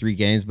guess, through 3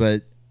 games,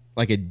 but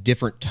like a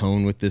different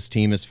tone with this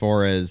team as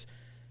far as,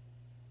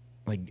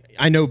 like,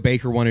 I know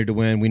Baker wanted to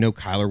win. We know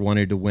Kyler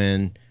wanted to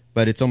win,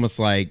 but it's almost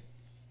like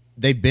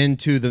they've been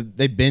to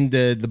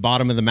the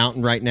bottom of the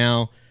mountain right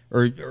now,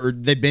 or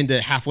they've been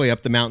to halfway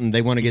up the mountain.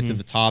 They want to get to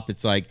the top.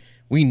 It's like,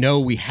 we know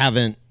we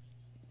haven't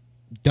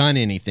done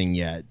anything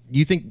yet.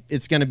 You think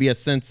it's going to be a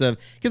sense of,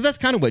 because that's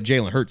kind of what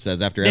Jalen Hurts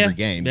says after every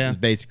game. Yeah. Is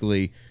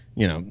basically,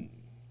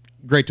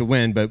 great to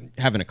win, but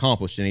haven't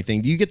accomplished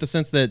anything. Do you get the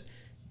sense that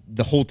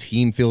the whole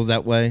team feels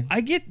that way?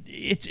 I get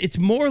it's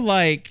more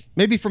like,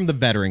 maybe from the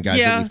veteran guys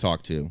that we've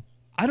talked to.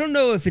 I don't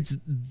know if it's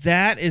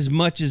that as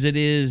much as it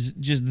is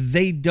just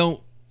they don't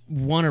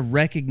want to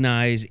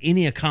recognize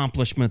any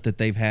accomplishment that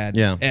they've had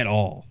at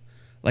all.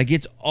 Like,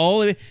 it's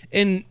all,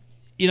 and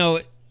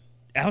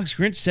Alex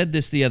Grinch said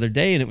this the other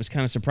day, and it was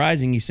kind of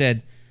surprising. He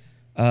said,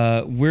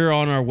 we're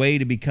on our way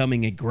to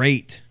becoming a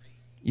great,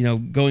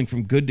 going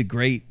from good to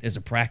great as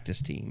a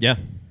practice team. Yeah,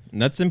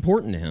 and that's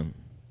important to him.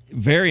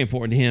 Very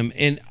important to him.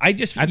 And I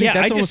think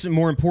that's almost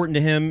more important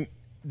to him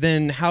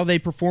than how they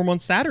perform on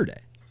Saturday.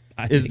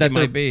 Is that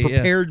they're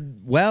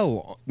prepared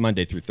well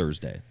Monday through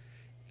Thursday.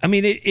 I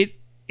mean,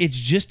 it's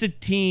just a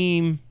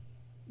team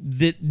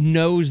that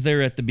knows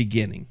they're at the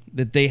beginning,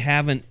 that they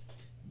haven't.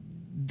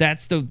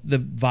 That's the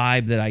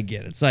vibe that I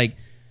get. It's like,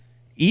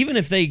 even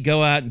if they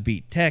go out and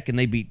beat Tech and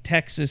they beat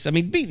Texas, I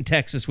mean, beating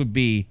Texas would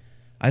be,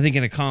 I think,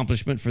 an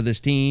accomplishment for this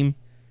team.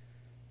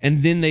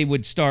 And then they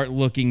would start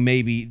looking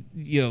maybe,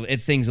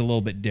 at things a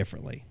little bit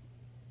differently.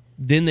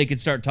 Then they could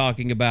start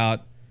talking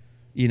about,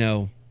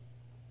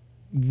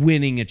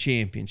 winning a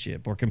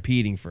championship or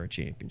competing for a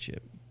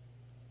championship.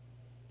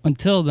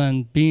 Until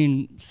then,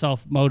 being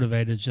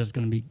self-motivated is just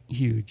going to be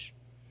huge,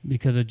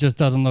 because it just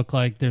doesn't look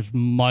like there's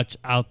much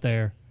out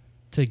there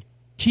to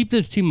keep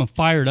this team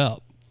fired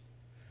up.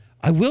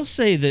 I will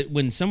say that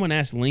when someone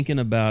asked Lincoln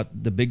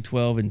about the Big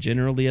 12 in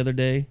general the other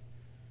day,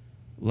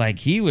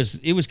 like, it was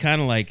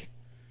kind of like,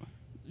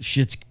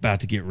 shit's about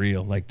to get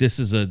real. Like, this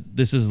is a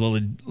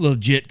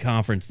legit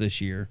conference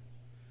this year.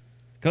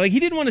 Like,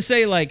 he didn't want to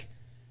say, like,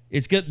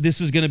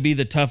 this is going to be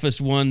the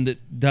toughest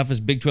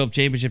Big 12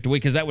 championship to win,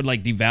 because that would,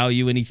 like,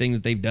 devalue anything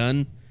that they've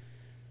done.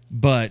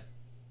 But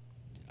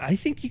I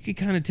think you could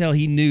kind of tell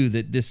he knew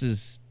that this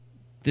is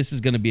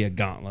going to be a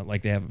gauntlet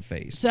like they haven't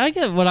faced. See, I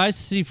get what I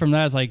see from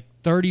that is like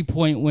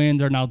 30-point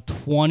wins are now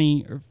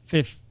 20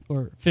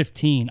 or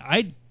 15.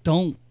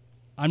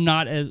 I'm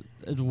not as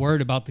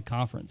worried about the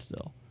conference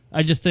still.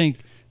 I just think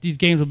these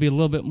games will be a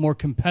little bit more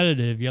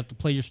competitive. You have to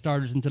play your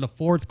starters into the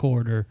fourth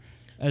quarter.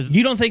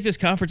 You don't think this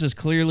conference is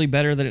clearly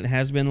better than it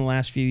has been the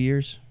last few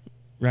years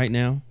right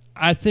now?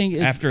 I think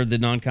after the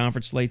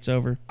non-conference slate's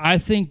over? I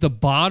think the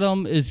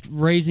bottom is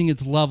raising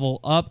its level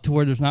up to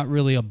where there's not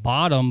really a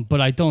bottom,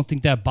 but I don't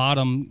think that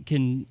bottom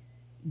can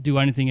do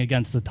anything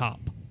against the top.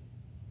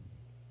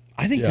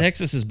 I think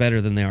Texas is better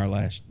than they were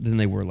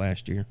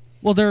last year.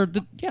 Well,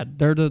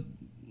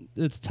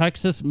 it's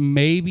Texas,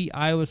 maybe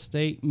Iowa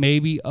State,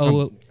 maybe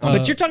but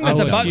you're talking about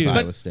the bottom.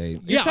 Iowa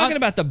State. You're talking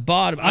about the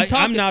bottom.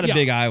 I'm not a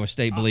big Iowa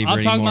State believer anymore.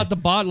 I'm talking about the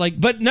bottom,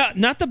 but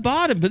not the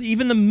bottom, but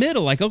even the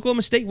middle. Like,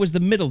 Oklahoma State was the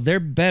middle. They're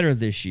better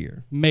this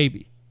year.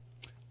 Maybe.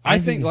 I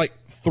think like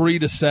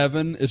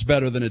 3-7 is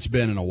better than it's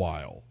been in a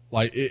while.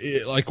 Like,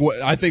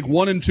 I think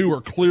 1 and 2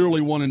 are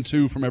clearly 1 and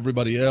 2 from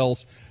everybody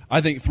else.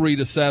 I think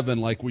 3-7,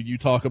 like when you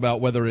talk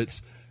about whether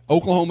it's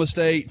Oklahoma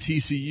State,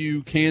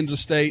 TCU, Kansas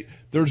State,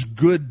 there's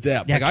good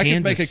depth. Yeah, like, I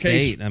can make a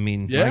case. I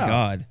mean, my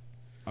God.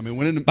 I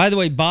mean, by the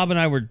way, Bob and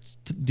I were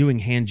doing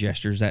hand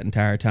gestures that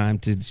entire time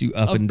to do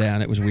up and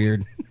down. It was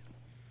weird.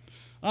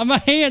 I'm a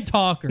hand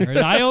talker, and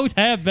I always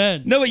have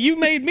been. No, but you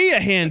made me a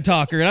hand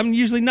talker, and I'm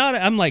usually not.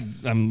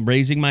 I'm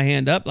raising my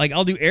hand up. Like,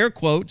 I'll do air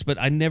quotes, but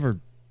I never.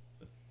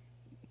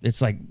 It's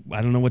like,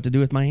 I don't know what to do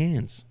with my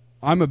hands.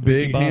 I'm a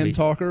big hand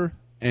talker,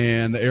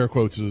 and the air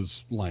quotes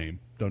is lame.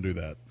 Don't do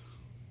that.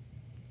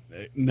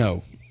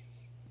 No.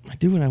 I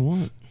do what I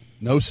want.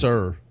 No,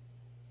 sir.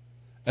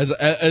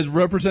 As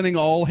representing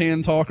all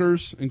hand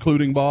talkers,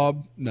 including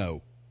Bob,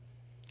 no.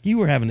 You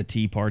were having a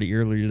tea party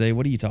earlier today.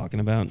 What are you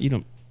talking about? You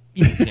don't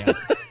count.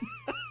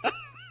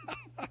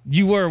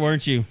 You were,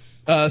 weren't you?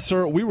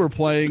 Sir, we were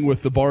playing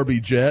with the Barbie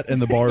jet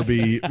and the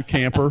Barbie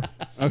camper.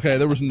 Okay,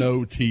 there was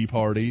no tea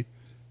party.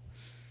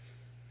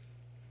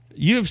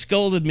 You have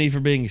scolded me for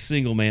being a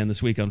single man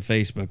this week on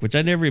Facebook, which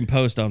I never even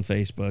post on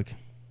Facebook.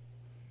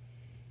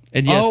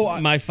 And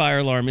yes, my fire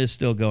alarm is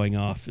still going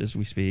off as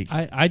we speak.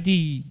 I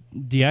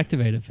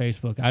deactivated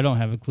Facebook. I don't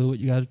have a clue what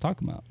you guys are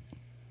talking about.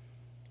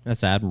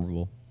 That's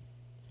admirable.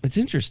 It's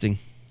interesting.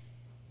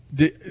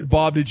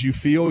 Bob, did you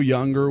feel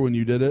younger when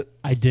you did it?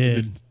 I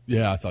did.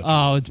 Yeah, I thought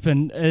so.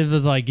 It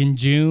was like in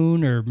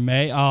June or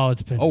May. Oh,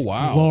 it's been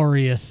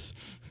glorious.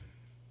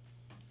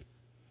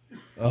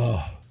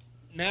 Oh.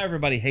 Now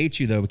everybody hates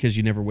you, though, because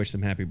you never wish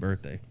them happy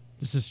birthday.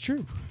 This is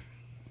true.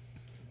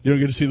 You don't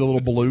get to see the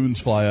little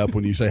balloons fly up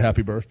when you say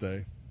happy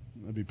birthday.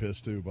 I'd be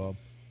pissed too, Bob.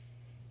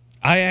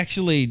 I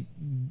actually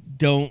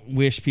don't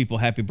wish people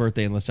happy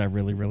birthday unless I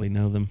really, really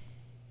know them.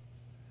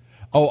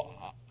 Oh,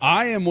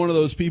 I am one of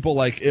those people,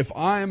 like, if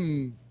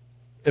I'm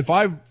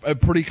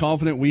pretty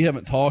confident we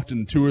haven't talked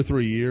in 2 or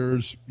 3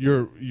 years,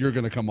 you're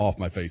going to come off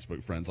my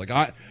Facebook friends. Like,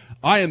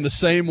 I am the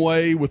same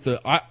way with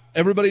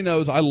everybody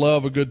knows I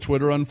love a good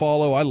Twitter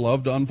unfollow. I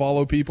love to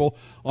unfollow people.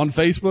 On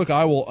Facebook,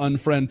 I will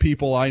unfriend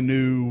people I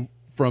knew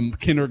from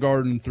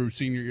kindergarten through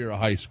senior year of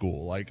high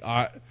school. Like,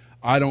 I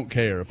don't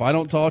care. If I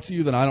don't talk to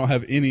you, then I don't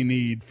have any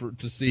need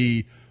to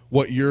see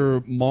what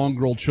your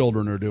mongrel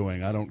children are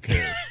doing. I don't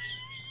care.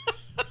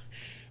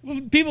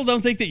 People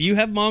don't think that you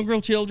have mongrel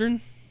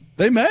children?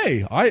 They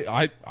may.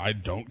 I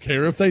don't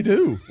care if they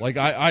do. Like,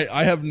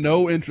 I have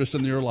no interest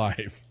in your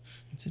life.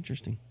 That's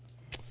interesting.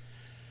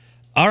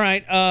 All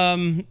right.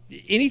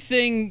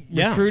 Anything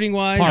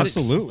recruiting-wise?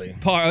 Absolutely.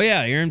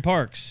 Aaron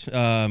Parks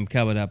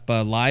coming up.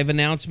 Live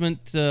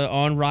announcement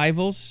on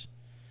Rivals.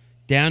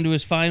 Down to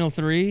his final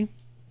 3.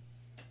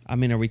 I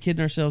mean, are we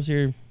kidding ourselves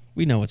here?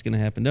 We know what's going to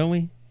happen, don't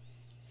we?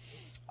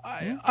 I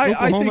think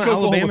Oklahoma,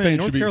 Alabama, and fans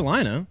North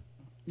Carolina.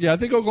 Yeah, I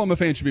think Oklahoma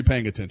fans should be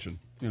paying attention.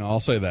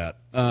 I'll say that.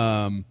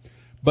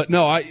 But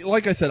no,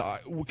 like I said,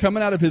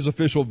 coming out of his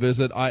official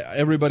visit,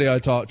 everybody I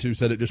talked to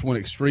said it just went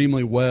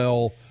extremely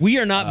well. We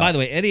are not, by the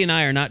way, Eddie and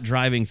I are not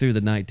driving through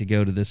the night to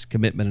go to this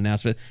commitment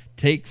announcement.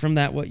 Take from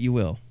that what you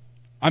will.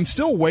 I'm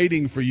still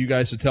waiting for you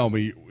guys to tell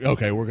me,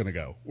 okay, we're going to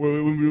go.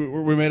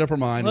 We made up our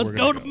mind. Let's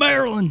go to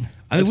Maryland.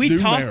 I mean, we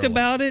talked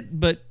about it,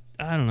 but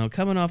I don't know,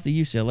 coming off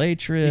the UCLA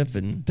trip.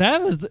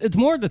 It's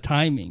more the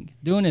timing.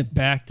 Doing it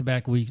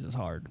back-to-back weeks is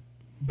hard.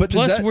 But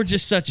plus, we're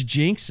just such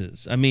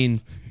jinxes. I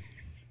mean,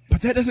 but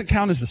that doesn't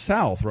count as the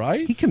South,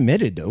 right? He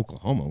committed to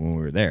Oklahoma when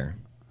we were there.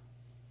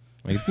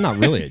 Like, it's not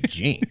really a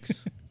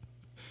jinx.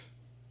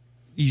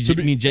 You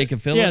mean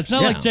Jacob Phillips? Yeah, it's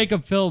not like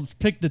Jacob Phillips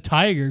picked the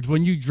Tigers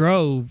when you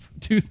drove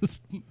to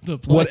the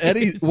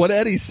place. What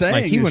Eddie's saying,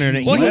 like he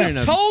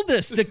told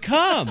us to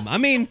come. I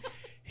mean,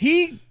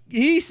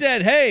 he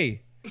said,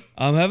 "Hey,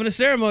 I'm having a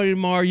ceremony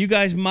tomorrow. You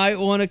guys might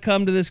want to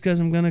come to this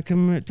because I'm going to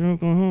commit to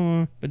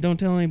Oklahoma, but don't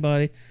tell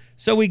anybody."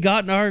 So we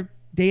got in our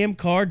damn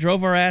car,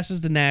 drove our asses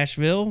to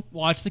Nashville.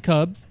 Watched the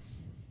Cubs.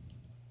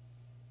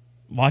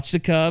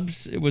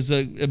 It was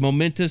a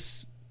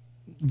momentous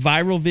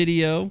viral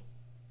video.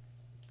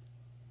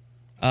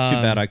 It's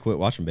too bad I quit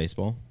watching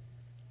baseball.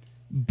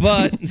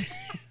 But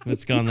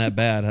it's gone that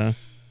bad, huh?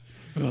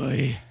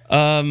 Really?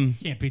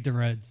 Can't beat the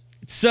Reds.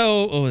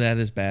 So, that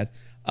is bad.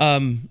 But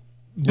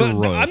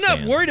I'm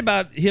not worried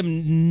about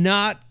him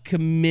not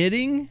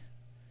committing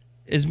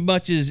as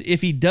much as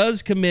if he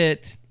does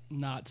commit.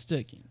 Not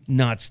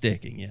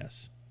sticking,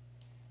 yes.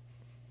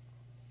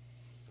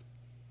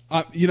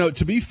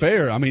 To be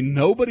fair, I mean,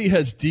 nobody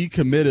has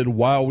decommitted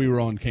while we were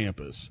on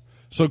campus.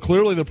 So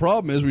clearly the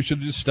problem is we should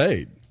have just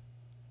stayed.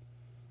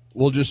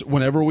 We'll just,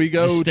 whenever we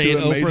go stay to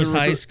at a major Oprah's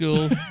high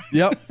school.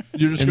 Yep.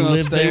 You're just going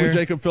to stay there with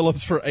Jacob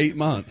Phillips for 8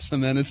 months,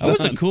 and then it's done. It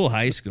was a cool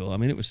high school. I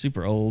mean, it was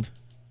super old.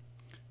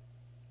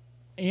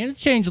 And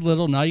it's changed a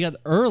little. Now you got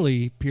the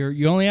early period.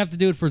 You only have to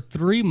do it for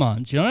 3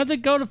 months. You don't have to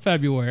go to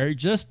February,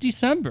 just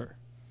December.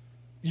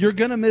 You're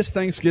going to miss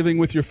Thanksgiving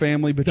with your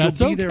family, but That's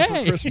you'll be there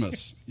for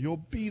Christmas. You'll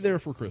be there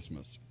for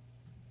Christmas.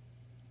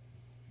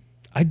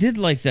 I did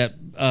like that,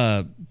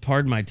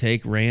 pardon my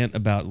take, rant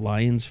about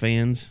Lions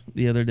fans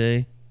the other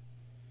day.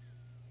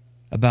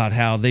 About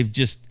how they've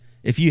just,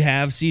 if you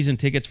have season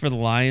tickets for the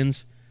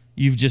Lions,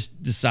 you've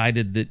just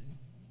decided that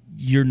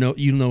you no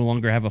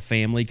longer have a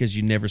family because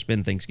you never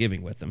spend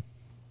Thanksgiving with them.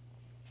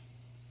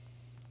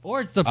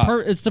 Or it's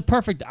the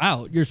perfect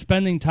out. You're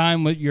spending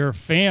time with your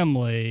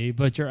family,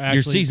 but you're actually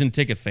your season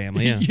ticket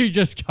family. Yeah, you're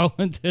just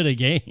going to the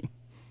game.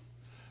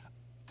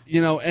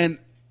 And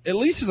at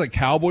least as a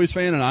Cowboys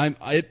fan, and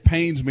it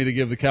pains me to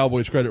give the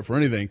Cowboys credit for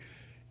anything.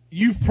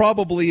 You've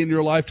probably in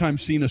your lifetime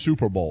seen a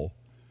Super Bowl.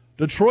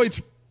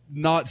 Detroit's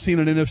not seen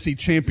an NFC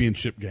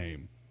Championship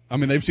game. I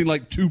mean, they've seen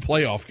like 2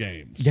 playoff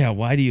games. Yeah,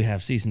 why do you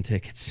have season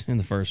tickets in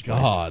the first place?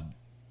 God.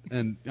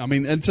 And I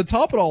mean, and to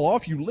top it all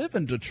off, you live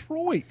in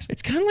Detroit.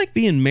 It's kind of like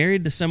being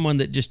married to someone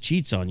that just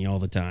cheats on you all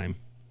the time.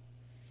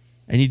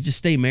 And you just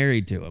stay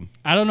married to him.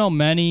 I don't know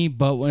many,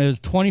 but when it was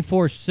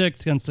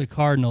 24-6 against the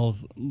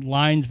Cardinals,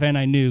 Lions fan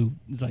I knew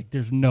was like,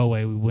 there's no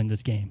way we win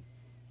this game.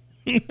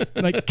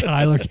 Like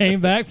Kyler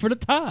came back for the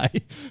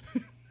tie.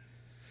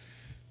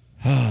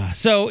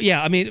 So,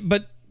 yeah, I mean,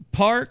 but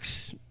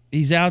Parks,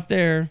 he's out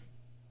there.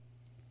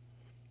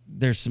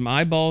 There's some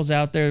eyeballs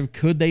out there.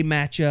 Could they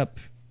match up?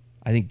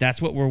 I think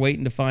that's what we're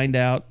waiting to find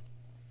out.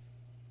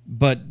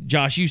 But,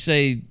 Josh, you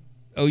say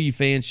OU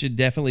fans should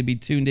definitely be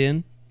tuned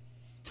in?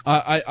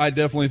 I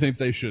definitely think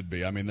they should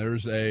be. I mean,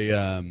 there's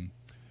a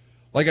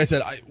like I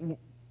said,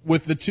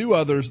 with the two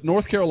others,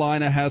 North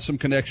Carolina has some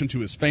connection to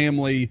his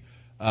family.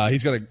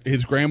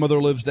 His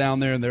grandmother lives down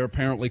there, and they're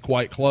apparently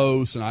quite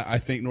close. And I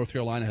think North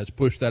Carolina has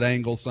pushed that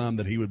angle some,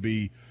 that he would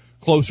be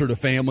closer to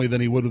family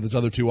than he would with his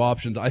other two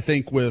options. I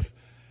think with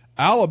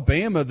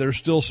Alabama, there's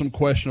still some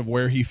question of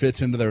where he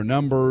fits into their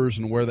numbers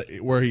and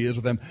where he is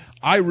with them.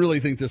 I really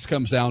think this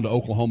comes down to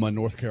Oklahoma and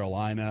North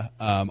Carolina.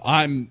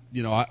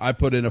 I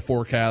put in a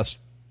forecast,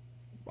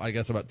 I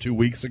guess about 2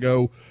 weeks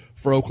ago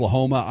for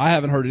Oklahoma. I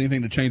haven't heard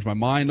anything to change my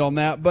mind on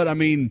that, but I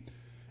mean,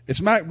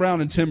 it's Mack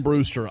Brown and Tim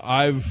Brewster.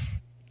 I've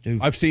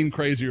seen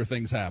crazier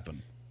things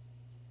happen.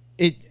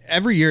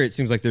 Every year it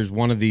seems like there's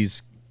one of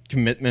these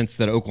commitments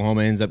that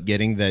Oklahoma ends up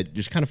getting that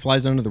just kind of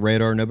flies under the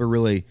radar. Nobody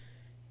really,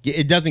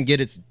 it doesn't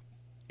get its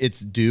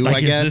due, like,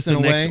 I guess, is this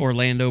in the a next way.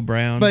 Orlando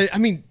Brown? But I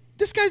mean,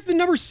 this guy's the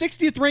number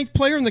 60th ranked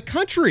player in the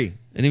country,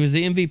 and he was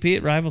the MVP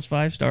at Rivals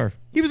 5-star.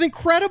 He was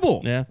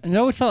incredible. Yeah, and I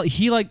always felt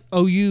he liked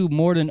OU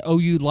more than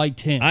OU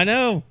liked him. I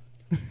know.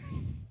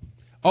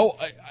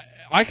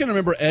 I can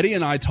remember Eddie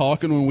and I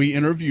talking when we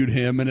interviewed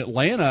him in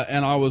Atlanta,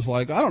 and I was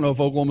like, I don't know if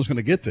Oklahoma's going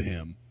to get to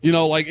him. You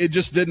know, like, it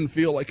just didn't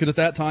feel like, because at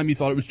that time you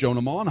thought it was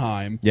Jonah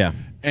Monheim. Yeah.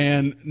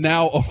 And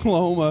now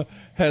Oklahoma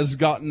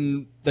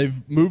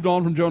they've moved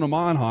on from Jonah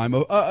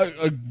Monheim,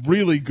 a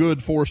really good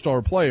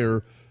 4-star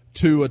player,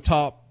 to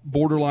a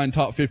borderline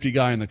top 50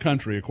 guy in the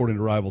country, according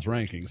to Rivals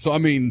rankings. So, I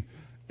mean,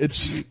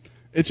 it's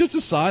just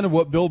a sign of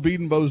what Bill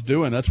Bedenbaugh's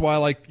doing. That's why,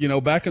 like,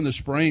 back in the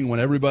spring when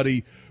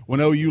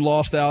OU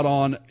lost out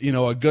on, a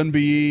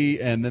Gunby,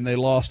 and then they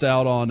lost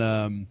out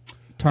on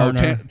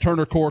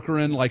Turner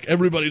Corcoran, like,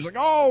 everybody's like,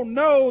 oh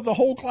no, the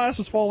whole class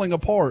is falling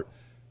apart.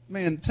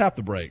 Man, tap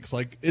the brakes.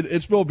 Like,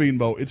 it's Bill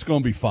Bedenbaugh. It's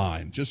going to be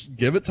fine. Just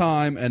give it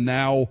time. And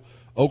now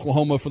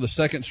Oklahoma, for the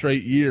second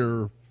straight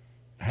year,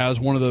 has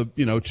one of the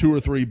 2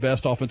 or 3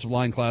 best offensive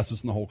line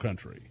classes in the whole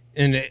country.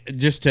 And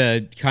just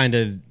to kind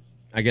of,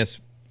 I guess,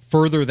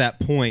 further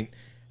that point,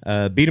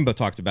 Bedenbaugh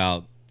talked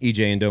about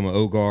EJ Ndoma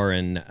Ogar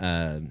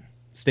and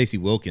Stacey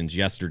Wilkins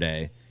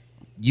yesterday.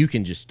 You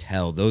can just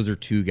tell those are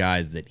two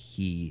guys that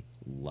he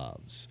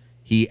loves.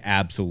 He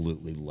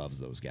absolutely loves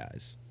those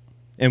guys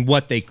and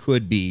what they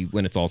could be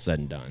when it's all said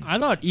and done. I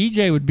thought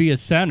EJ would be a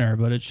center,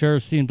 but it sure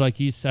seems like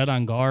he's set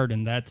on guard,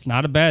 and that's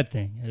not a bad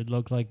thing. It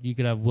looked like you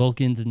could have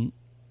Wilkins and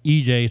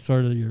EJ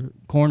sort of your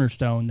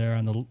cornerstone there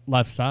on the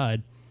left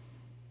side.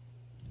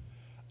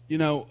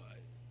 There's a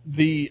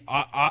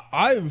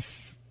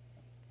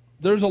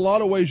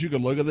lot of ways you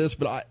could look at this,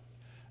 but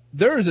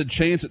there is a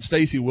chance that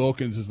Stacey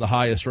Wilkins is the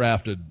highest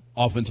drafted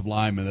offensive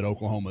lineman that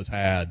Oklahoma's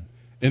had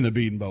in the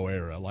Bedenbaugh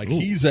era. Like,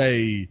 he's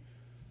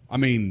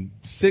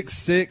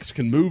 6'6",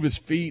 can move his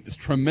feet, is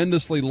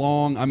tremendously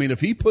long. I mean,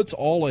 if he puts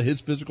all of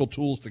his physical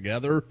tools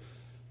together,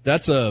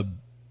 that's a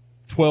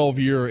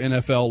 12-year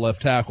NFL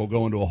left tackle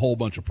going to a whole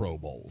bunch of Pro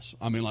Bowls.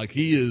 I mean, like,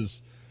 he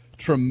is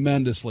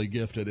tremendously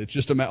gifted. It's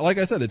just like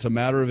I said, it's a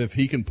matter of if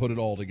he can put it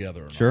all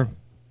together. Sure.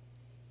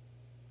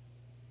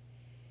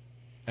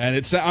 And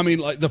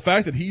like, the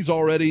fact that he's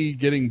already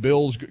getting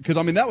bills, because,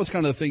 that was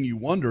kind of the thing you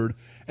wondered,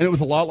 and it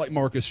was a lot like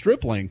Marcus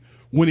Stripling.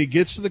 When he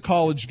gets to the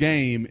college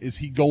game, is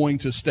he going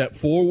to step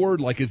forward?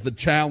 Like, is the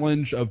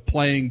challenge of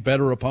playing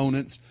better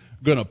opponents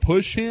going to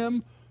push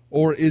him?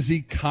 Or is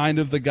he kind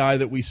of the guy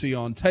that we see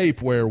on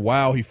tape where,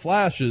 wow, he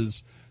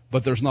flashes,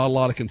 but there's not a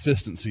lot of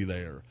consistency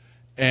there?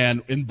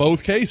 And in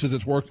both cases,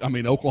 it's worked.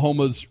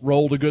 Oklahoma's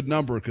rolled a good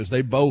number because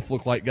they both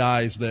look like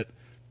guys that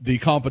the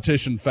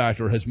competition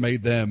factor has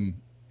made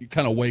them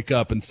kind of wake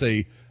up and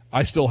say,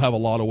 I still have a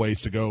lot of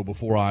ways to go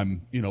before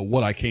I'm,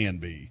 what I can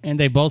be. And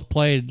they both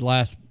played the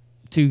last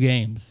 2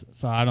 games,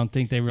 so I don't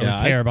think they really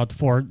care about the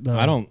 4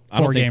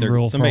 game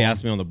rule. Somebody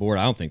asked me on the board,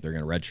 I don't think they're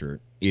going to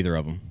redshirt either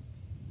of them.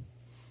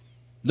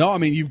 No,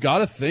 you've got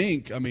to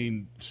think.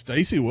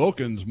 Stacey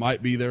Wilkins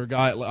might be their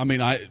guy.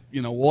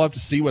 We'll have to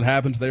see what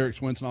happens with Eric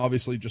Swinson,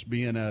 obviously just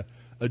being a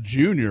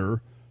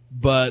junior,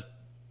 but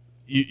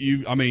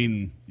you've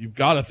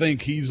got to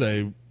think he's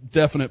a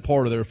definite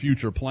part of their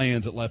future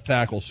plans at left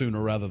tackle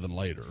sooner rather than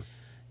later.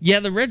 Yeah,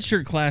 the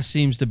redshirt class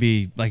seems to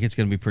be like it's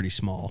going to be pretty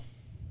small.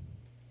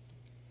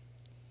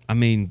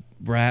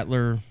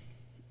 Rattler,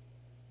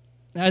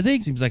 I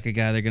think, seems like a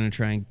guy they're going to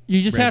try and. You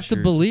just have to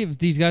believe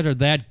these guys are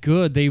that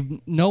good.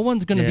 No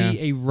one's going to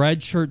be a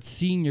redshirt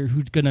senior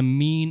who's going to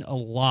mean a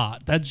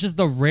lot. That's just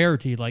the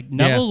rarity. Like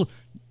Neville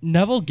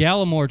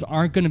Gallimores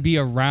aren't going to be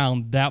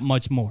around that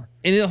much more.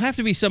 And it'll have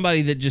to be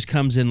somebody that just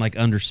comes in like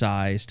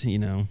undersized,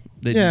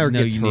 that or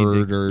gets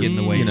hurt or get in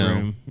the weight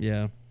room.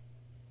 Yeah.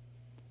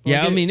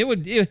 Yeah,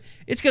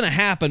 it's going to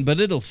happen, but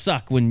it'll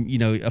suck when,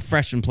 a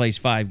freshman plays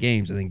 5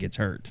 games and then gets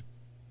hurt.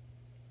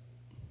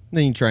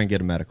 Then you try and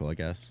get a medical, I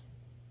guess.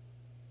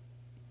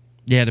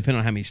 Yeah, depending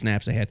on how many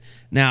snaps they had.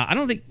 Now, I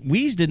don't think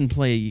Weeze didn't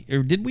play,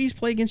 or did Weeze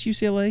play against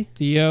UCLA?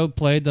 Theo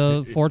played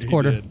the fourth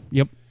quarter. did.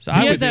 Yep. So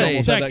I would had say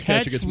almost had that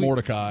catch against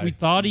Mordecai. We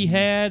thought he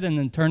had, and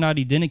then turned out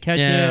he didn't catch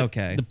it. Yeah,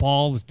 okay. The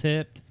ball was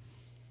tipped.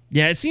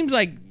 Yeah, it seems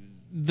like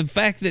the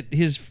fact that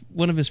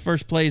one of his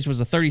first plays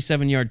was a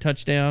 37-yard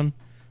touchdown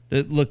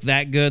that looked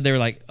that good, they were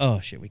like, oh,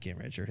 shit, we can't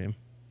redshirt him.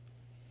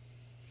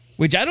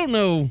 Which I don't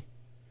know.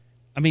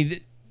 I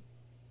mean,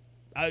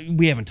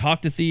 we haven't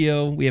talked to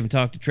Theo. We haven't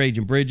talked to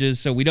Trajan Bridges,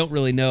 so we don't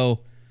really know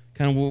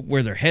kind of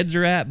where their heads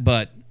are at.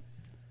 But,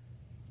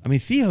 I mean,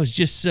 Theo's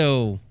just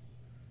so...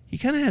 He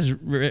kind of has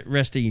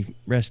resting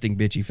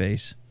bitchy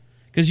face.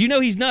 Because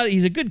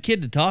he's a good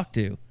kid to talk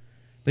to.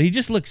 But he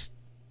just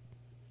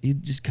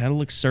kind of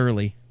looks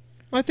surly.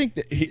 I think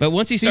that but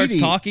once he starts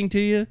talking to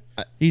you,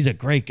 he's a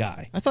great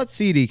guy. I thought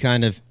CD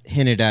kind of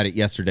hinted at it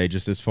yesterday,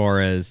 just as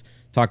far as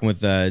talking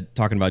about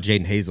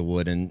Jaden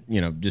Hazelwood and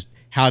just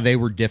how they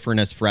were different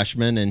as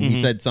freshmen, and he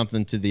said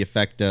something to the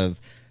effect of,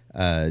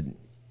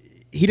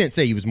 he didn't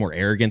say he was more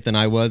arrogant than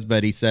I was,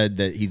 but he said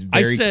that he's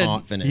very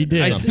confident. He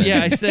did.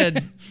 I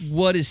said,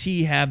 what does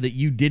he have that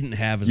you didn't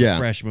have as a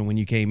freshman when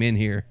you came in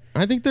here?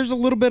 I think there's a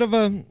little bit of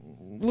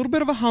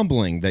a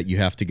humbling that you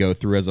have to go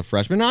through as a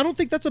freshman. I don't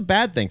think that's a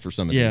bad thing for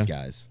some of these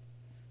guys.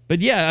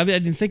 But yeah, I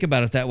didn't think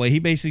about it that way. He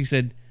basically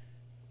said,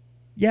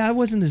 yeah, I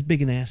wasn't as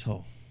big an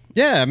asshole.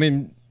 Yeah, I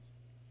mean,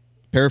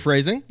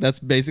 paraphrasing, that's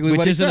basically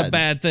what he said. Which isn't a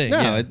bad thing.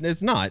 No,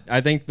 it's not.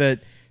 I think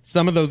that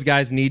some of those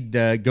guys need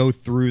to go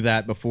through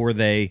that before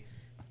they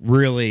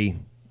really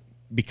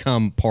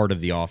become part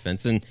of the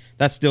offense. And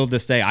that's still to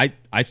say,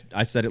 I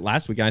said it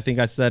last week, and I think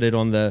I said it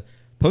on the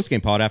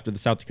postgame pod after the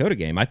South Dakota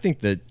game. I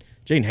think that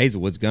Jaden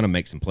Hazelwood's going to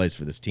make some plays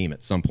for this team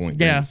at some point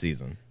during the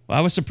season. Well,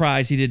 I was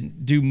surprised he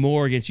didn't do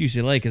more against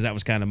UCLA because that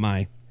was kind of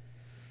my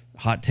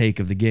hot take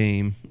of the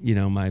game,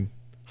 my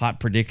hot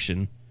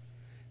prediction.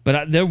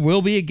 But there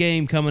will be a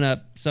game coming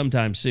up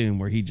sometime soon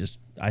where he just,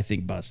 I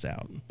think, busts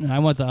out. And I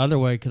went the other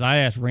way because I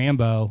asked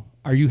Rambo,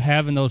 are you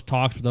having those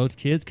talks with those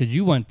kids? Because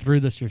you went through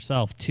this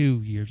yourself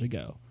 2 years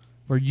ago,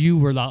 where you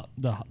were the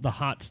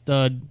hot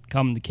stud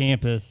coming to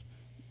campus,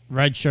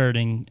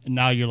 redshirting, and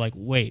now you're like,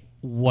 wait,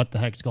 what the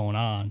heck's going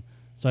on?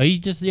 So he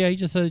just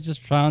said,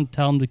 just trying to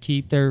tell them to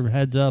keep their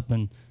heads up,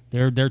 and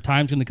their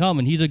time's going to come.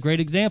 And he's a great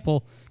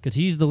example because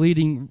he's the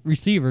leading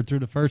receiver through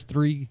the first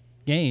 3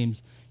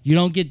 games. You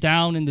don't get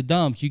down in the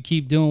dumps. You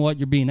keep doing what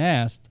you're being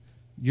asked.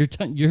 You're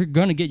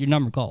going to get your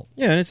number called.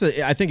 Yeah, and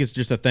I think it's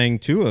just a thing,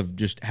 too, of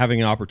just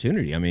having an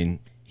opportunity. I mean,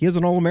 he has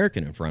an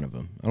All-American in front of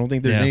him. I don't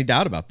think there's any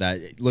doubt about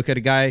that. Look at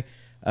a guy,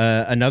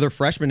 another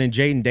freshman in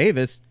Jaden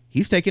Davis.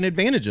 He's taking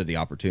advantage of the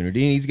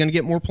opportunity, and he's going to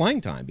get more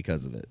playing time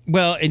because of it.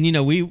 Well,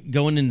 and, we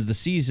going into the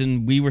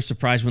season, we were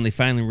surprised when they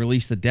finally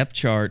released the depth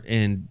chart,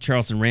 and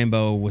Charleston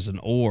Rambo was an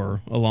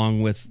or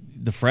along with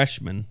the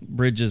freshmen,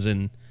 Bridges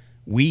and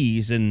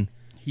Weeze, and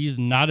he's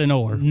not an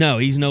or. No,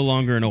 he's no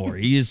longer an or.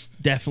 He is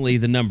definitely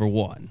the number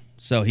one.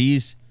 So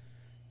he's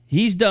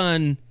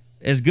done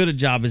as good a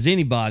job as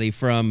anybody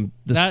from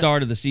the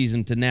start of the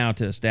season to now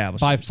to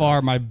establish by himself.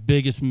 far my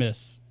biggest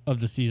miss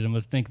of the season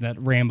was thinking that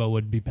Rambo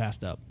would be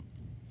passed up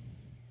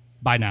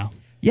by now.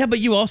 Yeah, but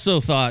you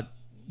also thought,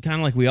 kind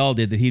of like we all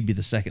did, that he'd be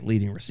the second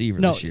leading receiver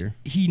this year.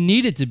 He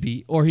needed to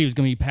be, or he was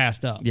going to be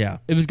passed up. Yeah.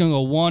 It was going to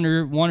go one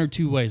or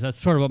two ways. That's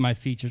sort of what my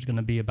feature is going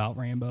to be about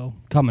Rambo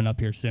coming up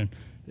here soon.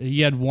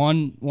 He had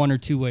one or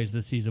two ways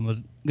this season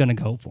was going to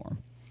go for him.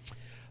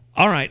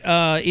 All right.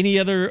 Any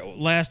other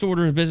last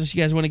order of business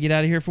you guys want to get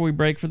out of here before we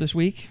break for this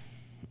week?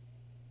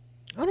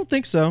 I don't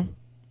think so.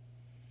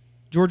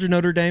 Georgia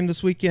Notre Dame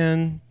this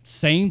weekend.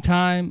 Same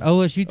time.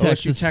 OSU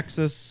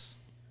Texas.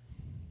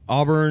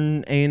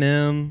 Auburn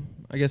A&M.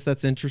 I guess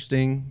that's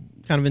interesting.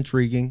 Kind of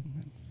intriguing.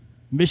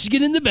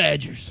 Michigan and the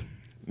Badgers.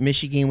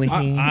 Michigan with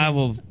him.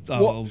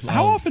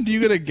 How often do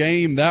you get a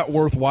game that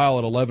worthwhile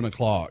at 11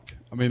 o'clock?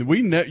 I mean,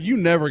 you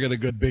never get a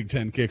good Big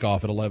Ten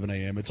kickoff at 11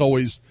 a.m. It's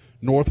always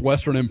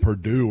Northwestern and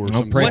Purdue or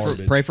something.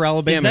 Pray for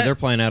Alabama. They're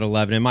playing at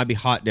 11. It might be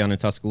hot down in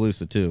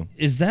Tuscaloosa, too.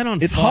 Is that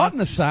on It's Fox? hot in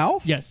the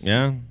South? Yes.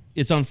 Yeah.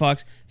 It's on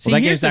Fox. See, Well,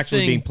 that game's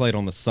actually being played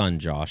on the Sun,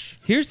 Josh.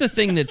 Here's the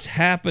thing that's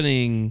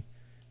happening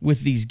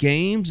with these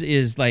games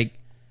is, like,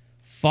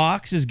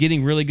 Fox is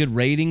getting really good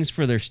ratings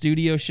for their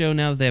studio show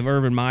now that they have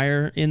Urban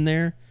Meyer in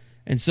there.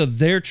 And so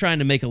they're trying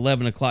to make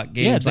 11 o'clock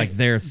games like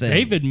their thing.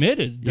 They've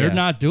admitted they're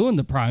not doing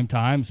the prime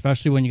time,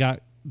 especially when you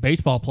got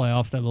baseball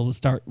playoffs that will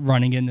start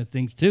running into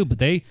things too. But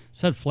they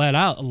said flat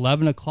out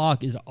 11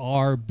 o'clock is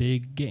our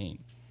big game.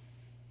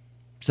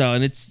 So,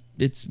 and it's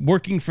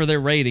working for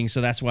their ratings,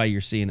 so that's why you're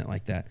seeing it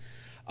like that.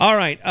 All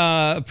right.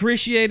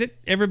 Appreciate it,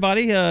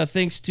 everybody.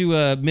 Thanks to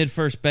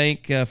MidFirst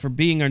Bank for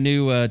being our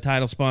new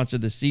title sponsor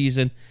this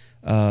season.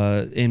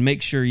 And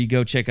make sure you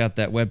go check out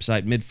that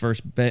website,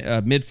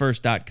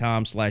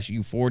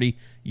 midfirst.com/U40,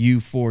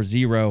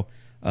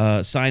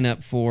 U40. Sign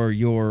up for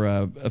your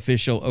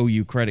official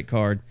OU credit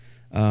card,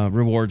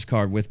 rewards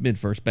card with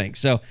MidFirst Bank.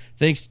 So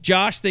thanks to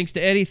Josh, thanks to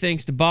Eddie,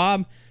 thanks to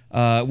Bob.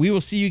 We will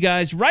see you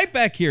guys right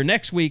back here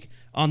next week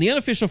on the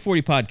Unofficial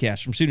 40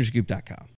 podcast from Soonerscoop.com.